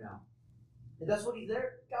help right now. And that's what He's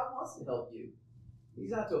there. God wants to help you.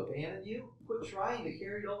 He's not to abandon you. Quit trying to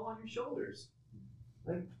carry it all on your shoulders.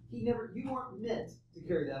 You weren't meant to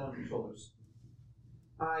carry that on your shoulders.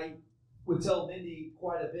 I would tell Mindy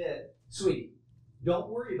quite a bit, sweetie, don't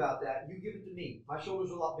worry about that. You give it to me. My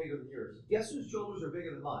shoulders are a lot bigger than yours. Guess whose shoulders are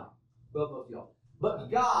bigger than mine? Well, both of y'all.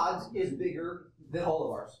 But God's is bigger than all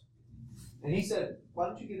of ours. And He said, why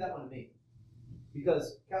don't you give that one to me?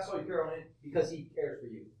 Because cast all your care on it, because He cares for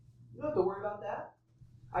you. You don't have to worry about that.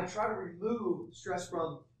 I try to remove stress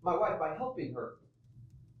from my wife by helping her.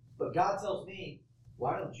 But God tells me,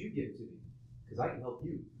 why don't you give it to me? Because I can help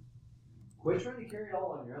you. Quit trying to carry it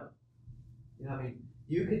all on your own.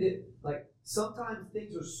 You could, sometimes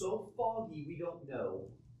things are so foggy we don't know.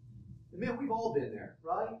 And man, we've all been there,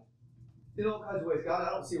 right? In all kinds of ways. God, I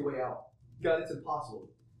don't see a way out. God, it's impossible.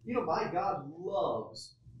 My God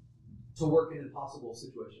loves to work in impossible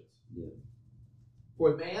situations. Yeah.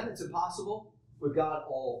 For man, it's impossible. With God,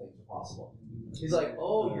 all things are possible. He's like,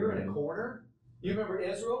 oh, you're in a corner? You remember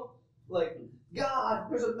Israel? God,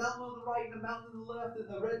 there's a mountain on the right and a mountain on the left and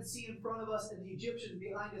the Red Sea in front of us and the Egyptians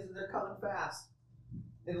behind us and they're coming fast.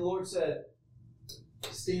 And the Lord said,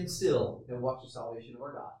 stand still and watch the salvation of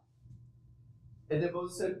our God. And then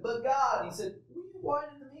Moses said, but God, he said, what are you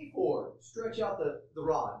whining to me for? Stretch out the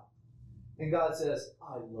rod. And God says,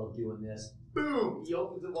 I love doing this. Boom! He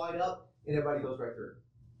opens it wide up and everybody goes right through.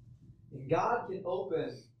 And God can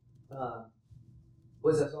open,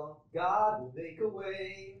 what is that song? God will make a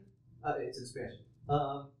way. It's in Spanish.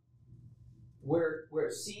 Where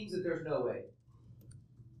it seems that there's no way.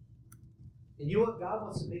 And you know what? God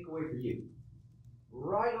wants to make a way for you.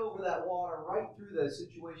 Right over that water, right through the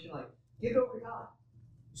situation. Give it over to God.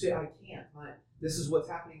 You say, I can't. This is what's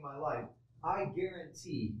happening in my life. I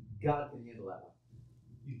guarantee God can handle that one.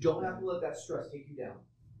 You don't have to let that stress take you down.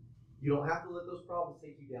 You don't have to let those problems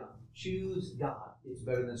take you down. Choose God. It's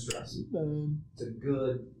better than stress. It's a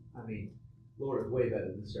good, Lord is way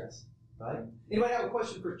better than stress. Right? Anybody have a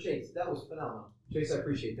question for Chase? That was phenomenal. Chase, I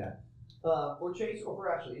appreciate that. For Chase or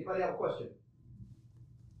for Ashley? Anybody have a question?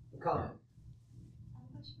 A comment? I have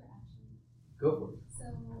a question for Ashley. Go for it. So,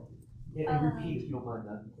 and repeat if you don't mind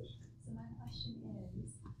that question. So my question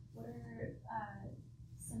is, what are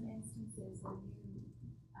some instances where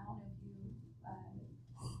I don't know if you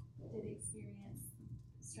did experience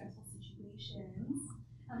stressful situations.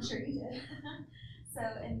 I'm sure you did. So,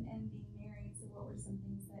 and being married, so what were some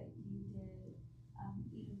things that you did,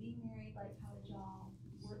 even being married, how did y'all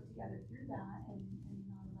work together through that and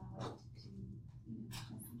not allow it to,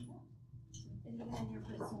 mess things up? And even in your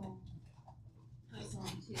personal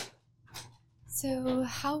too. So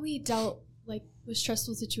how we dealt with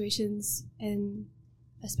stressful situations, and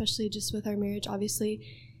especially just with our marriage, obviously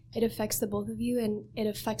it affects the both of you and it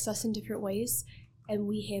affects us in different ways, and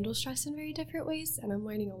we handle stress in very different ways, and I'm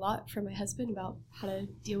learning a lot from my husband about how to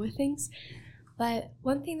deal with things. But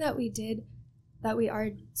one thing that we did that we are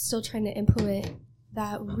still trying to implement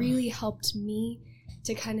that really helped me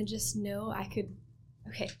to kind of just know I could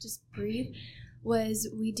just breathe was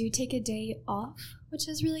we do take a day off which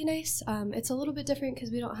is really nice. It's a little bit different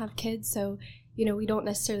because we don't have kids, so we don't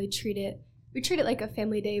necessarily treat it like a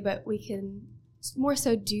family day, but we can more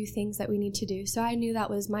so do things that we need to do. So I knew that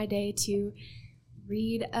was my day to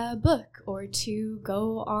read a book or to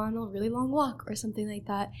go on a really long walk or something like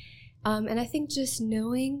that. And I think just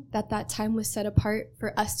knowing that time was set apart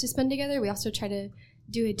for us to spend together, we also try to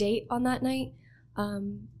do a date on that night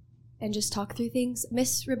and just talk through things.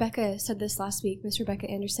 Miss Rebecca said this last week, Miss Rebecca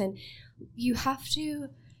Anderson, you're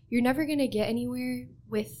never going to get anywhere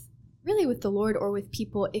with the Lord or with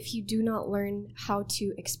people if you do not learn how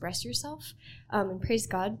to express yourself. And praise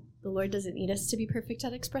God, the Lord doesn't need us to be perfect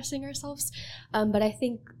at expressing ourselves. But I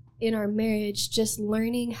think in our marriage, just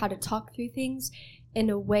learning how to talk through things in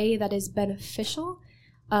a way that is beneficial,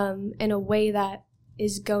 in a way that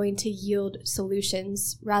is going to yield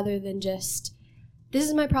solutions rather than just, this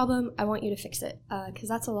is my problem, I want you to fix it. Because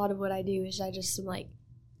that's a lot of what I do is I just am like,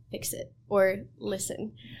 fix it or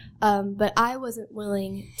listen. But I wasn't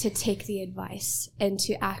willing to take the advice and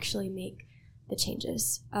to actually make the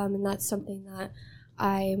changes. And that's something that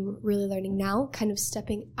I'm really learning now, kind of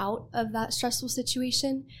stepping out of that stressful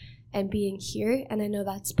situation and being here. And I know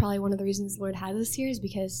that's probably one of the reasons the Lord has us here is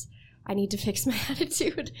because I need to fix my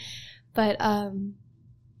attitude. But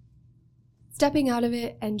stepping out of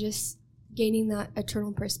it and just gaining that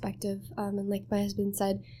eternal perspective. And like my husband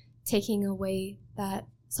said, taking away that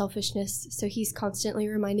selfishness. So he's constantly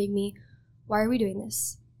reminding me, why are we doing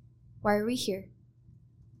this? Why are we here?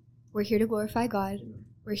 We're here to glorify God.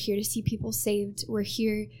 We're here to see people saved. We're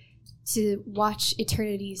here to watch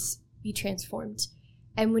eternities be transformed.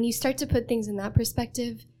 And when you start to put things in that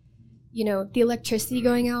perspective, the electricity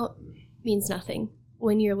going out means nothing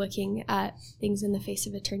when you're looking at things in the face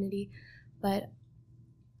of eternity. But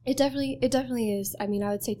it definitely is. I mean,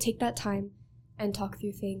 I would say take that time and talk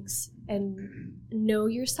through things and know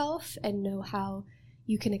yourself and know how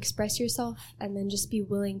you can express yourself, and then just be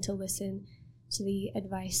willing to listen to the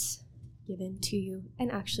advice given to you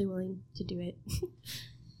and actually willing to do it.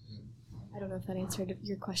 I don't know if that answered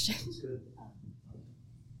your question. That's good.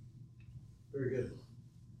 Very good.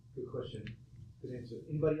 Good question. Good answer.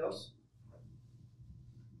 Anybody else?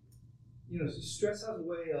 Stress has a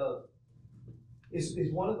way of, is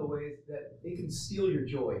one of the ways that it can steal your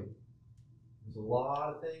joy. There's a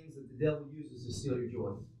lot of things that the devil uses to steal your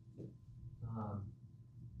joy.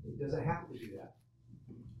 It doesn't have to do that.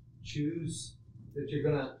 Choose that you're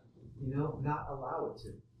going to, not allow it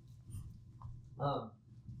to.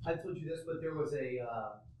 I told you this, but there was a,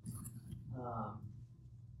 I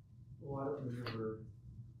don't remember.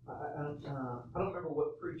 I don't remember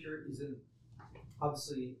what preacher is in.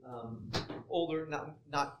 Obviously, older,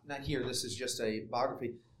 not here. This is just a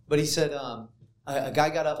biography. But he said a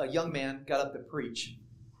young man got up to preach,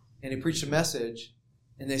 and he preached a message,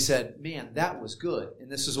 and they said, "Man, that was good."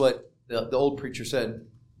 And this is what the old preacher said.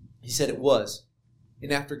 He said it was.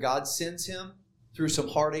 And after God sends him through some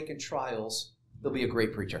heartache and trials, he'll be a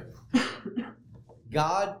great preacher.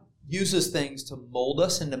 God uses things to mold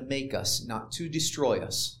us and to make us, not to destroy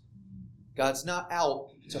us. God's not out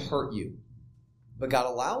to hurt you. But God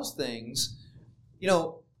allows things.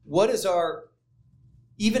 What is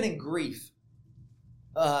even in grief,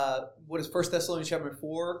 what is 1 Thessalonians chapter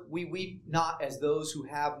 4? We weep not as those who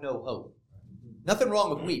have no hope. Nothing wrong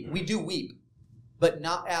with weep. We do weep, but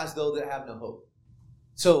not as though they have no hope.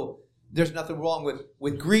 So there's nothing wrong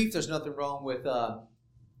with grief. There's nothing wrong with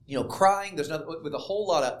crying. There's nothing with a whole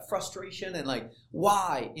lot of frustration and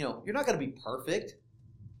why? You're not going to be perfect.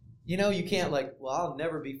 You can't I'll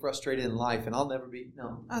never be frustrated in life and I'll never be,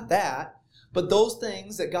 no, not that. But those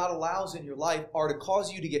things that God allows in your life are to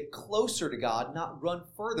cause you to get closer to God, not run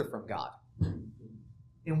further from God.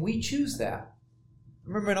 And we choose that. I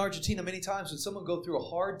remember in Argentina many times when someone go through a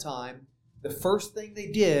hard time, the first thing they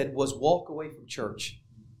did was walk away from church.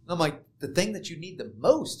 And I'm like, the thing that you need the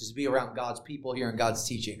most is to be around God's people here and God's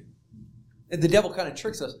teaching. And the devil kind of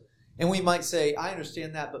tricks us. And we might say, I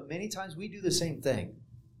understand that, but many times we do the same thing.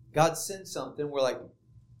 God sends something, we're like,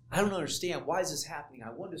 I don't understand. Why is this happening? I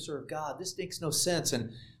want to serve God. This makes no sense.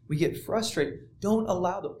 And we get frustrated. Don't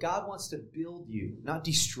allow them. God wants to build you, not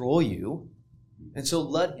destroy you. And so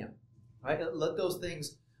let Him. Right? Let those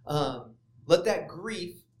things, let that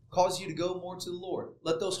grief cause you to go more to the Lord.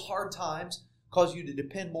 Let those hard times cause you to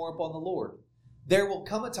depend more upon the Lord. There will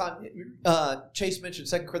come a time, Chase mentioned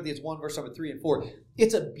 2 Corinthians 1, verse number 3 and 4.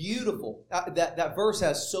 It's a beautiful, that verse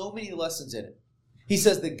has so many lessons in it. He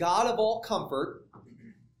says, the God of all comfort,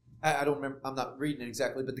 I don't remember, I'm not reading it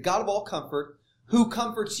exactly, but the God of all comfort, who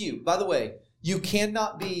comforts you. By the way, you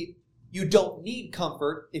don't need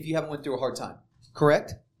comfort if you haven't went through a hard time.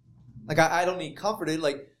 Correct? I don't need comforted.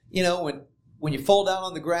 When when you fall down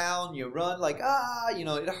on the ground, you run like,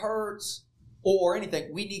 it hurts, or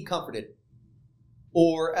anything. We need comforted.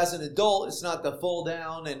 Or as an adult, it's not the fall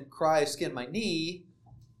down and cry, skin my knee,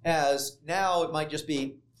 as now it might just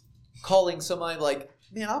be calling somebody like,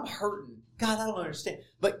 man, I'm hurting. God, I don't understand.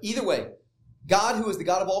 But either way, God, who is the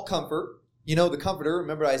God of all comfort, the comforter,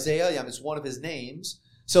 remember Isaiah, it's one of his names.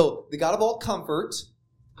 So the God of all comfort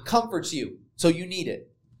comforts you. So you need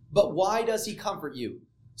it. But why does he comfort you?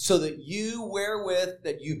 So that you wherewith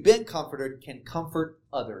that you've been comforted can comfort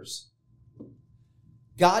others.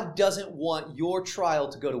 God doesn't want your trial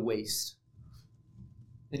to go to waste.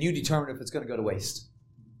 And you determine if it's going to go to waste.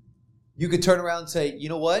 You could turn around and say, you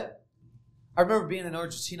know what? I remember being in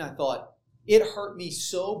Argentina, I thought, it hurt me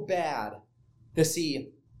so bad to see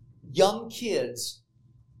young kids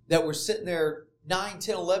that were sitting there, 9,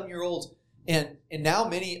 10, 11-year-olds, and now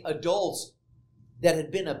many adults that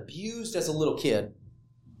had been abused as a little kid,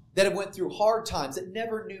 that had went through hard times, that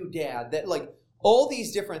never knew dad, that like all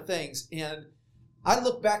these different things. And I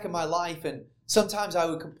look back in my life and sometimes I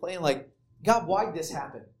would complain like, God, why'd this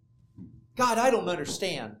happen? God, I don't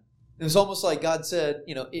understand. It was almost like God said,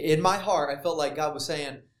 in my heart, I felt like God was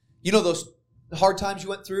saying, those hard times you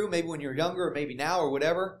went through, maybe when you were younger or maybe now or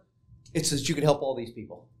whatever, it's so that you could help all these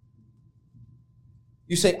people.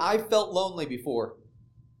 You say, I felt lonely before.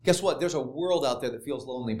 Guess what? There's a world out there that feels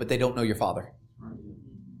lonely, but they don't know your Father.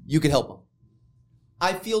 You could help them.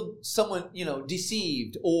 I feel someone,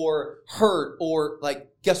 deceived or hurt or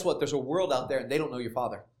guess what? There's a world out there and they don't know your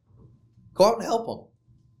Father. Go out and help them.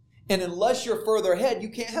 And unless you're further ahead, you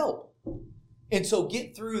can't help. And so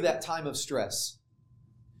get through that time of stress.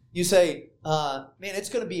 You say, man, it's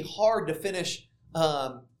going to be hard to finish,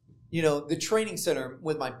 the training center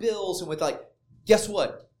with my bills and with guess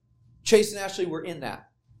what? Chase and Ashley were in that.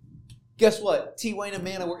 Guess what? T. Wayne and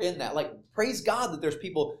Manna were in that. Praise God that there's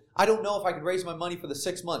people. I don't know if I could raise my money for the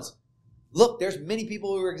 6 months. Look, there's many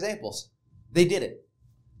people who are examples. They did it.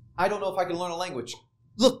 I don't know if I can learn a language.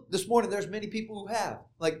 Look, this morning there's many people who have.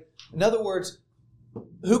 In other words,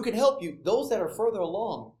 who can help you? Those that are further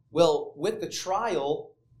along. Well, with the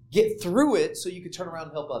trial, get through it so you can turn around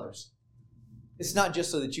and help others. It's not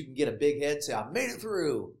just so that you can get a big head and say, I made it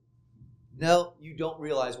through. No, you don't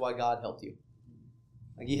realize why God helped you.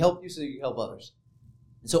 He helped you so you can help others.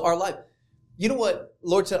 And so our life, you know what?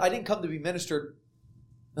 Lord said, I didn't come to be ministered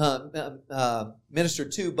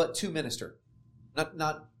to, but to minister.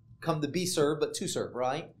 Not come to be served, but to serve,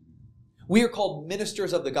 right? We are called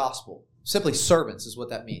ministers of the gospel. Simply servants is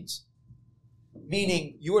what that means.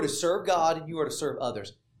 Meaning you are to serve God and you are to serve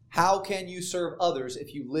others. How can you serve others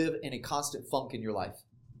if you live in a constant funk in your life?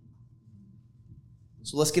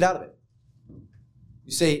 So let's get out of it.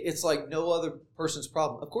 You say, it's like no other person's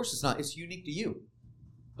problem. Of course it's not. It's unique to you.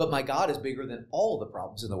 But my God is bigger than all the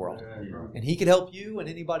problems in the world. And he can help you and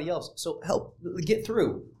anybody else. So help, get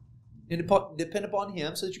through. And depend upon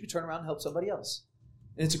him so that you can turn around and help somebody else.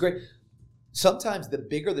 And it's a great... Sometimes the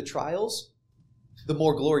bigger the trials, the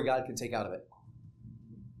more glory God can take out of it.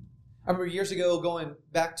 I remember years ago going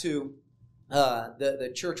back to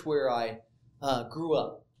the church where I grew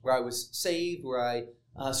up, where I was saved, where I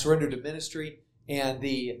surrendered to ministry. And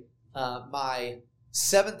my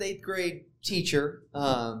 7th, 8th grade teacher,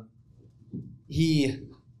 I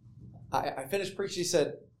finished preaching. He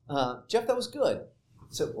said, Jeff, that was good. I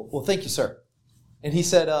said, well, thank you, sir. And he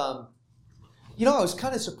said, I was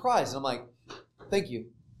kind of surprised. And I'm like, thank you.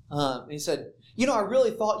 And he said, I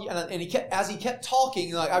really thought, and he kept, as he kept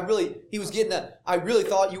talking, I really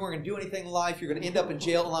thought you weren't going to do anything in life. You're going to end up in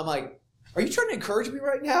jail. And I'm like, are you trying to encourage me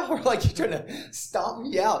right now? Or you trying to stomp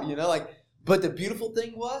me out, But the beautiful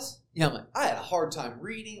thing was, I had a hard time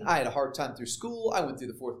reading. I had a hard time through school. I went through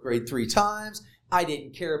the 4th grade 3 times. I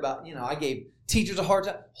didn't care about, I gave teachers a hard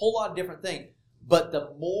time, a whole lot of different things. But the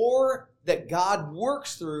more that God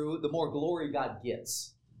works through, the more glory God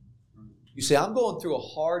gets. You say, I'm going through a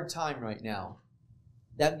hard time right now.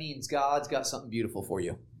 That means God's got something beautiful for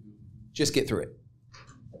you. Just get through it.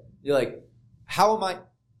 You're like, how am I,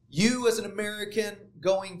 you as an American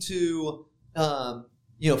going to,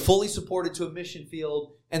 fully supported to a mission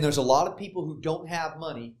field, and there's a lot of people who don't have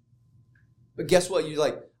money. But guess what? You're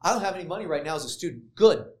like, I don't have any money right now as a student.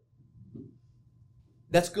 Good.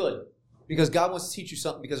 That's good. Because God wants to teach you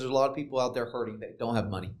something, because there's a lot of people out there hurting that don't have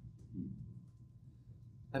money.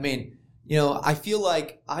 I mean, I feel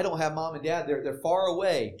like I don't have mom and dad. They're far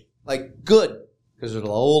away. Good. Because there's a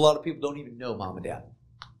whole lot of people don't even know mom and dad.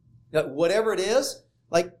 Whatever it is,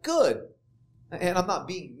 good. And I'm not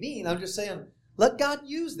being mean. I'm just saying, let God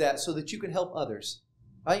use that so that you can help others.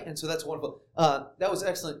 Right? And so that's wonderful. That was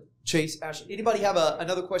excellent, Chase, Ashley. Anybody have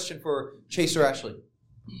another question for Chase or Ashley?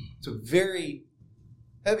 It's a very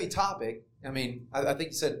heavy topic. I mean, I think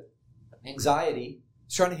you said anxiety.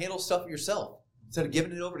 It's trying to handle stuff yourself instead of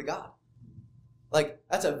giving it over to God. Like,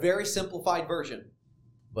 that's a very simplified version,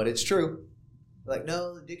 but it's true. Like,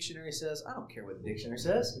 no, the dictionary says, I don't care what the dictionary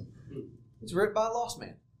says. It's written by a lost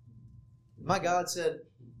man. My God said,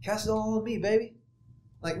 cast it all on me, baby.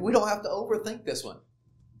 Like, we don't have to overthink this one.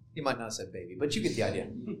 He might not have said baby, but you get the idea.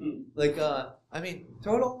 Like, I mean,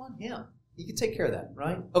 throw it all on him. He can take care of that,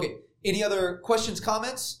 right? Okay, any other questions,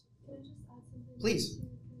 comments? Can I just add something? Please.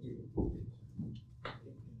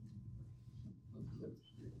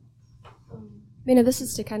 This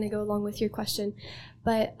is to kind of go along with your question,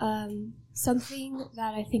 but something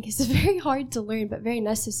that I think is very hard to learn but very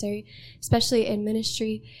necessary, especially in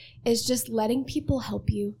ministry, is just letting people help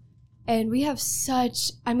you. And we have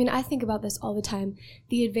I think about this all the time,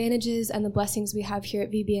 the advantages and the blessings we have here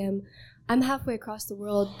at VBM. I'm halfway across the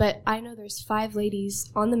world, but I know there's 5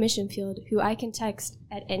 ladies on the mission field who I can text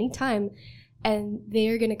at any time, and they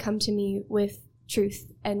are going to come to me with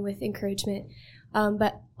truth and with encouragement.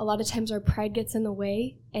 But a lot of times our pride gets in the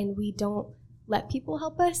way and we don't let people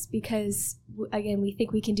help us because, again, we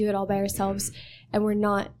think we can do it all by ourselves and we're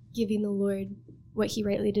not giving the Lord what he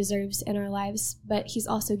rightly deserves in our lives. But he's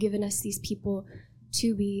also given us these people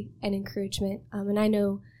to be an encouragement. And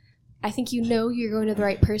I think you're going to the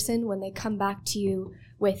right person when they come back to you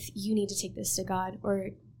with, you need to take this to God, or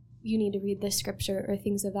you need to read this scripture, or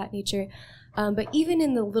things of that nature. But even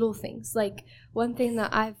in the little things, like one thing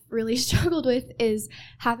that I've really struggled with is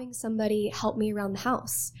having somebody help me around the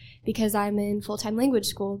house, because I'm in full-time language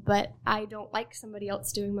school, but I don't like somebody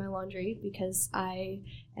else doing my laundry because I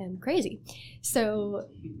am crazy. So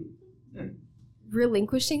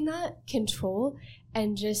relinquishing that control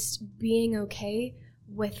and just being okay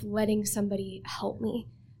with letting somebody help me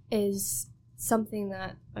is something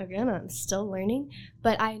that, again, I'm still learning.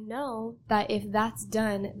 But I know that if that's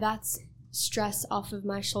done, that's stress off of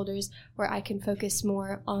my shoulders, where I can focus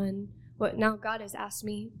more on what now God has asked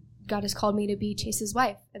me. God has called me to be Chase's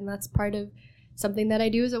wife, and that's part of something that I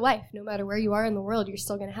do as a wife. No matter where you are in the world, you're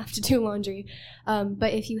still going to have to do laundry.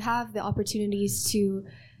 But if you have the opportunities to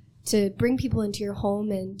bring people into your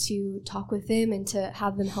home and to talk with them and to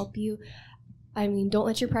have them help you, don't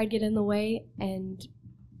let your pride get in the way, and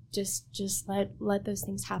just let those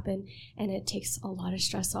things happen, and it takes a lot of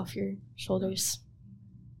stress off your shoulders.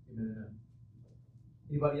 Amen.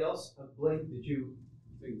 Anybody else? Blake, did you?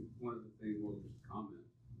 I think one of the things, comment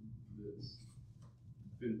that's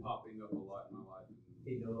been popping up a lot in my life.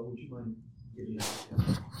 Hey, Noah, would you mind giving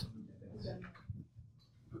that?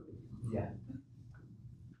 Yeah.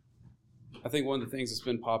 I think one of the things that's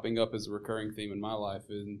been popping up as a recurring theme in my life,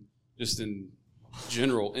 and just in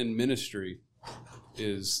general in ministry,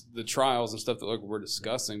 is the trials and stuff that we're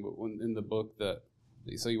discussing. But when in the book that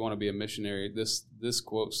so you want to be a missionary, this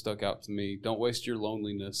quote stuck out to me: "Don't waste your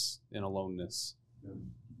loneliness in aloneness."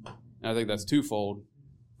 And I think that's twofold.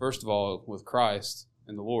 First of all, with Christ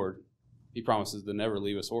and the Lord, He promises to never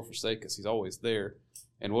leave us or forsake us. He's always there.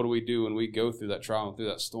 And what do we do when we go through that trial and through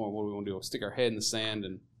that storm? What do we want to do? We'll stick our head in the sand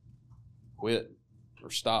and quit or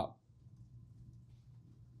stop.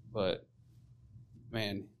 But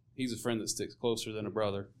man, He's a friend that sticks closer than a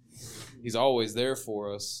brother. He's always there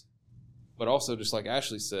for us. But also, just like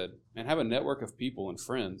Ashley said, man, have a network of people and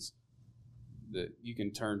friends that you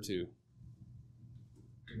can turn to.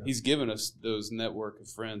 He's given us those network of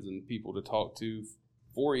friends and people to talk to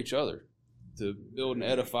for each other, to build and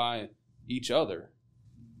edify each other.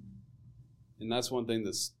 And that's one thing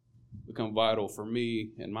that's become vital for me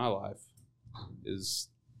in my life, is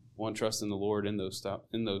one, trust in the Lord in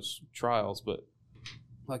those trials. But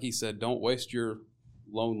like he said, don't waste your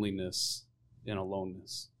loneliness in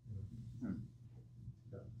aloneness.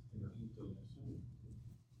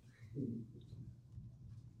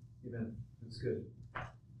 Amen. That's good.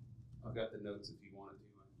 I've got the notes if you want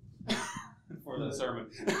to for the sermon.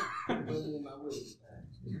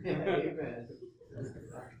 Amen.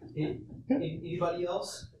 Anybody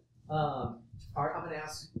else? All right, I'm going to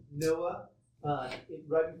ask Noah.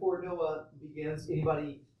 Right before Noah begins,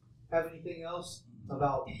 anybody have anything else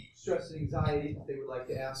about stress and anxiety that they would like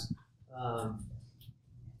to ask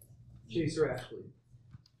Chase or Ashley?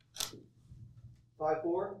 5,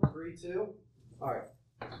 4, 3, 2. All right,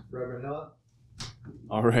 Reverend Noah.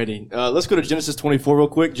 Alrighty, let's go to Genesis 24 real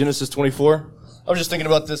quick. Genesis 24. I was just thinking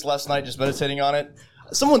about this last night, just meditating on it.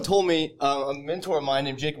 Someone told me, a mentor of mine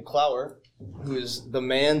named Jacob Clower, who is the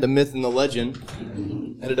man, the myth, and the legend,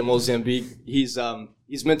 headed to Mozambique. He's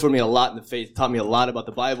mentored me a lot in the faith, taught me a lot about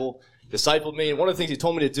the Bible, discipled me, and one of the things he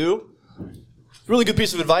told me to do, really good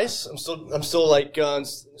piece of advice. I'm still like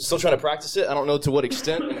still trying to practice it. I don't know to what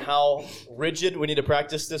extent and how rigid we need to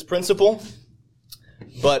practice this principle.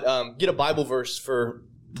 But get a Bible verse for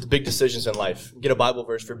the big decisions in life. Get a Bible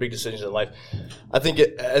verse for big decisions in life. I think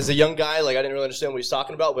as a young guy, like I didn't really understand what he's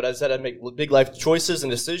talking about, but as I said, I'd make big life choices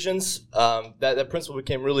and decisions. That principle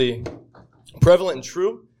became really prevalent and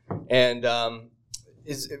true. And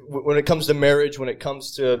when it comes to marriage, when it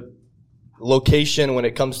comes to location, when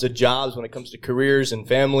it comes to jobs, when it comes to careers and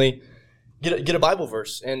family, get a Bible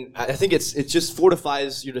verse. And I think it just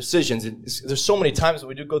fortifies your decisions. There's so many times that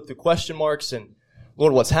we do go through question marks and,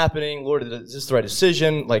 Lord, what's happening? Lord, is this the right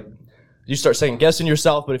decision? Like, you start second guessing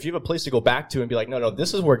yourself. But if you have a place to go back to and be like, no,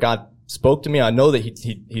 this is where God spoke to me. I know that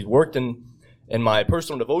He worked in my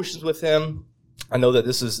personal devotions with Him. I know that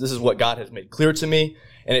this is what God has made clear to me.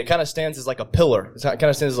 And it kind of stands as like a pillar. It kind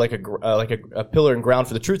of stands as like a pillar and ground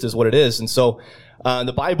for the truth is what it is. And so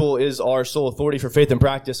the Bible is our sole authority for faith and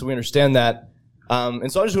practice. So we understand that.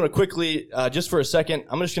 And so I just want to quickly, just for a second,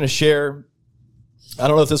 I'm just going to share. I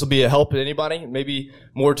don't know if this will be a help to anybody, maybe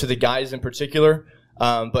more to the guys in particular,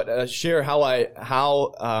 but share how I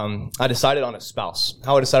decided on a spouse.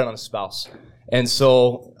 How I decided on a spouse. And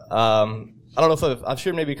so I don't know if I've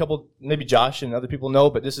shared maybe Josh and other people know,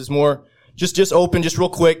 but this is more just open, just real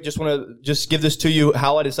quick. Just want to just give this to you,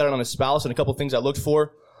 how I decided on a spouse and a couple things I looked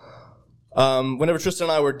for. Whenever Tristan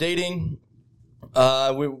and I were dating,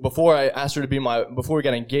 before I asked her to be before we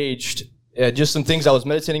got engaged, just some things I was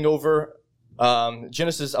meditating over.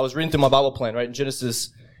 Genesis, I was reading through my Bible plan, right? In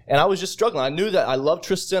Genesis, and I was just struggling. I knew that I loved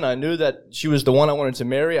Tristan. I knew that she was the one I wanted to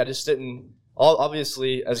marry. I just didn't,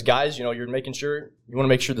 obviously, as guys, you're you want to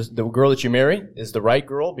make sure the girl that you marry is the right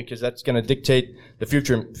girl because that's going to dictate the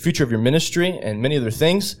future of your ministry and many other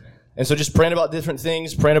things. And so just praying about different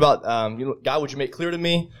things, praying about, God, would you make clear to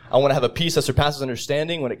me? I want to have a peace that surpasses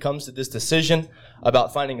understanding when it comes to this decision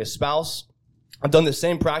about finding a spouse. I've done the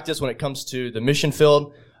same practice when it comes to the mission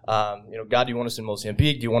field. God, do you want us in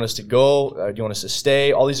Mozambique? Do you want us to go? Do you want us to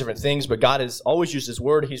stay? All these different things. But God has always used His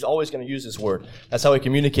Word. He's always going to use His Word. That's how He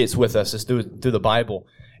communicates with us, is through the Bible.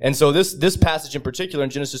 And so this passage in particular in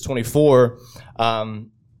Genesis 24,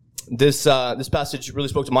 this passage really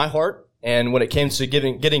spoke to my heart. And when it came to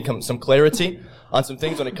getting some clarity on some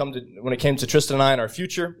things when it came to Tristan and I and our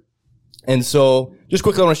future. And so just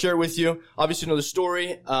quickly I want to share with you. Obviously you know the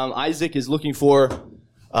story. Isaac is looking for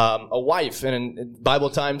a wife, and in Bible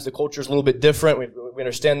times the culture is a little bit different. We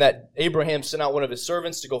understand that Abraham sent out one of his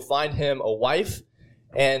servants to go find him a wife,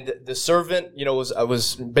 and the servant,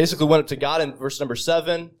 was basically went up to God in verse number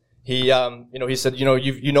 7. He said,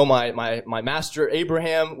 my master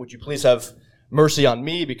Abraham, would you please have mercy on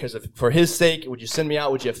me because for his sake? Would you send me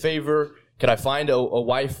out? Would you have favor? Could I find a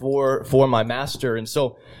wife for my master? And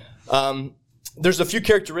so, there's a few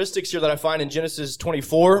characteristics here that I find in Genesis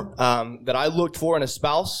 24 that I looked for in a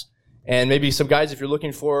spouse, and maybe some guys, if you're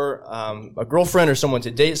looking for a girlfriend or someone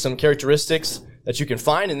to date, some characteristics that you can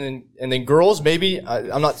find, and then girls, maybe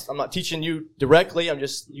I'm not teaching you directly.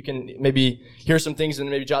 You can maybe hear some things and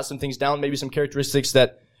maybe jot some things down, maybe some characteristics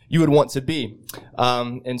that you would want to be.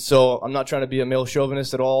 And so I'm not trying to be a male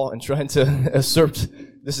chauvinist at all and trying to assert.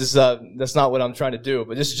 That's not what I'm trying to do,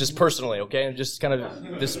 but this is just personally, okay? I'm just kind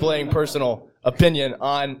of displaying personal opinion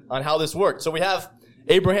on how this worked. So we have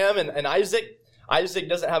Abraham and Isaac. Isaac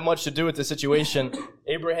doesn't have much to do with the situation.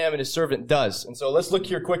 Abraham and his servant does. And so let's look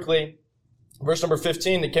here quickly. Verse number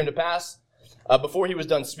 15, it came to pass, before he was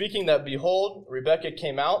done speaking, that behold, Rebekah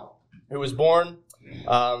came out, who was born,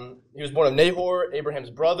 he was born of Nahor,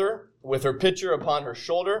 Abraham's brother, with her pitcher upon her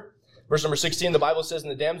shoulder. Verse number 16, the Bible says,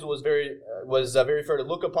 and the damsel was very fair to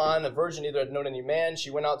look upon, a virgin, neither had known any man.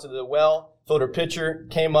 She went out to the well, filled her pitcher,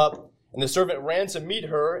 came up, and the servant ran to meet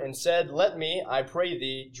her and said, let me, I pray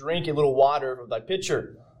thee, drink a little water of thy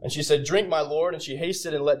pitcher. And she said, drink, my lord. And she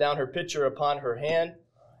hasted and let down her pitcher upon her hand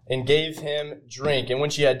and gave him drink. And when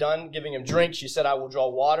she had done giving him drink, she said, I will draw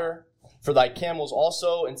water for thy camels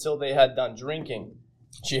also until they had done drinking.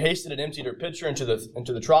 She hasted and emptied her pitcher into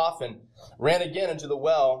the trough and ran again into the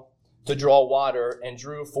well to draw water and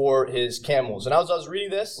drew for his camels. And as I was reading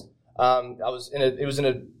this, it was in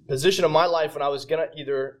a position of my life when I was gonna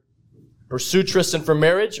either pursue Tristan for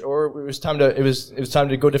marriage or it was time to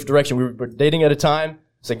go a different direction. We were dating at a time.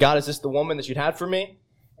 I said, God, is this the woman that you'd had for me?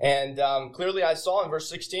 And clearly I saw in verse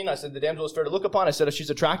 16, I said, the damsel is fair to look upon. I said, if she's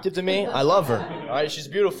attractive to me, I love her. All right, she's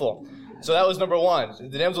beautiful. So that was number one.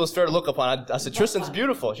 The damsel is fair to look upon. I said, Tristan's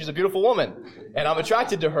beautiful. She's a beautiful woman. And I'm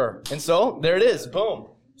attracted to her. And so there it is. Boom.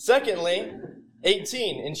 Secondly,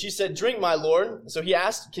 18. And she said, drink, my lord. So he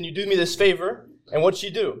asked, can you do me this favor? And what'd she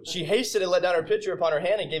do? She hasted and let down her pitcher upon her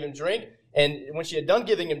hand and gave him drink. And when she had done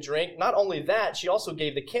giving him drink, not only that, she also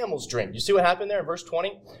gave the camels drink. You see what happened there in verse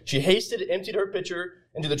 20? She hasted, emptied her pitcher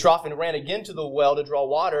into the trough, and ran again to the well to draw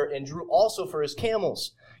water, and drew also for his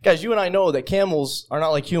camels. Guys, you and I know that camels are not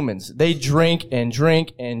like humans. They drink and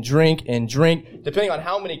drink and drink and drink. Depending on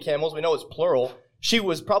how many camels, we know it's plural. She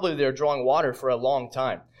was probably there drawing water for a long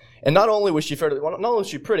time. And not only was she not only was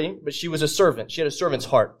she pretty, but she was a servant. She had a servant's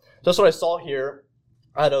heart. So that's what I saw here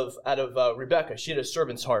out of Rebecca. She had a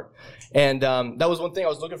servant's heart. And that was one thing I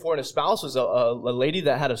was looking for in a spouse, was a lady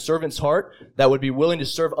that had a servant's heart that would be willing to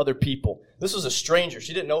serve other people. This was a stranger.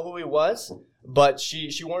 She didn't know who he was, but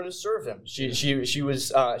she wanted to serve him. She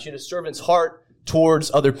had a servant's heart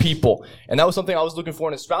towards other people. And that was something I was looking for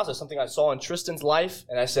in a spouse. That's something I saw in Tristan's life.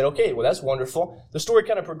 And I said, okay, well, that's wonderful. The story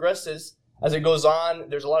kind of progresses as it goes on.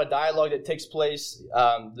 There's a lot of dialogue that takes place.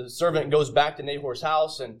 The servant goes back to Nahor's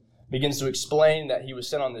house and begins to explain that he was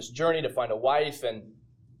sent on this journey to find a wife. And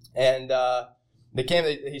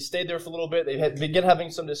he stayed there for a little bit. They began having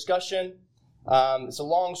some discussion. It's a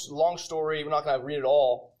long story. We're not going to read it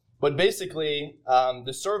all. But basically,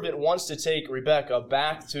 the servant wants to take Rebecca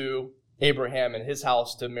back to Abraham and his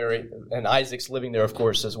house to marry, and Isaac's living there, of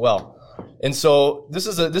course, as well. And so this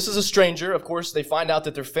is a stranger. Of course, they find out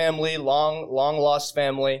that their family, long lost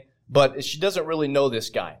family, but she doesn't really know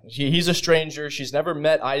this guy. He's a stranger. She's never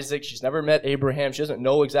met Isaac. She's never met Abraham. She doesn't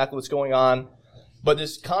know exactly what's going on. But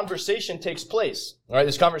this conversation takes place. All right,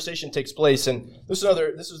 this conversation takes place, and this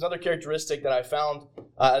is another characteristic that I found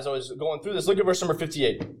as I was going through this. Look at verse number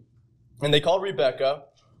 58. And they called Rebekah.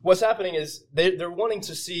 What's happening is they're wanting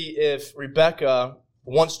to see if Rebekah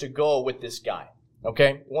wants to go with this guy.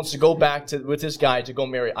 Okay, wants to go back with this guy to go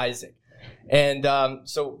marry Isaac. And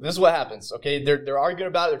so this is what happens. Okay, they're arguing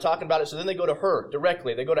about it. They're talking about it. So then they go to her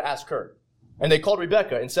directly. They go to ask her, and they called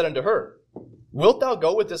Rebekah and said unto her, "Wilt thou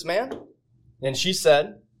go with this man?" And she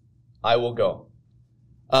said, "I will go."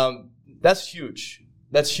 That's huge.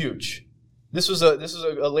 That's huge. This was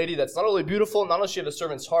a lady that's not only beautiful, not only she had a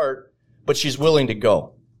servant's heart, but she's willing to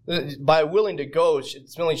go. By willing to go,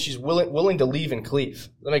 it's meaning she's willing to leave and cleave.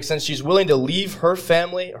 That makes sense. She's willing to leave her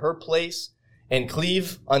family, her place, and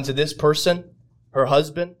cleave unto this person, her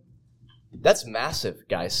husband. That's massive,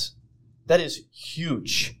 guys. That is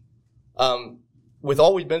huge. With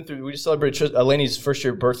all we've been through, we just celebrated Eleni's first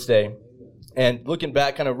year birthday, and looking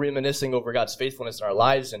back, kind of reminiscing over God's faithfulness in our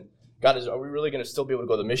lives, and God, are we really going to still be able to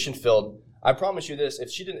go to the mission field? I promise you this: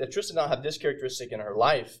 if Tristan did not have this characteristic in her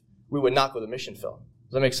life, we would not go to the mission field.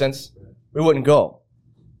 Does that make sense? We wouldn't go.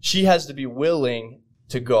 She has to be willing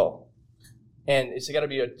to go. And it's got to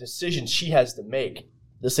be a decision she has to make.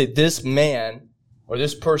 To say, this man or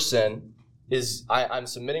this person I'm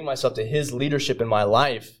submitting myself to his leadership in my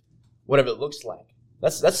life, whatever it looks like.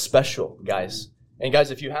 That's special, guys. And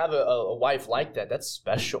guys, if you have a wife like that, that's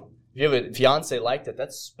special. If you have a fiance like that,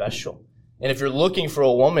 that's special. And if you're looking for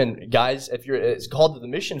a woman, guys, it's called to the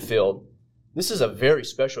mission field, this is a very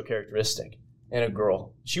special characteristic in a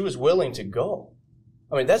girl. She was willing to go.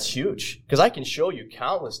 I mean, that's huge, because I can show you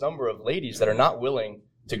countless number of ladies that are not willing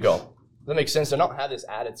to go. Does that make sense? They don't have this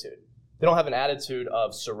attitude. They don't have an attitude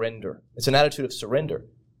of surrender. It's an attitude of surrender.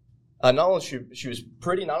 Not only she was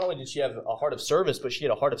pretty, not only did she have a heart of service, but she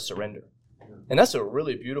had a heart of surrender. And that's a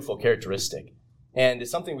really beautiful characteristic. And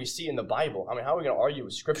it's something we see in the Bible. I mean, how are we going to argue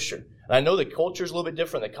with Scripture? And I know the culture is a little bit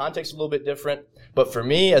different, the context is a little bit different. But for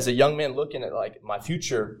me, as a young man looking at like my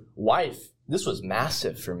future wife, this was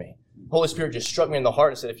massive for me. The Holy Spirit just struck me in the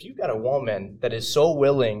heart and said, if you've got a woman that is so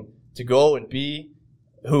willing to go and be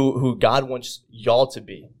who God wants y'all to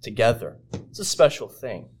be together, it's a special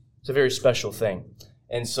thing. It's a very special thing.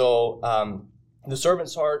 And so the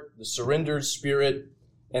servant's heart, the surrendered spirit,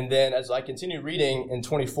 and then as I continue reading in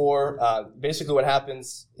 24, basically what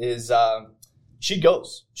happens is she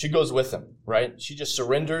goes. She goes with him, right? She just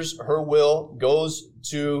surrenders her will, goes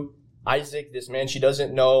to Isaac, this man she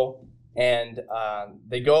doesn't know, and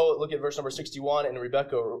they go. Look at verse number 61. And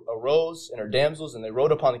Rebekah arose and her damsels, and they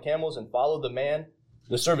rode upon the camels and followed the man.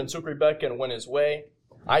 The servant took Rebekah and went his way.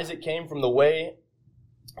 Isaac came from the way.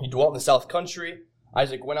 He dwelt in the south country.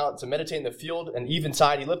 Isaac went out to meditate in the field, and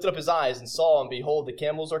eventide he lifted up his eyes and saw, and behold, the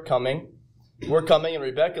camels were coming. And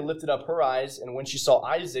Rebekah lifted up her eyes, and when she saw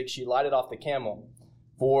Isaac, she lighted off the camel.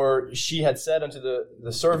 For she had said unto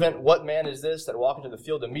the servant, "What man is this that walketh into the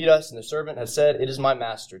field to meet us?" And the servant had said, "It is my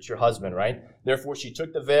master," it's your husband, right? Therefore she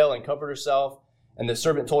took the veil and covered herself, and the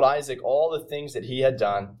servant told Isaac all the things that he had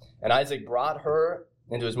done. And Isaac brought her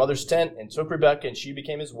into his mother's tent, and took Rebekah, and she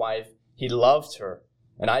became his wife. He loved her.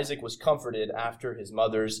 And Isaac was comforted after his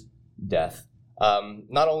mother's death.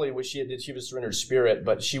 Not only did she have a surrendered spirit,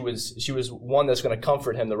 but she was one that's going to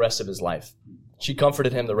comfort him the rest of his life. She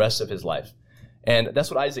comforted him the rest of his life. And that's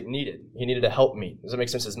what Isaac needed. He needed a helpmeet. Does that make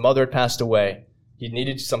sense? His mother had passed away. He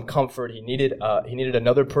needed some comfort. He needed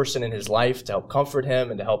another person in his life to help comfort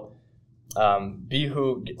him and to help be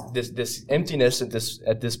who this emptiness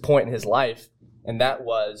at this point in his life, and that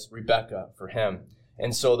was Rebecca for him.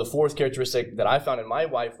 And so the fourth characteristic that I found in my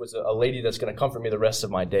wife was a lady that's going to comfort me the rest of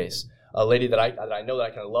my days. A lady that I know that I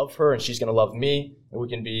can love her and she's going to love me, and we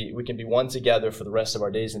can be one together for the rest of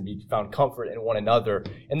our days and be found comfort in one another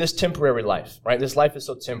in this temporary life, right? This life is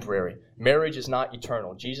so temporary. Marriage is not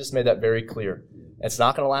eternal. Jesus made that very clear. It's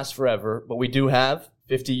not going to last forever, but we do have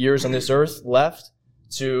 50 years on this earth left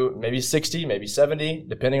to maybe 60, maybe 70,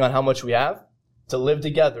 depending on how much we have, to live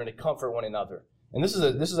together and to comfort one another. And this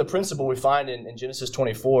is a principle we find in Genesis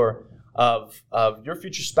 24 of your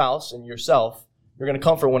future spouse and yourself. You're going to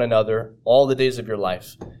comfort one another all the days of your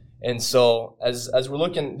life. And so as we're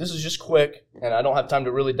looking, this is just quick, and I don't have time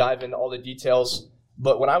to really dive into all the details,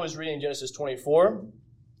 but when I was reading Genesis 24,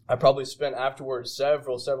 I probably spent afterwards a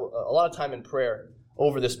lot of time in prayer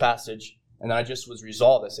over this passage. And then I just was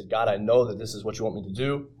resolved. I said, God, I know that this is what you want me to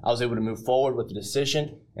do. I was able to move forward with the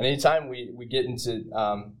decision. And anytime we get into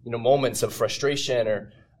moments of frustration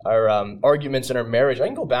or arguments in our marriage, I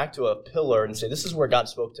can go back to a pillar and say, this is where God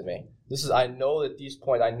spoke to me. I know at these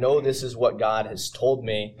points, I know this is what God has told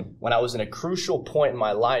me when I was in a crucial point in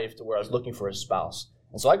my life to where I was looking for a spouse.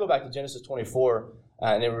 And so I go back to Genesis 24,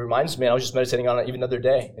 and it reminds me, and I was just meditating on it even the other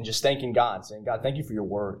day, and just thanking God, saying, God, thank you for your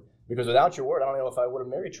word. Because without your word, I don't know if I would have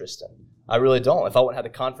married Tristan. I really don't. If I wouldn't have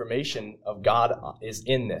the confirmation of God is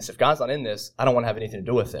in this. If God's not in this, I don't want to have anything to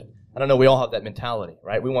do with it. I don't know, we all have that mentality,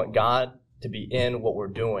 right? We want God to be in what we're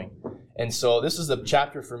doing. And so this is a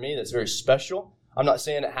chapter for me that's very special. I'm not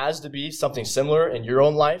saying it has to be something similar in your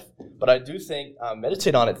own life, but I do think,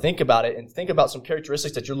 meditate on it, think about it, and think about some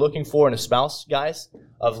characteristics that you're looking for in a spouse, guys,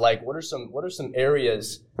 of like, what are some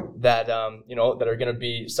areas that, that are going to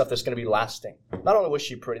be stuff that's going to be lasting. Not only was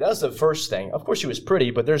she pretty, that was the first thing. Of course she was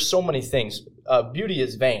pretty, but there's so many things. Beauty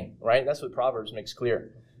is vain, right? That's what Proverbs makes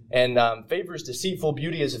clear. And favor is deceitful,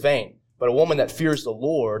 beauty is vain. But a woman that fears the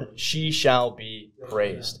Lord, she shall be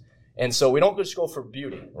praised. And so we don't just go for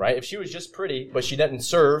beauty, right? If she was just pretty, but she didn't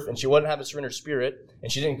serve, and she wouldn't have a surrendered spirit,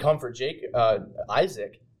 and she didn't comfort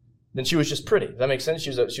Isaac, then she was just pretty. Does that make sense? She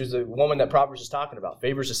was a woman that Proverbs is talking about.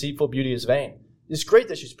 Favor is deceitful, beauty is vain. It's great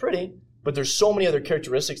that she's pretty, but there's so many other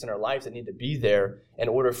characteristics in her life that need to be there in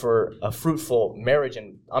order for a fruitful marriage.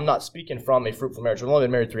 And I'm not speaking from a fruitful marriage. We've only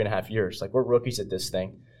been married 3.5 years. Like, we're rookies at this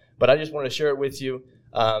thing. But I just wanted to share it with you.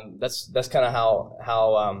 That's kind of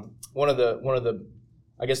how one of the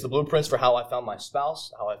I guess the blueprints for how I found my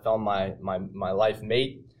spouse, how I found my life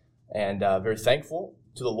mate, and very thankful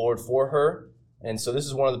to the Lord for her. And so this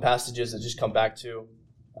is one of the passages that just come back to,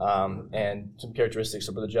 and some characteristics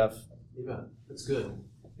of Brother Jeff. Amen. That's good.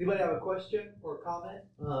 Anybody have a question or a comment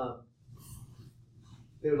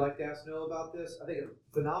they would like to ask Noah about this? I think a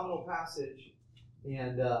phenomenal passage,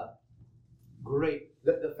 and great.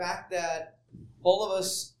 The fact that all of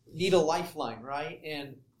us need a lifeline, right?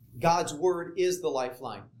 And God's word is the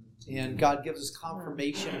lifeline. And God gives us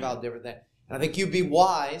confirmation about everything. And I think you'd be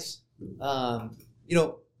wise,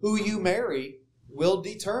 who you marry will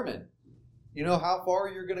determine, how far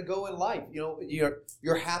you're going to go in life.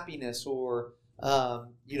 Your happiness or,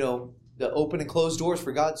 the open and closed doors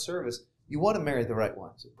for God's service. You want to marry the right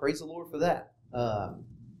one. So praise the Lord for that. All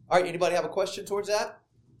right, anybody have a question towards that?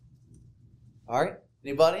 All right,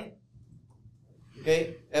 anybody?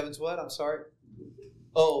 Okay, Evans, what? I'm sorry.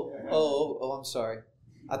 Oh, I'm sorry.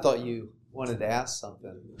 I thought you wanted to ask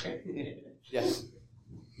something. Yes.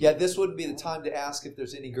 Yeah, this wouldn't be the time to ask if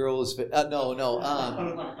there's any girls.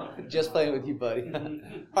 No. Just playing with you, buddy.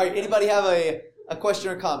 All right, anybody have a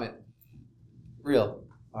question or comment? Real.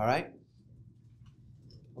 All right.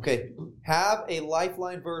 Okay. Have a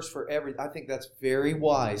lifeline verse for every. I think that's very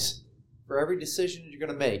wise for every decision you're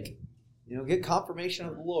going to make. Get confirmation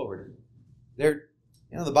of the Lord.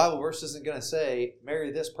 The Bible verse isn't going to say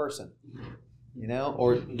marry this person,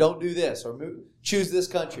 or don't do this, or choose this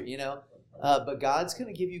country, But God's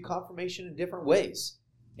going to give you confirmation in different ways.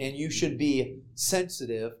 And you should be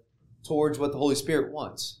sensitive towards what the Holy Spirit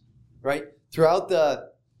wants, right? Throughout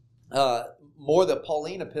the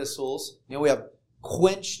Pauline epistles, we have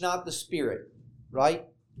quench not the Spirit, right?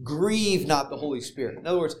 Grieve not the Holy Spirit. In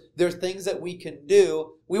other words, there's things that we can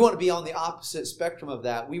do. We want to be on the opposite spectrum of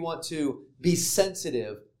that. We want to be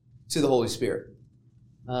sensitive to the Holy Spirit.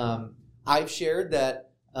 I've shared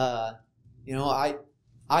that, I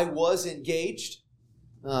was engaged.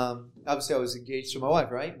 Obviously, I was engaged to my wife,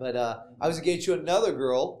 right? But I was engaged to another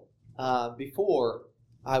girl before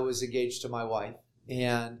I was engaged to my wife.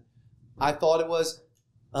 And I thought it was,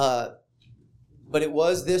 but it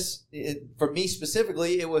was this, for me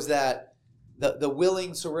specifically, it was that the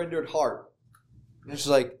willing, surrendered heart. And it's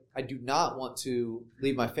like, I do not want to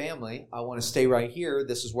leave my family. I want to stay right here.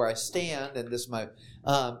 This is where I stand, and this is my,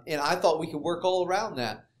 and I thought we could work all around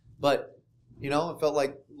that. But, it felt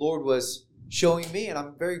like Lord was showing me, and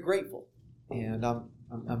I'm very grateful. And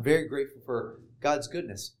I'm very grateful for God's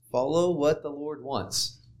goodness. Follow what the Lord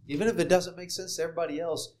wants. Even if it doesn't make sense to everybody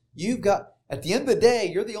else, at the end of the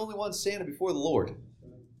day, you're the only one standing before the Lord.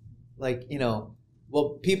 Like,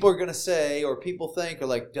 what people are going to say or people think, or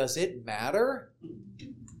like, does it matter?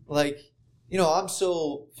 Like, I'm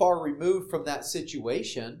so far removed from that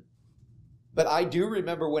situation, but I do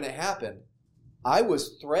remember when it happened, I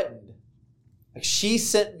was threatened. Like, she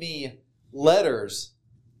sent me letters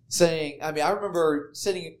saying, I remember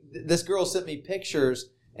this girl sent me pictures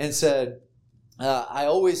and said,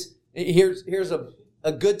 here's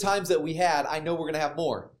a good times that we had. I know we're going to have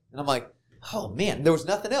more. And I'm like, oh man, there was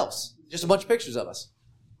nothing else. Just a bunch of pictures of us.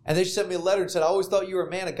 And they sent me a letter and said, I always thought you were a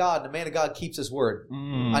man of God, and a man of God keeps his word.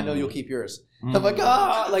 I know you'll keep yours. I'm like,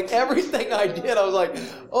 like everything I did, I was like,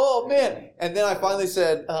 oh man. And then I finally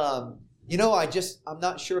said, I'm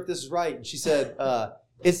not sure if this is right. And she said,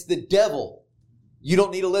 it's the devil. You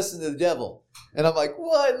don't need to listen to the devil. And I'm like,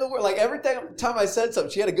 what in the world? Like every time I said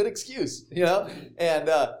something, she had a good excuse, And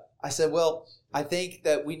I said, well, I think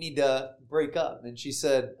that we need to break up. And she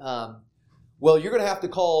said, well, you're going to have to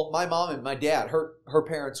call my mom and my dad. Her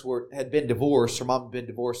parents had been divorced. Her mom had been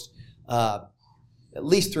divorced at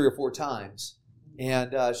least 3 or 4 times.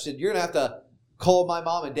 And she said, you're going to have to call my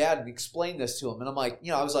mom and dad and explain this to them. And I'm like,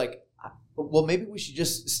 I was like, well, maybe we should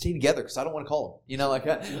just stay together because I don't want to call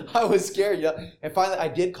them. I was scared. And finally, I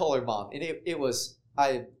did call her mom. And it was,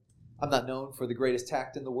 I'm not known for the greatest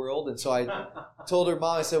tact in the world. And so I told her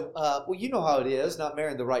mom, I said, well, you know how it is, not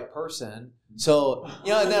marrying the right person. So,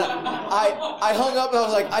 and then I hung up and I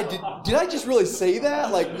was like, did I just really say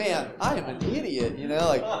that? Like, man, I am an idiot,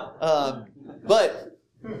 but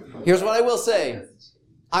here's what I will say.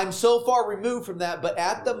 I'm so far removed from that, but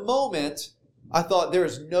at the moment, I thought there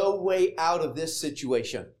is no way out of this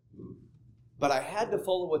situation. But I had to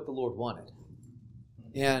follow what the Lord wanted.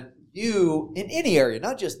 And you, in any area,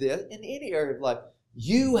 not just this, in any area of life,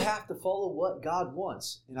 you have to follow what God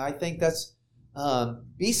wants. And I think that's,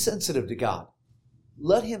 be sensitive to God.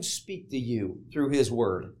 Let Him speak to you through His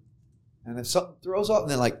Word. And if something throws off,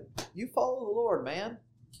 then you follow the Lord, man.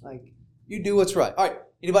 You do what's right. All right.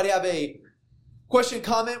 Anybody have a question,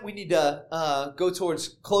 comment? We need to go towards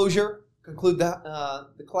closure. Conclude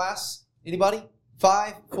the class. Anybody?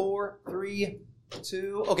 5, 4, 3,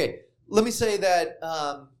 2. Okay. Let me say that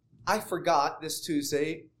I forgot this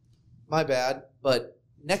Tuesday. My bad. But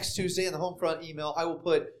next Tuesday in the Homefront email, I will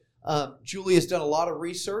put Julie has done a lot of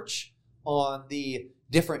research on the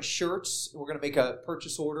different shirts. We're going to make a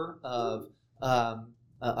purchase order of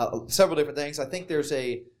several different things. I think there's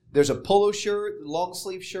a polo shirt, long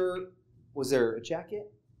sleeve shirt. Was there a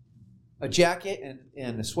jacket? A jacket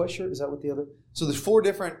and a sweatshirt. Is that what the other? So there's 4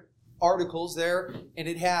 different articles there, and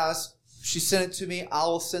it has. She sent it to me.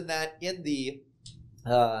 I'll send that in the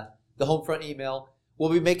Homefront email.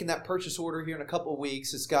 We'll be making that purchase order here in a couple of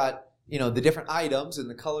weeks. It's got the different items and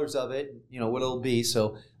the colors of it, what it'll be.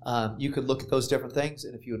 So you could look at those different things,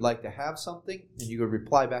 and if you would like to have something, and you could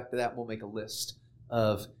reply back to that, we'll make a list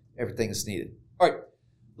of everything that's needed. All right,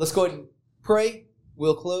 let's go ahead and pray.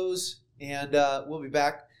 We'll close, and we'll be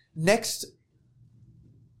back next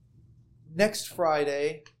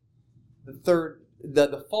Friday,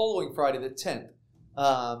 the following Friday, the 10th.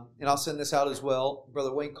 And I'll send this out as well.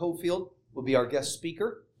 Brother Wayne Cofield will be our guest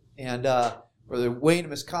speaker, and Brother Wayne and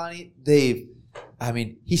Miss Connie,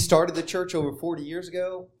 he started the church over 40 years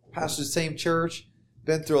ago, pastored the same church,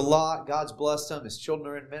 been through a lot. God's blessed him. His children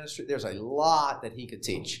are in ministry. There's a lot that he could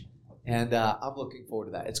teach. And I'm looking forward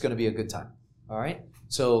to that. It's going to be a good time. All right?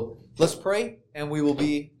 So let's pray, and we will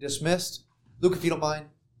be dismissed. Luke, if you don't mind,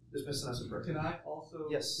 dismissing us in prayer. Can I also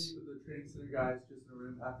speak with the training center guys just in a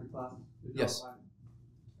room after class? Yes.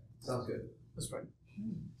 Sounds good. Let's pray.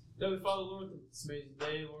 Heavenly Father, Lord, this amazing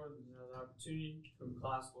day, Lord, another opportunity from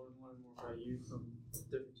class, Lord, and learn more about you from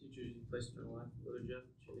different teachers you placed in our life. Brother Jeff,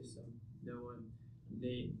 Chase, Noah, and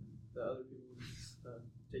Nate, the other people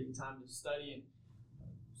taking time to study and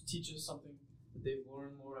teach us something that they've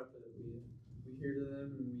learned, Lord. I pray that we hear to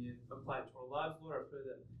them and we apply it to our lives, Lord. I pray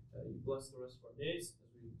that you bless the rest of our days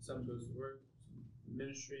as some goes to work, some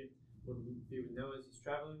ministry. Lord, we be with Noah as he's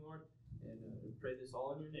traveling, Lord. And we pray this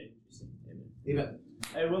all in your name. Amen. Amen.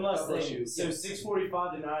 Hey, one last thing. So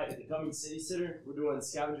 6:45 tonight at the Cummings City Center, we're doing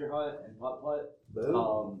scavenger hunt and putt-putt.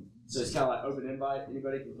 So it's kind of like open invite.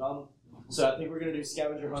 Anybody can come. So I think we're gonna do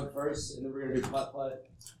scavenger hunt first, and then we're gonna do putt-putt.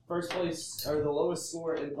 First place, or the lowest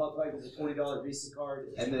score in putt-putt gets a $20 Visa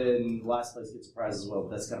card, and then last place gets a prize as well,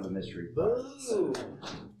 but that's kind of a mystery. So,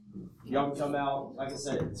 y'all can come out. Like I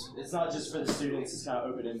said, it's not just for the students, it's kind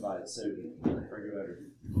of open invite, so for whoever.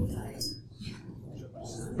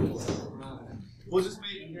 We'll just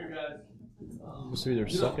meet in here, guys. So either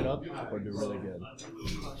suck it up or do really good.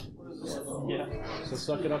 Yeah. So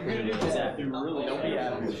suck it up or do really bad. Do really, don't be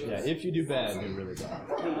average. Yeah, if you do bad, do really bad.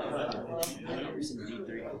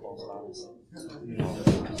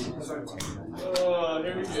 Oh,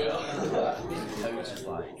 here we go.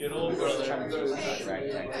 Good old brother.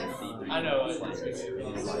 I know.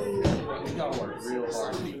 You gotta work real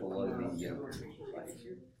hard to be below medium.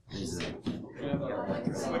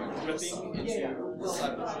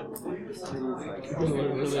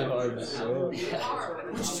 Really hard.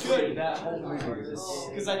 Which is good.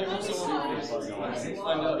 Because I do also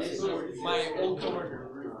I know. My old coworker.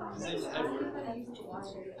 His name's Edward.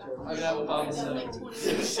 I mean, I will promise him.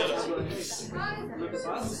 Shut up.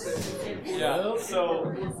 Yeah, so,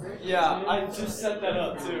 yeah, I just set that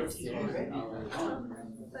up too.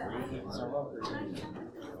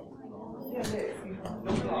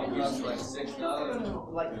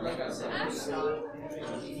 Like I said,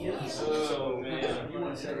 oh man.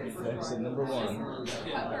 That's number one.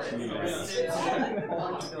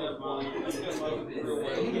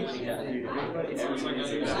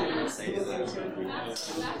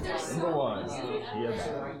 Number one.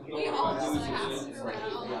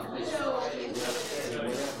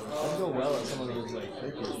 That'd go well at some of those like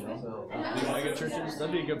churches, you know. Mega churches.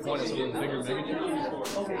 That'd be a good point at some of those bigger mega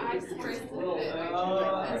churches.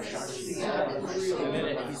 and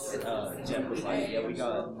then Jeff was like, yeah, we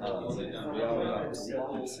all got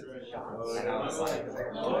receipts. And I was like,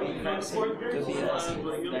 oh, there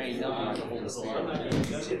ain't nothing like the Holy Spirit.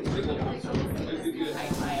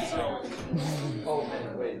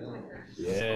 Yeah.